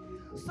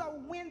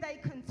 So when they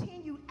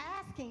continued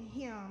asking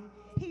him,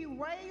 he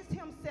raised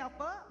himself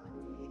up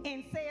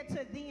and said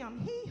to them,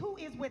 'He who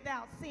is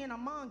without sin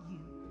among you,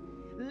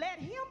 let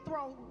him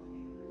throw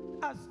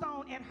a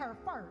stone at her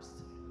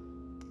first.'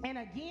 And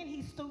again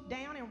he stooped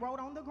down and wrote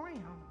on the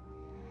ground.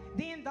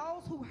 Then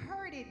those who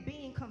heard it,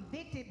 being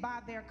convicted by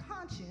their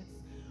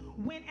conscience,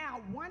 went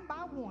out one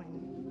by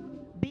one,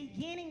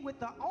 beginning with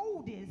the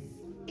oldest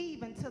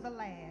even to the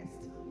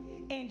last.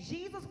 And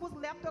Jesus was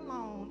left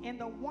alone, and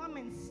the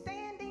woman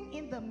standing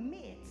in the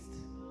midst.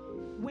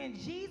 When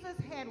Jesus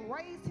had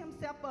raised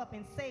himself up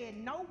and said,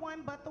 'No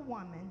one but the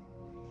woman,'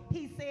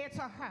 he said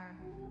to her,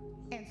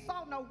 and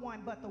saw no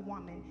one but the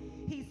woman,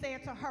 he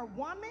said to her,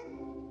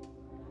 'Woman,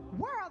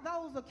 where are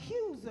those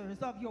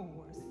accusers of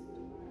yours?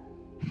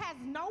 Has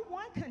no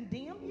one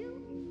condemned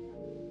you?'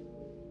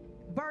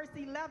 Verse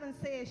 11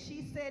 says,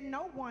 she said,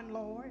 'No one,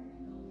 Lord.'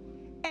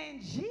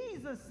 And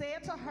Jesus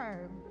said to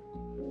her,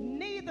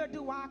 'Neither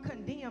do I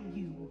condemn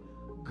you.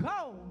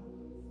 Go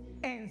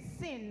and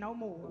sin no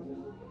more.'"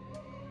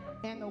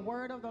 And the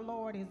word of the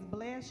Lord is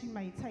blessed. You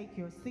may take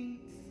your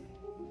seats.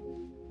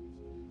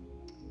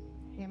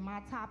 And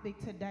my topic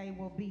today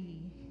will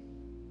be,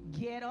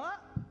 get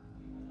up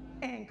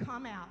and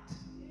come out.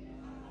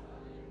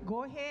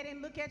 Go ahead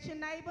and look at your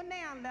neighbor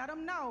now and let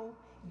them know,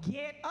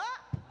 get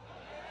up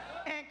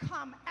and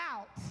come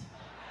out.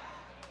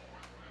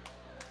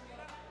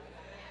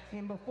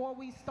 And before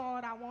we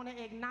start, I want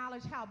to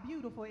acknowledge how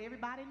beautiful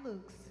everybody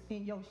looks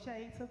in your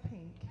shades of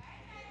pink.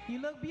 You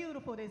look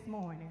beautiful this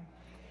morning.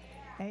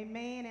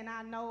 Amen. And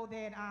I know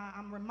that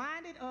I'm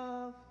reminded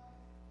of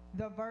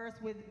the verse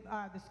with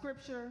the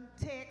scripture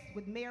text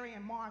with Mary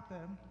and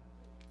Martha,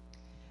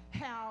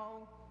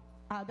 how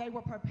they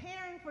were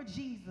preparing for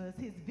Jesus,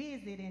 his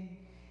visit,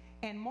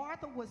 and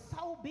Martha was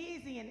so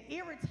busy and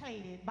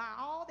irritated by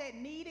all that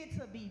needed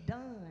to be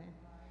done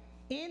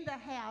in the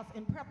house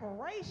in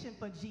preparation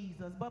for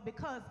Jesus. But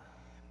because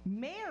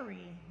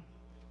Mary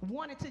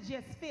wanted to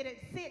just sit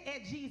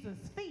at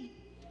Jesus' feet,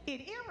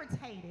 it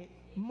irritated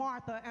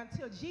Martha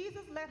until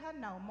Jesus let her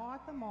know,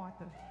 "Martha,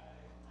 Martha,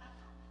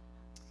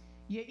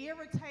 you're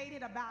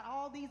irritated about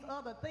all these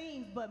other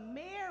things, but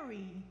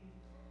Mary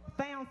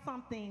found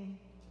something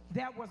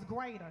that was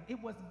greater. It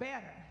was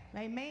better."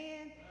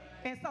 Amen.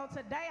 And so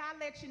today I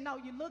let you know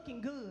you're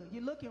looking good.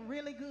 You're looking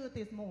really good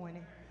this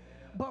morning.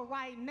 But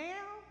right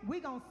now,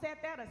 we're going to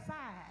set that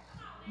aside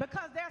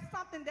because there's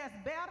something that's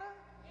better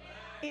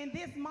in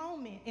this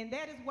moment, and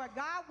that is what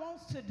God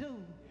wants to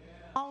do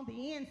on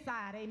the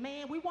inside.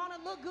 Amen. We want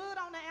to look good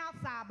on the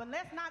outside, but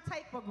let's not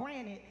take for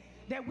granted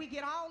that we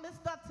get all this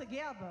stuff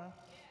together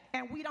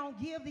and we don't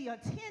give the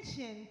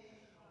attention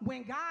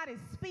when God is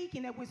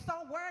speaking, that we're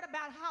so worried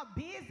about how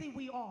busy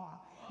we are,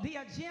 the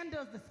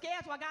agendas, the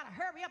schedule. I got to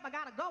hurry up. I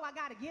got to go. I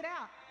got to get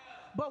out.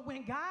 But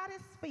when God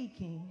is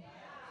speaking,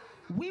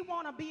 we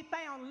want to be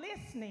found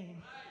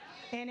listening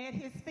and at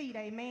his feet.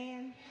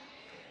 Amen.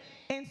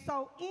 And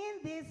so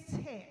in this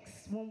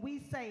text, when we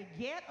say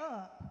get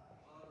up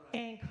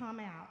and come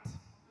out.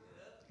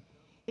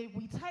 If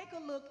we take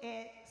a look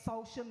at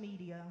social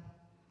media,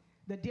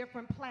 the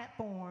different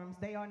platforms,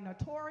 they are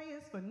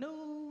notorious for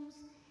news,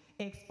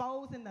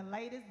 exposing the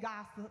latest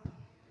gossip,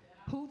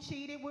 who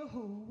cheated with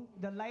who,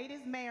 the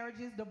latest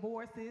marriages,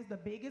 divorces, the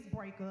biggest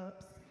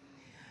breakups,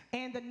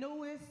 and the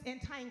newest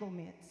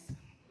entanglements.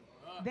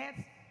 That's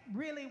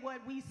really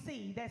what we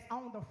see that's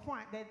on the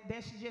front,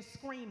 that's just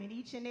screaming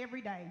each and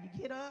every day.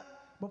 You get up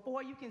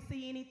before you can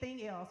see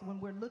anything else when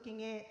we're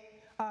looking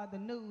at the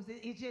news.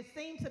 It just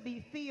seems to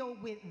be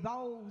filled with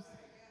those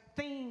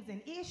things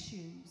and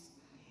issues.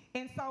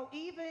 And so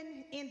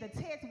even in the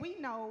text, we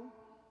know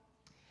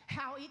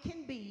how it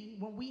can be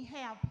when we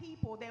have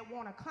people that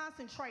want to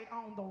concentrate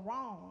on the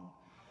wrong,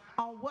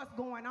 on what's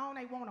going on.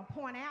 They want to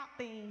point out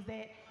things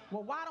that,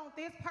 well, why don't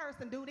this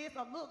person do this?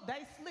 Or look,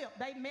 they slipped,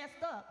 they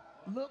messed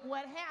up. Look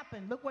what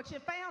happened. Look what you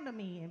found them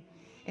in.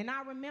 And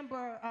I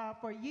remember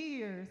for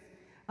years,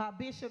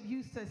 Bishop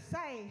used to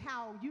say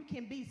how you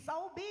can be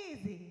so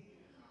busy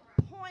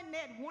pointing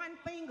that one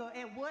finger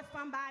at what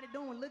somebody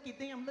doing. Look at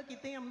them, look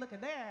at them, look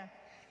at there.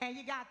 And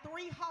you got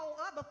 3 whole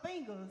other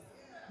fingers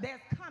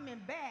that's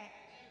coming back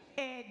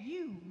at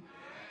you.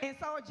 And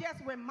so it just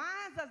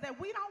reminds us that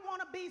we don't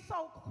want to be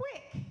so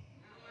quick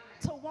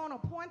to want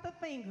to point the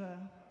finger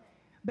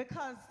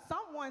because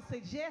someone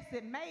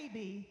suggested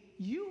maybe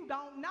you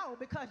don't know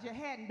because you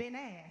hadn't been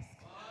asked.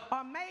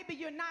 Or maybe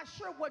you're not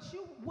sure what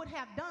you would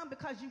have done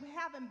because you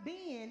haven't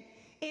been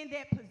in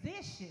that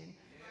position.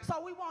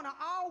 So we want to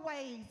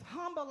always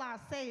humble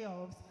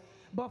ourselves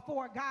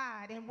before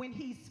God. And when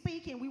he's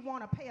speaking, we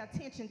want to pay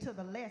attention to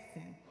the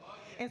lesson.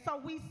 And so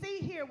we see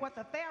here what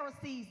the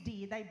Pharisees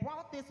did. They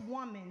brought this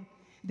woman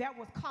that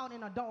was caught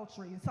in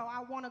adultery. And so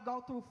I want to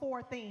go through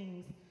 4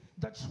 things: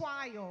 the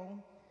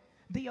trial,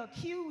 the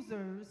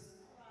accusers,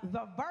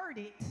 the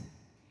verdict,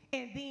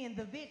 and then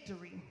the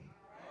victory.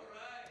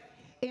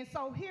 And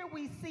so here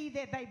we see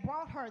that they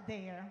brought her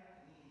there,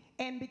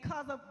 and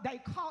because of they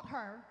caught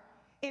her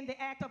in the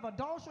act of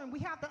adultery, and we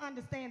have to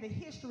understand the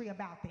history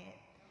about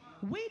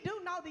that. We do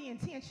know the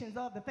intentions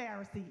of the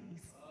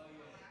Pharisees.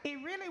 It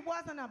really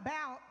wasn't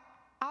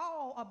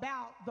all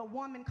about the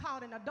woman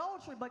caught in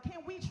adultery, but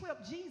can we trip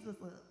Jesus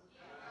up?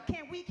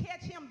 Can we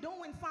catch him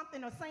doing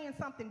something or saying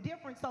something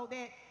different so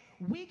that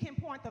we can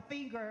point the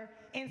finger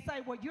and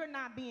say, well, you're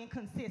not being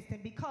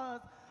consistent?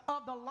 Because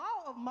of the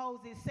law of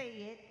Moses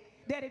said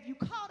that if you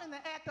caught in the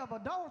act of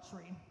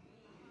adultery,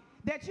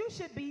 that you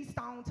should be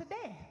stoned to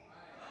death.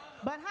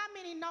 But how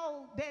many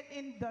know that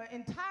in the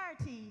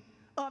entirety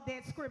of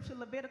that scripture,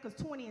 Leviticus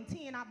 20 and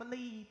 10, I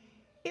believe,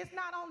 it's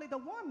not only the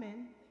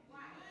woman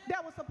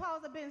that was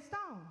supposed to have been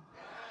stoned.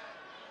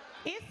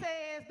 It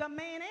says the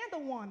man and the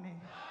woman.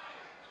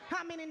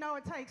 How many know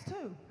it takes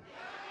 2?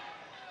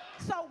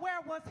 So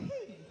where was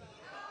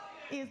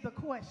he is the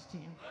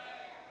question.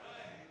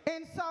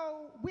 And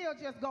so we'll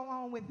just go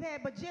on with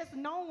that, but just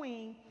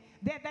knowing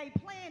that they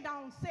planned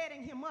on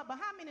setting him up. But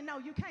how many know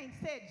you can't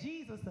set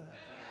Jesus up?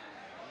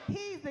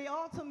 He's the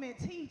ultimate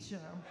teacher.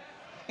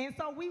 And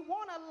so we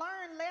want to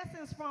learn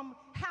lessons from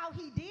how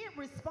he did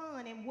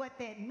respond and what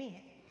that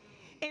meant.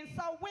 And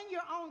so when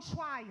you're on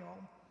trial,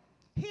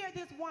 here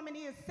this woman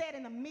is set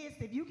in the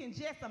midst. If you can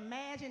just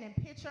imagine and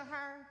picture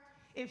her,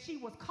 if she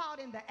was caught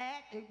in the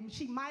act,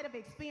 she might have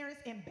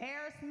experienced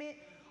embarrassment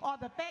or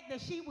the fact that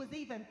she was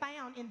even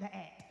found in the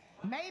act.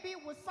 Maybe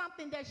it was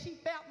something that she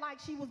felt like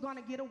she was going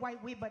to get away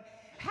with, but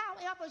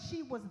however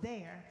she was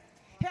there.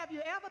 Have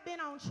you ever been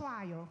on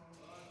trial?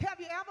 Have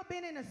you ever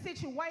been in a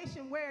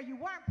situation where you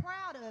weren't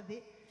proud of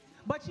it,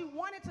 but you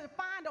wanted to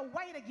find a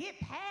way to get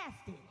past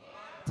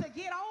it, to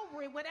get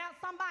over it without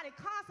somebody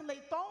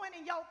constantly throwing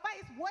in your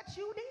face what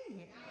you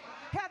did?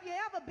 Have you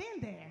ever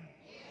been there?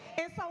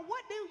 And so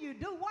what do you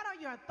do? What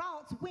are your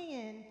thoughts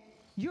when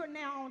you're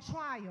now on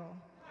trial?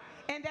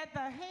 And that the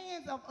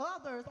hands of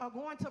others are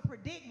going to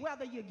predict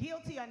whether you're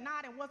guilty or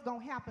not and what's going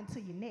to happen to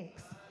you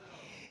next.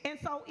 And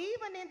so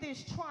even in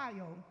this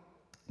trial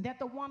that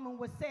the woman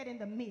was set in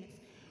the midst,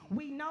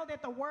 we know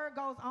that the word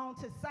goes on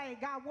to say,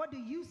 God, what do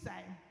you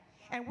say?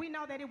 And we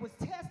know that it was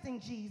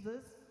testing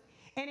Jesus.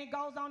 And it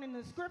goes on in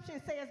the scripture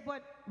and says,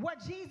 but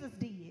what Jesus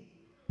did,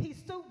 he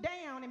stooped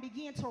down and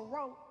began to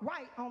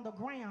write on the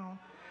ground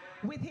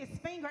with his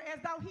finger as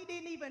though he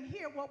didn't even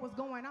hear what was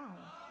going on.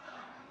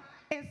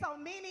 And so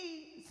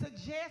many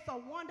suggest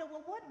or wonder,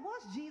 well, what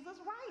was Jesus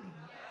writing?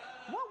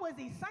 What was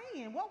he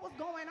saying? What was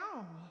going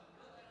on?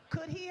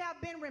 Could he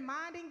have been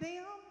reminding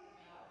them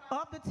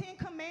of the 10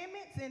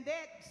 Commandments and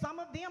that some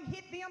of them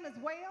hit them as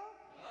well?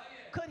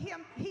 Could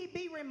he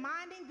be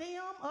reminding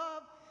them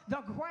of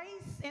the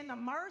grace and the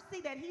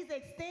mercy that he's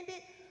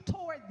extended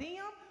toward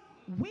them?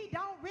 We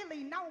don't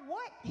really know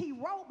what he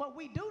wrote, but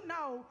we do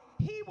know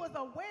he was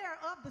aware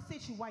of the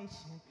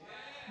situation.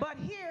 But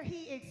here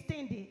he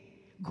extended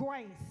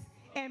grace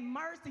and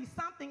mercy,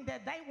 something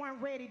that they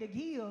weren't ready to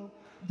give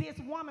this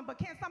woman. But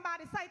can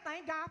somebody say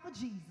thank God for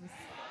Jesus?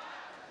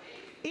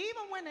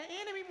 Even when the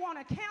enemy want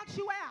to count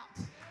you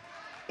out,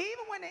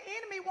 even when the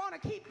enemy want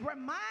to keep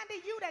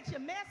reminding you that you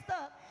messed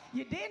up,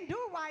 you didn't do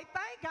right,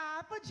 thank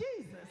God for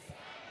Jesus.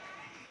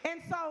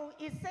 And so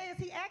it says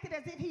he acted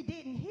as if he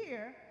didn't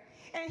hear,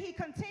 and they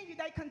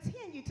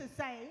continued to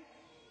say,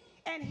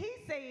 and he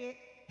said,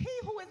 he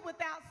who is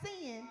without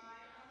sin,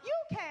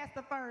 you cast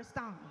the first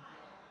stone.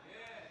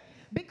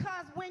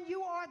 Because when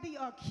you are the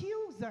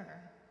accuser,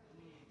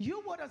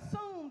 you would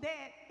assume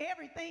that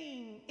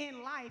everything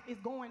in life is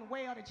going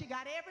well, that you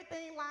got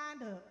everything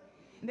lined up,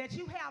 that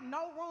you have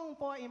no room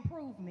for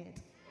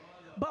improvement.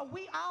 But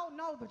we all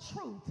know the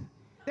truth,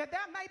 that there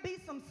may be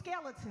some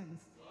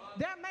skeletons,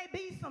 there may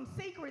be some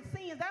secret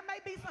sins, there may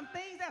be some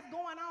things that's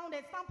going on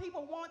that some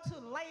people want to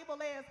label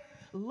as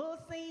little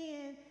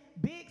sin,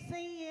 big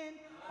sin,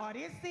 or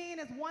this sin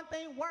is one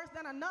thing worse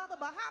than another.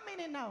 But how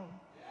many know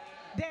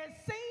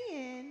that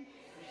sin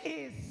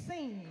is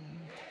sin?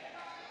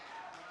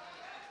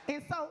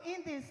 And so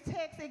in this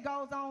text it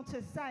goes on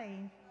to say,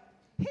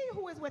 he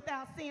who is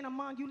without sin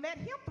among you, let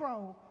him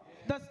throw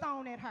the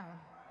stone at her.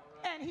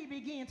 And he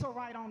began to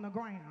write on the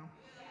ground.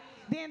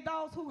 Then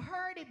those who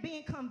heard it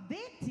being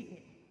convicted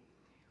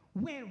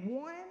went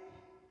one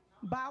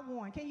by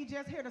one. Can you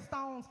just hear the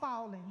stones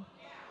falling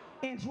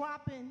and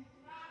dropping?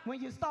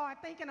 When you start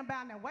thinking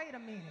about, now wait a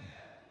minute,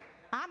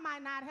 I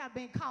might not have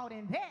been caught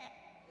in that,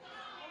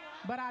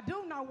 but I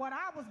do know what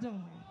I was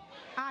doing.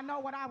 I know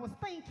what I was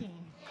thinking.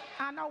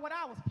 I know what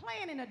I was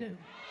planning to do.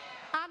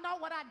 I know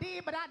what I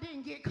did, but I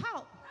didn't get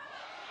caught.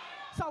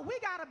 So we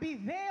got to be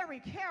very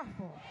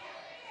careful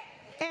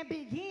and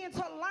begin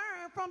to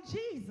learn from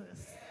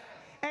Jesus.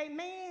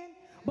 Amen.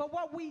 But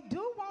what we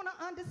do want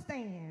to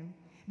understand,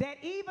 that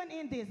even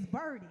in this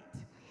verdict,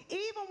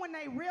 even when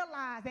they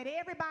realized that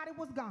everybody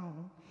was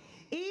gone,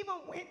 even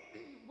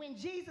when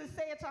Jesus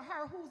said to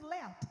her, who's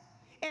left,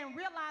 and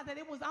realized that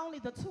it was only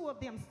the two of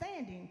them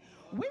standing,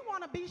 we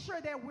want to be sure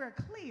that we're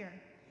clear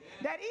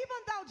that even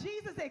though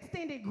Jesus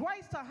extended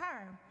grace to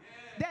her,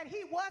 that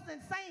he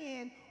wasn't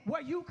saying,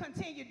 well, you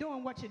continue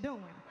doing what you're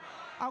doing.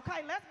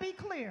 Okay, let's be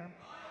clear.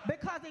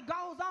 Because it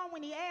goes on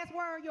when he asked,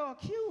 where are your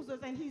accusers?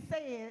 And he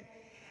said,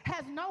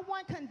 has no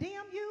one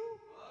condemned you?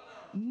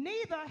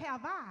 Neither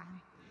have I.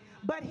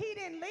 But he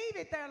didn't leave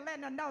it there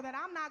letting her know that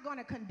I'm not going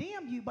to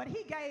condemn you, but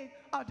he gave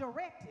a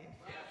directive.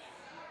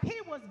 He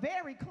was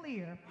very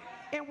clear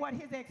in what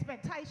his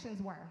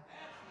expectations were.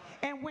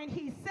 And when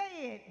he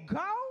said, go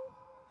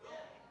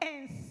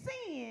and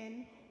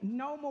sin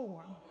no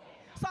more.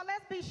 So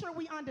let's be sure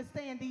we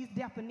understand these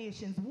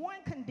definitions. One,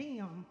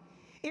 condemn,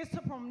 is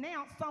to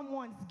pronounce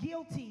someone's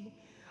guilty,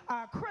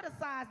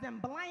 criticize them,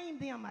 blame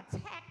them,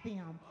 attack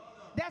them.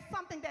 That's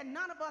something that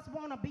none of us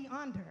want to be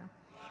under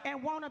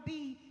and want to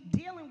be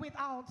dealing with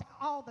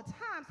all the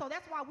time. So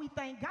that's why we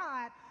thank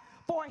God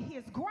for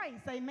his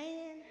grace.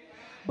 Amen.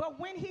 But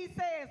when he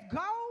says go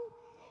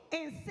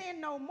and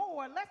sin no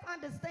more, let's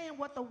understand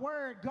what the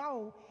word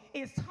go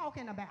is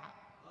talking about.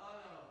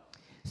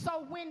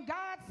 So when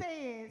God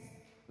says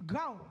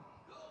go,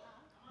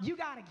 you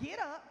got to get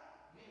up,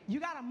 you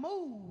got to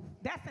move.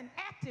 That's an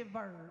active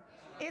verb.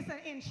 It's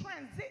an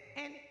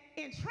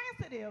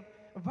intransitive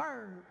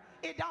verb.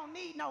 It don't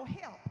need no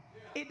help.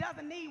 It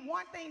doesn't need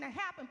one thing to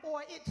happen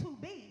for it to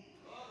be.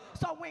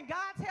 So when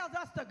God tells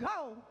us to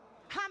go,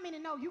 how many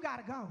know you got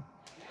to go?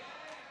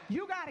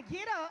 You got to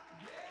get up,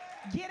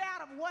 get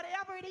out of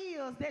whatever it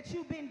is that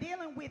you've been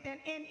dealing with and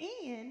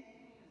in,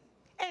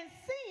 and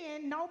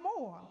sin no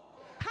more.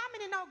 How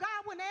many know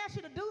God wouldn't ask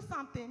you to do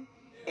something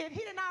if he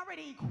didn't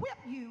already equip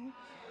you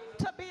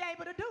to be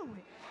able to do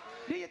it?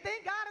 Do you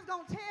think God is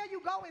going to tell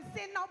you go and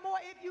sin no more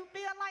if you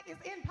feel like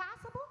it's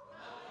impossible?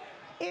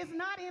 It's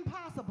not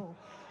impossible.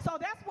 So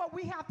that's what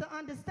we have to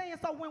understand.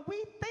 So when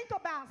we think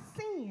about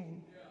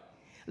sin,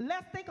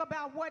 let's think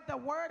about what the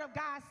word of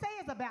God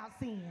says about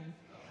sin.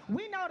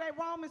 We know that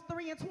Romans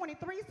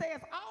 3:23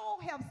 says all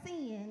have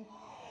sinned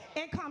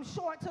and come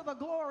short to the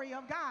glory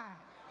of God.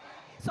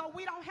 So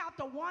we don't have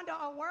to wonder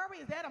or worry,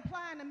 is that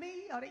applying to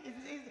me? Or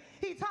is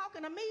he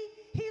talking to me?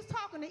 He's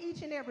talking to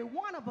each and every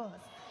one of us.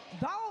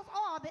 Those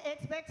are the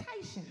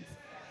expectations.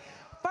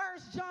 1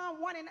 John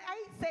 1:8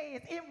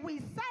 says, if we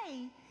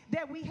say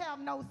that we have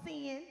no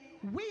sin,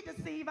 we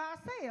deceive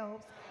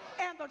ourselves,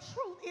 and the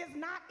truth is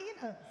not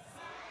in us.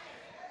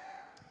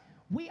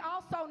 We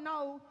also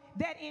know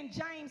that in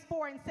James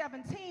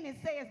 4:17 it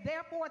says,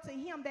 therefore to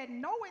him that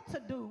knoweth to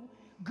do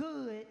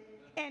good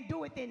and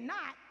doeth it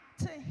not,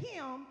 to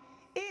him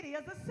it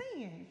is a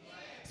sin.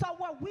 So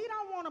what we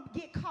don't want to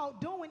get caught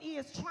doing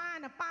is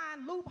trying to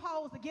find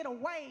loopholes to get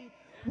away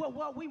with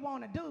what we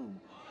want to do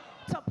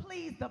to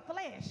please the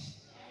flesh.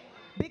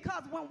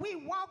 Because when we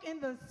walk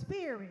in the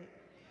spirit,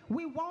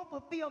 we won't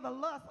fulfill the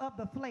lust of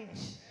the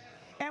flesh.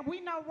 And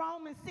we know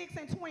Romans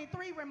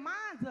 6:23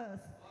 reminds us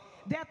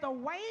that the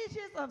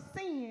wages of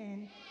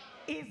sin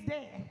is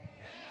death.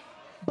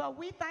 But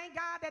we thank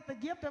God that the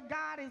gift of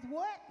God is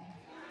what?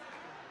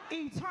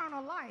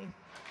 Eternal life.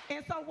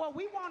 And so what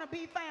we want to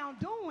be found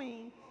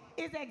doing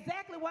is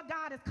exactly what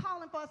God is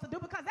calling for us to do,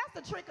 because that's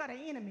the trick of the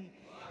enemy.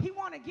 He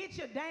want to get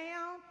you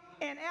down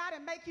and out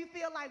and make you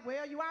feel like,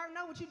 well, you already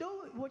know what you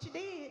do, what you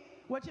did,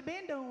 what you've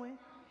been doing,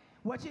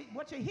 what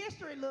your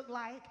history looked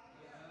like.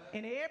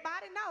 And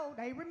everybody know,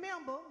 they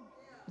remember,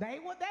 they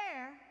were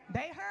there,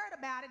 they heard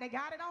about it. They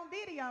got it on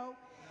video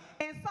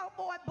and so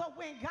forth. But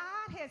when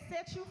God has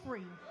set you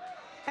free,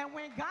 and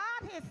when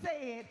God has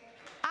said,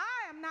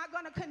 I am not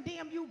going to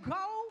condemn you,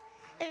 go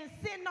and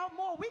sin no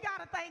more. We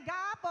got to thank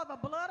God for the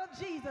blood of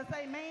Jesus,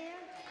 amen,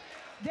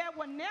 that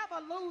will never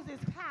lose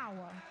its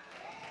power.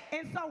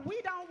 And so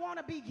we don't want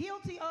to be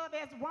guilty of,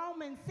 as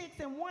Romans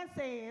 6:1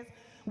 says,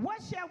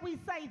 what shall we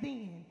say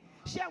then?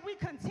 Shall we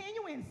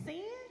continue in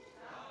sin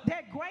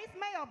that grace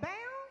may abound?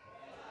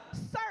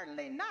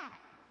 Certainly not.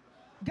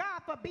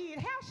 God forbid.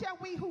 How shall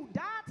we who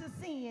died to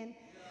sin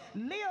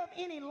live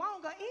any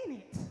longer in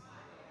it?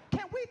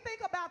 Can we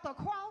think about the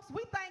cross?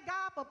 We thank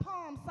God for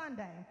Palm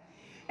Sunday.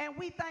 And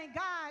we thank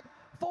God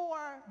for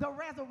the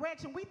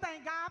resurrection. We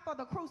thank God for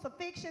the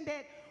crucifixion,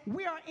 that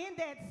we are in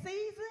that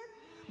season.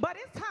 But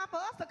it's time for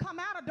us to come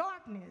out of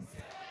darkness.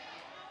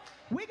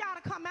 We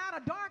got to come out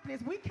of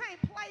darkness. We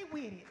can't play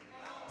with it.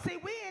 See,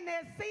 we in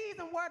that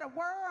season where the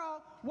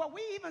world, where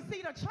we even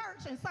see the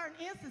church in certain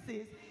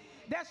instances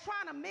that's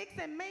trying to mix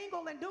and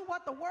mingle and do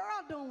what the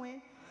world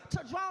doing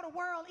to draw the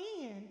world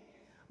in.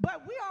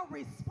 But we are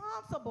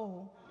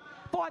responsible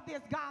for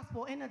this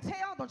gospel and to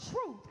tell the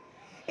truth.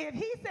 If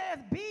he says,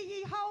 be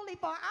ye holy,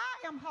 for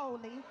I am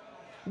holy,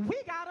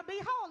 we got to be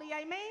holy,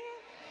 amen?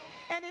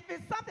 And if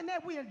it's something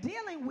that we are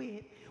dealing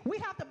with, we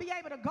have to be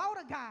able to go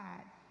to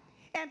God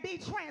and be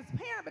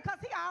transparent, because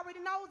he already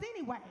knows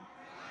anyway.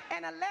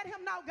 And to let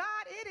him know,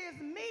 God, it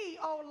is me,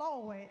 oh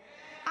Lord.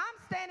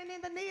 I'm standing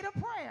in the need of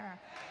prayer.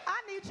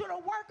 I need you to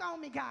work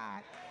on me,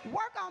 God.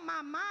 Work on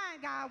my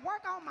mind, God.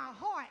 Work on my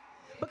heart.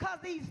 Because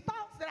these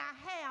thoughts that I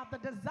have, the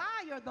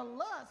desire, the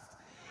lust,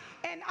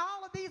 and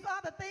all of these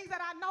other things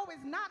that I know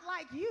is not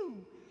like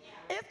you,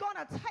 it's going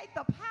to take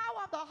the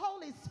power of the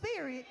Holy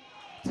Spirit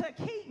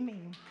to keep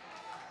me.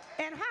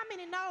 And how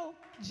many know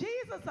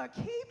Jesus will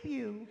keep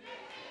you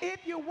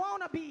if you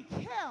want to be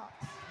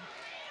kept?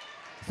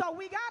 So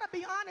we got to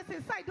be honest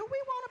and say, do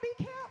we want to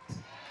be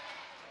kept?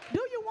 Do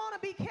you want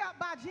to be kept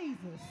by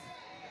Jesus?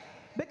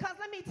 Because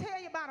let me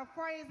tell you about a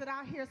phrase that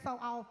I hear so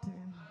often.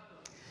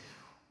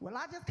 Well,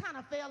 I just kind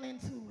of fell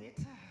into it.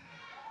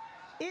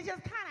 It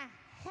just kind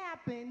of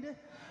happened.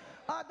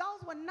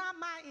 Those were not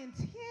my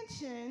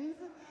intentions.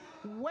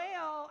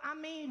 Well, I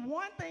mean,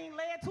 one thing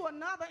led to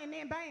another and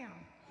then bam,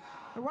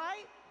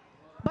 right?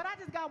 But I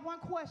just got one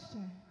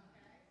question.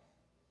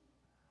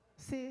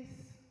 Sis,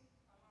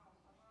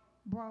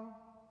 bro,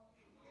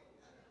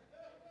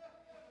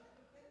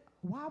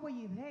 why were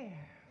you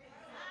there?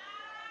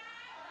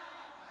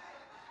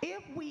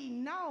 If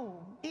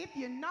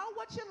you know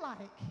what you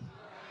like,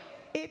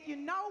 if you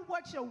know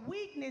what your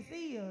weakness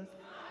is,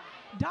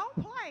 don't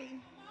play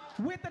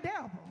with the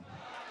devil.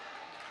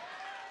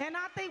 And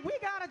I think we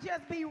got to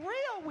just be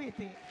real with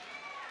it.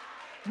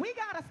 We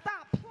got to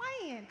stop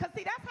playing. Because,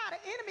 see, that's how the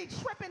enemy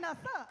tripping us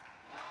up.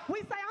 We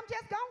say, I'm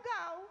just going to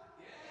go,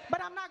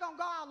 but I'm not going to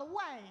go all the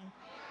way.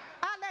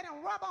 I let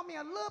him rub on me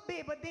a little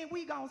bit, but then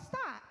we going to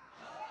stop.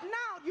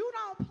 No, you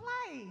don't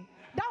play.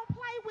 Don't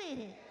play with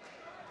it.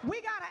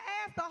 We got to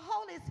ask the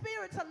Holy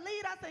Spirit to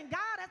lead us and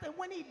guide us. And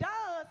when he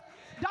does,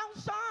 don't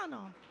shun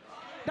him.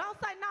 Don't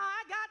say, no,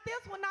 I got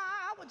this one. No,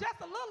 I was just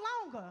a little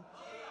longer.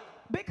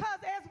 Because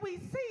as we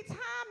see,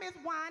 time is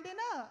winding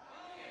up.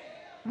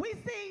 We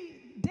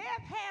see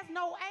death has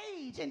no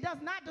age and does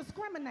not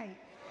discriminate.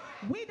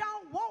 We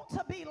don't want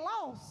to be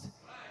lost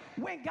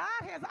when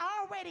God has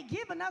already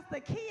given us the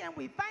key and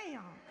we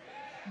found.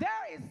 There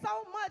is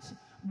so much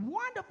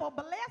wonderful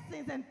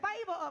blessings and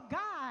favor of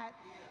God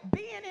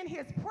being in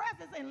his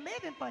presence and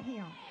living for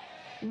him.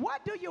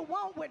 What do you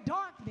want with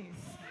darkness?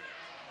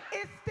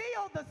 It's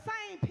still the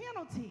same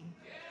penalty.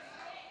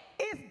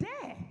 It's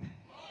death.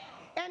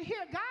 And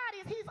here God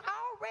is, he's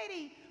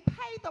already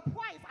paid the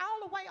price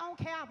all the way on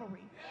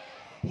Calvary.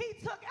 He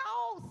took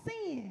all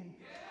sin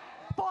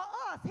for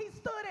us. He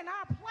stood in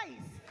our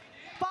place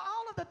for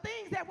all of the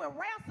things that we're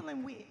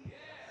wrestling with.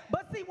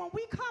 But see, when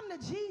we come to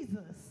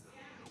Jesus,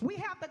 we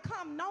have to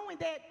come knowing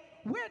that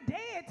we're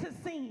dead to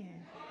sin.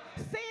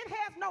 Sin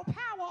has no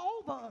power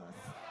over us.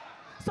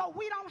 So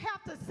we don't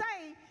have to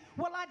say,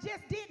 well, I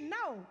just didn't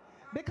know.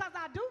 Because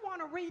I do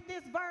want to read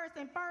this verse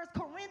in 1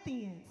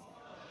 Corinthians.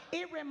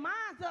 It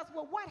reminds us,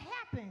 well, what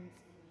happens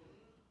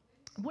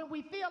when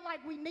we feel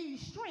like we need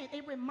strength.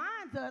 It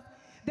reminds us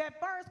that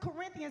 1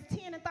 Corinthians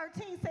 10 and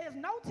 13 says,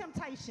 no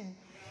temptation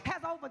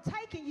has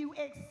overtaken you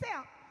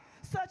except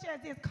such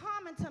as is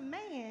common to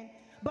man,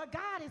 but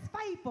God is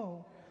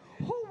faithful,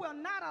 who will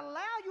not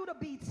allow you to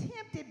be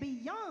tempted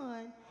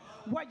beyond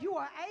what you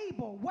are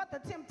able, but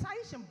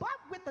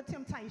with the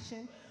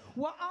temptation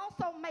will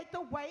also make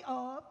the way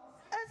of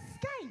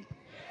escape,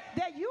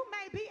 that you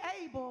may be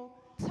able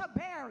to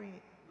bear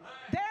it.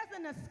 There's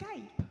an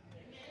escape.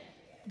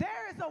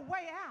 There is a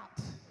way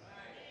out.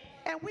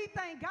 And we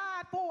thank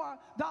God for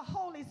the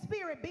Holy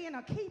Spirit being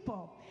a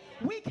keeper.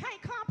 We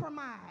can't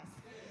compromise.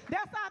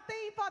 That's our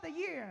theme for the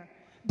year.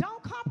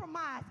 Don't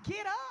compromise.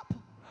 Get up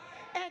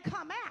and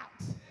come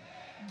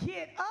out.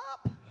 Get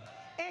up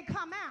and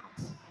come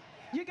out.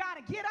 You got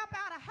to get up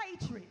out of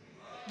hatred.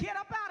 Get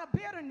up out of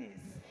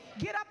bitterness.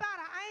 Get up out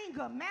of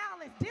anger,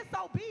 malice,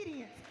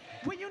 disobedience.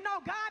 When you know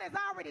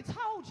already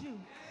told you,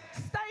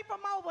 stay from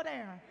over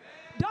there.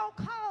 Don't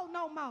call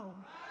no more.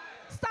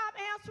 Stop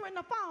answering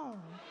the phone.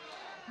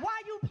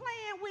 Why you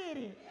playing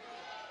with it?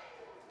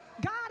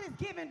 God is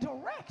giving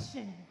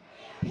direction.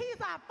 He's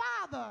our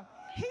Father.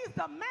 He's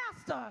the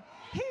Master.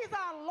 He's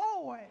our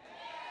Lord.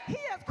 He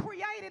has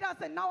created us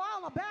and know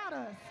all about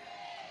us.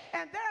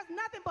 And there's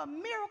nothing but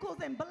miracles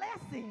and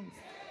blessings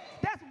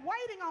that's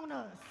waiting on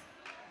us.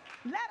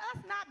 Let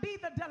us not be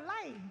the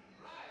delay.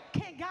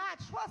 Can God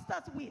trust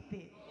us with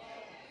it?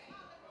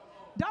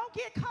 Don't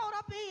get caught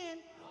up in,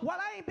 well,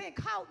 I ain't been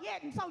caught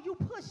yet, and so you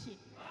push it.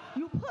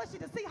 You push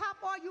it to see how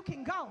far you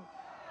can go.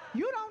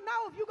 You don't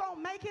know if you're going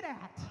to make it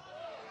out.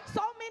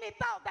 So many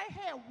thought they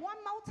had one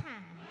more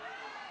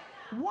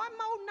time, one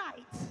more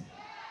night,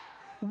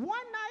 one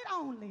night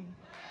only,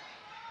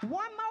 one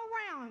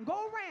more round,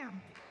 go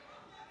around,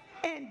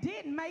 and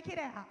didn't make it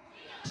out.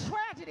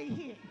 Tragedy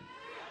hit.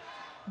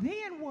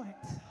 Then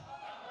what?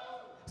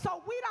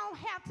 So we don't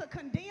have to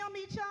condemn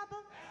each other.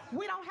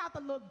 We don't have to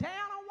look down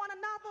on one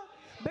another,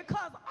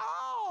 because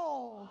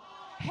all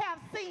have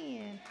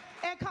sinned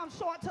and come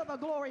short to the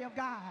glory of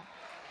God.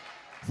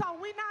 So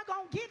we're not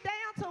going to get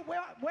down to,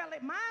 well,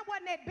 mine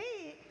wasn't that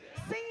big.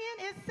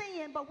 Sin is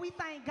sin, but we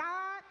thank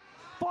God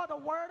for the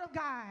word of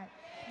God.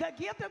 The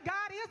gift of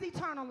God is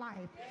eternal life.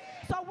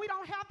 So we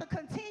don't have to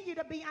continue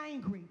to be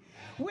angry.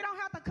 We don't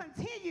have to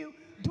continue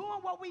doing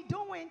what we're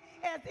doing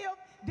as if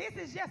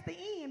this is just the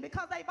end,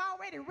 because they've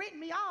already written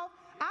me off.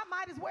 I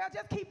might as well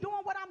just keep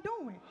doing what I'm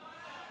doing.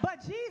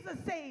 But Jesus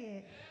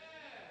said,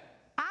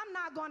 I'm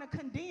not going to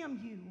condemn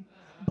you,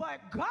 but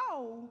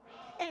go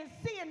and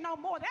sin no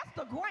more. That's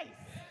the grace.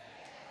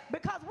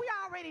 Because we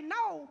already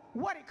know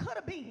what it could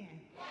have been.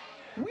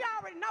 We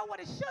already know what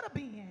it should have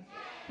been.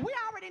 We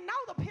already know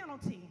the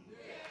penalty.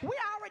 We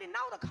already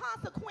know the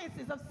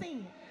consequences of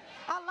sin.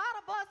 A lot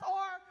of us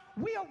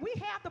we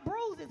have the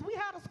bruises, we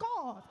have the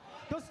scars,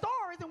 the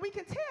stories, and we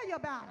can tell you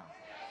about them.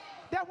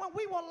 That when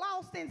we were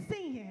lost in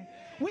sin,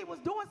 we was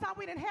doing something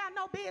we didn't have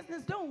no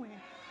business doing.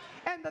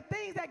 And the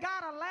things that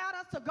God allowed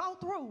us to go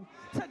through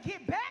to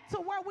get back to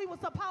where we were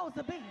supposed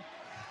to be.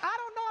 I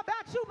don't know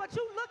about you, but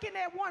you looking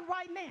at one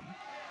right now.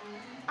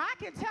 I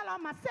can tell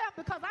on myself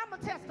because I'm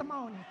a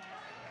testimony.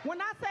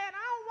 When I said,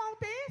 I don't want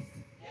this,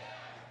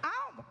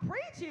 I'm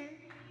preaching,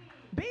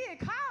 being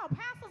called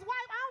pastor's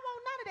wife, I don't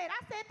want none of that.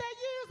 I said that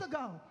years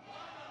ago.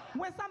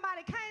 When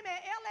somebody came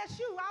at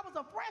LSU, I was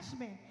a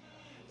freshman,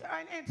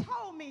 and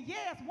told me,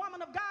 yes,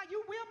 woman of God,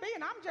 you will be,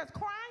 and I'm just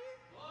crying.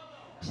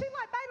 She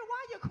like, baby,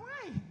 why you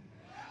crying?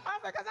 I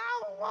was like, because I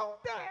don't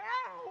want that.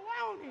 I don't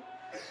want it.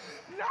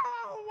 No,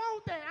 I don't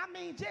want that. I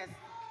mean, just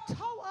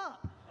toe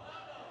up.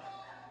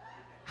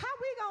 How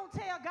we going to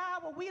tell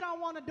God what we don't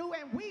want to do,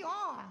 and we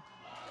are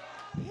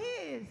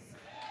his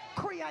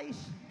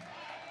creation.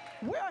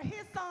 We're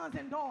his sons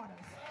and daughters.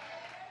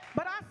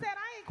 But I said,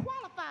 I ain't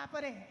qualified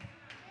for that.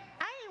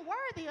 I ain't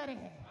worthy of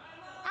that.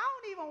 I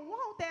don't even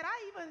want that.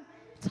 I even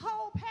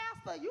told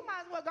pastor, you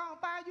might as well go and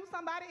find you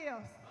somebody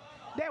else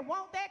that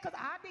want that, because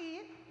I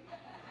did.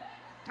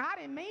 I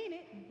didn't mean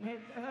it.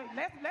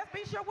 Let's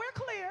be sure we're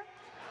clear.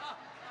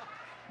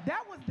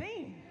 That was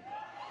then,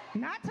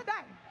 not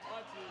today.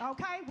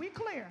 Okay, we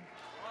clear.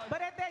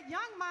 But at that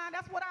young mind,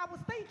 that's what I was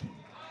thinking.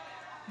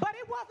 But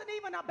it wasn't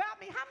even about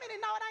me. How many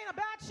know it ain't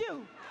about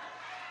you?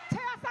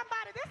 Tell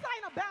somebody this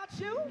ain't about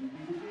you.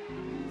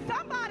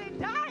 Somebody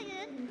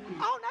dying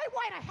on their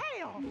way to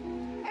hell.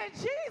 And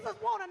Jesus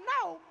want to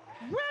know,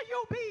 will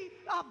you be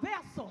a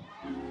vessel?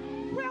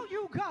 Will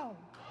you go?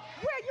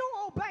 Will you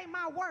obey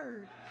my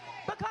word?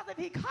 Because if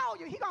he call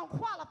you, he going to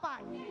qualify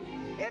you.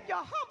 If you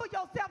humble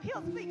yourself,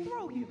 he'll speak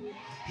through you.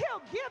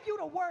 He'll give you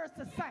the words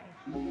to say.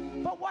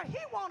 But what he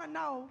want to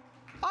know,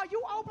 are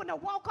you open to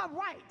walk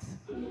upright?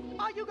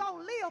 Are you going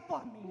to live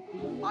for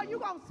me? Are you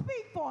going to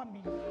speak for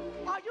me?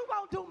 Are you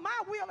going to do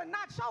my will and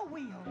not your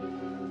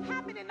will?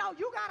 How many know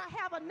you got to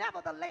have a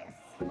nevertheless?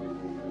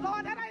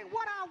 Lord, that ain't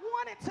what I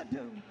wanted to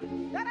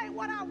do. That ain't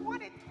what I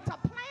wanted to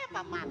plan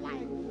for my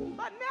life.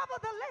 But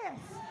nevertheless,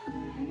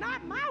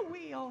 not my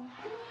will,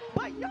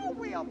 but your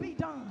will be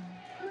done.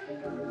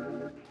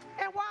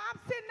 And while I'm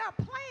sitting up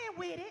playing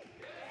with it,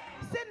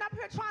 sitting up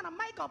here trying to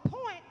make a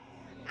point,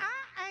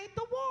 I ain't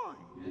the one.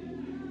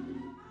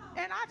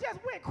 And I just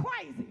went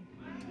crazy.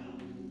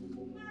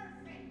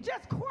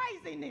 Just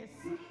craziness.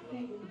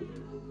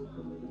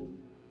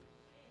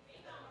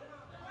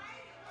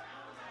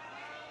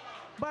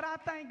 But I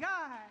thank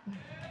God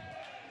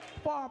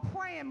for a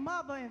praying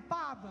mother and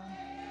father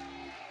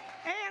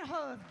and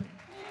husband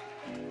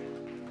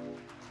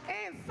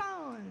and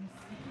sons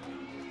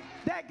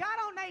that got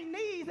on their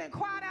knees and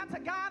cried out to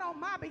God on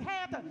my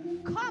behalf to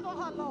cover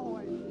her,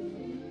 Lord.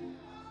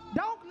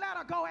 Don't let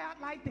her go out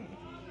like that.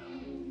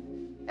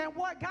 And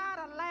what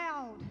God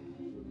allowed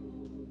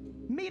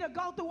me to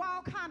go through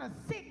all kind of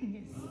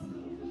sickness,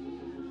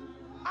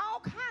 all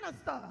kind of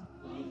stuff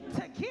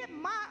to get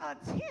my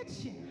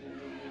attention.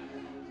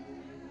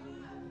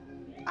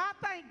 I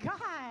thank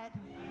God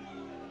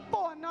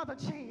for another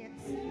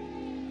chance,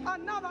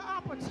 another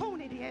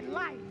opportunity in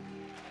life.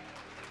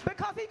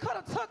 Because he could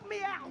have took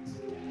me out.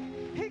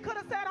 He could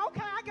have said,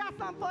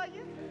 for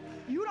you.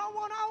 You don't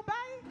want to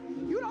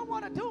obey? You don't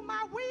want to do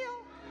my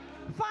will?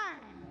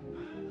 Fine.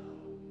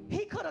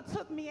 He could have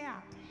took me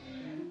out.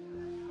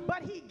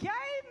 But he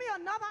gave me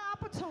another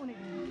opportunity.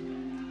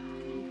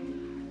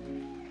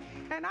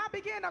 And I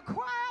began to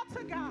cry out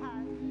to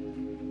God.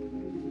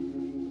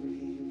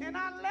 And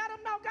I let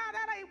him know, God,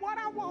 that ain't what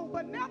I want.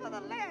 But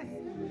nevertheless,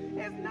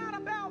 it's not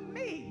about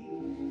me.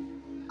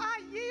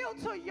 I yield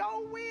to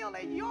your will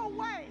and your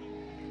way.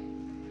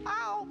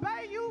 I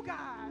obey you,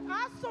 God.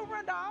 I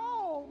surrender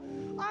all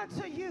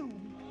unto you.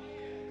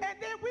 And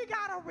then we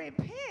got to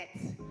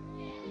repent.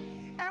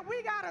 And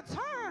we got to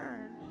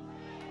turn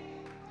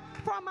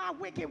from our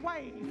wicked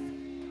ways.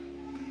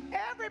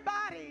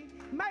 Everybody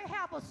may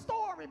have a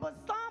story, but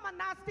some are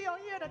not still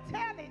here to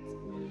tell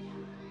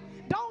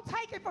it. Don't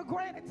take it for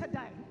granted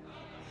today.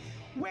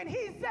 When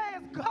he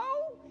says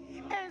go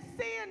and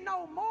sin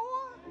no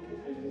more,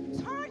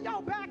 turn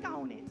your back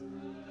on it.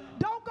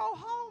 Don't go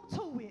home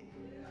to it.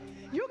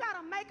 You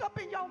got to make up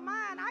in your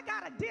mind, I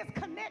got to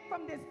disconnect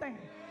from this thing.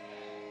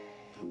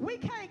 We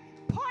can't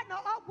partner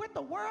up with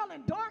the world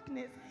in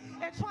darkness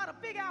and try to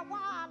figure out why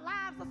our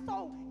lives are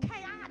so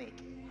chaotic.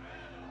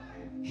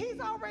 He's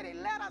already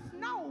let us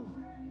know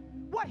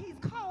what he's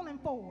calling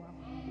for.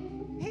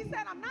 He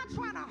said, I'm not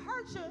trying to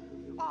hurt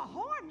you or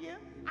harm you.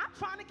 I'm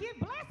trying to give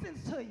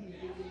blessings to you.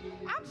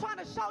 I'm trying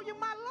to show you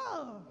my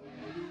love.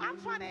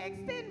 I'm trying to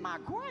extend my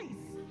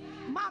grace,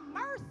 my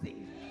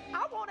mercy.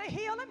 I want to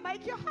heal and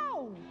make you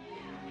whole.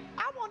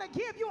 I want to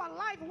give you a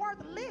life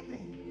worth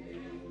living.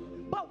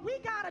 But we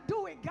got to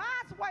do it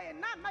God's way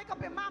and not make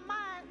up in our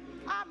minds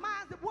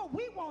what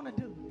we want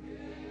to do.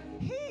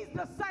 He's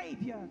the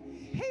Savior.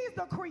 He's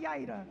the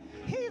Creator.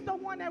 He's the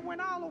one that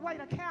went all the way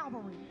to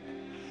Calvary.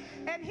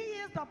 And he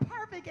is the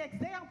perfect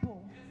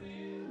example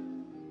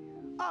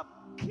of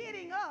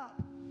getting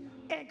up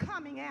and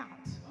coming out.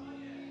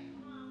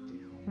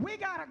 We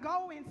got to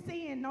go and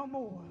sin no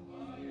more.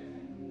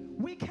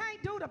 We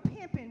can't do the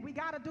pimping. We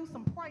got to do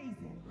some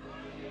praising.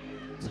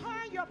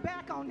 Turn your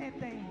back on that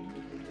thing.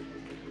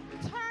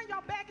 Turn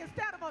your back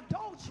instead of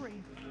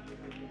adultery.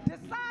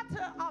 Decide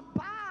to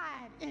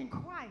abide in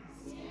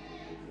Christ.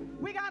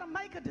 We got to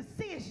make a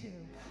decision.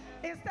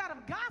 Instead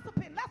of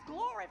gossiping, let's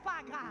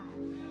glorify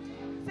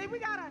God. See, we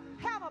got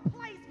to have a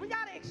place. We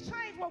got to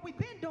exchange what we've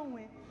been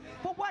doing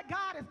for what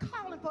God is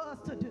calling for us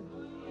to do.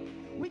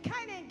 We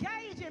can't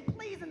engage in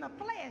pleasing the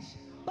flesh,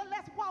 but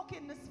let's walk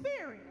in the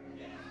Spirit.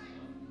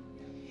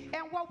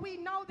 And what we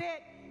know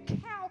that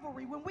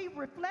Calvary, when we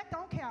reflect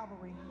on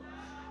Calvary,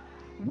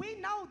 we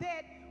know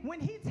that when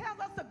he tells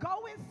us to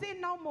go and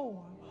sin no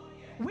more,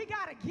 we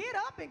got to get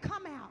up and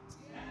come out.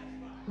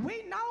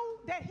 We know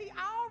that he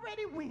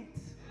already went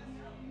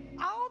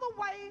all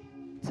the way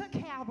to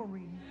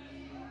Calvary.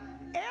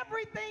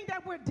 Everything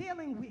that we're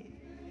dealing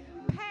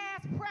with,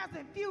 past,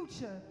 present,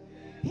 future,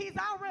 he's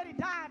already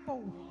died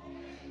for.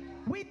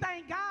 We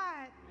thank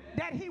God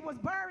that he was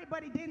buried,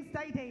 but he didn't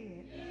stay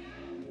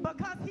dead,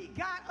 because he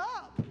got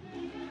up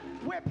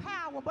with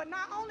power. But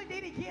not only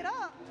did he get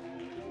up,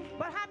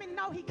 but how many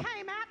know he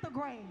came out the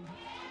grave?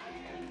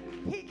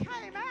 He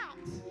came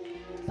out.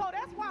 So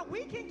that's why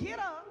we can get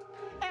up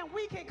and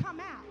we can come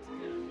out.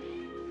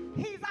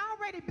 He's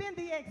already been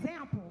the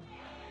example.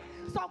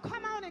 So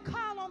come on and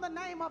call on the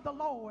name of the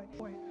Lord,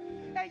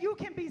 and you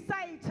can be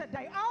saved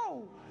today.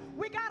 Oh,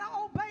 we got to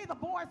obey the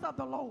voice of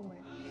the Lord.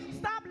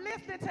 Stop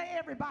listening to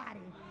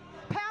everybody.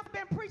 Pastor's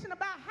been preaching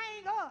about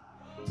hang up,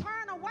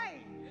 turn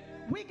away.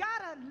 We got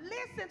to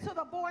listen to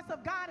the voice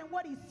of God and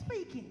what he's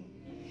speaking.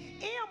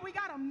 And we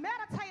got to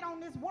meditate on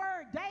this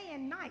word day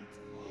and night.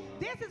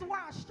 This is where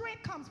our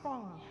strength comes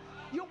from.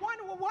 You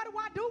wonder, well, what do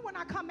I do when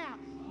I come out?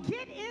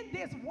 Get in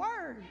this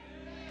word.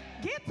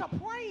 Get to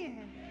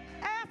praying,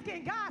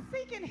 asking God,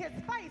 seeking his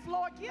face.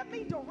 Lord, give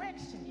me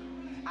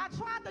direction. I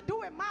tried to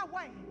do it my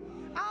way.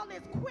 All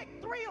this quick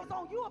thrills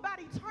on you about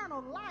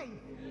eternal life.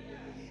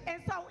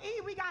 And so,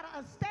 we got to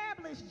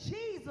establish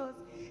Jesus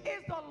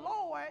is the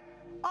Lord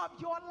of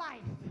your life.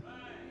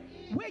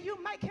 Will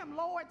you make him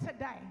Lord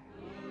today?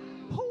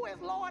 Who is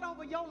Lord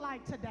over your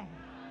life today?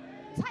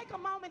 Take a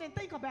moment and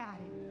think about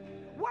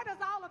it. Where does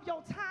all of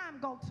your time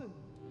go to?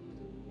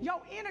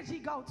 Your energy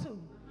go to?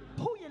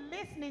 Who you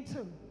listening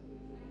to?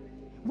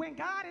 When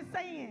God is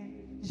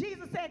saying,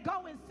 Jesus said,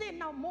 go and sin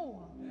no more.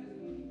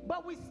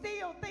 But we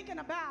still thinking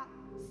about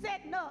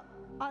setting up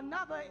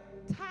another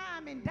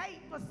time and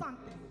date for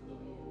something.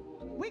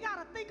 We got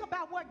to think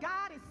about what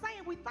God is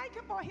saying. We thank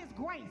him for his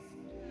grace,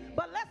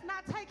 but let's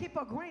not take it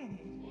for granted.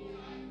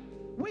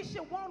 We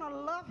should want to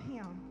love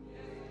him,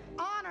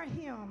 honor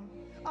him,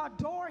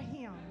 adore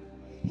him.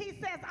 He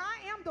says, I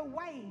am the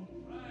way,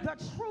 the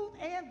truth,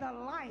 and the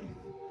life.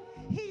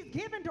 He's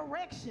giving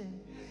direction.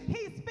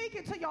 He's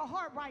speaking to your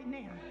heart right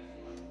now.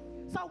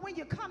 So when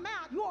you come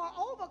out, you are an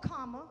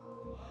overcomer.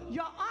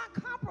 You're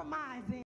uncompromising.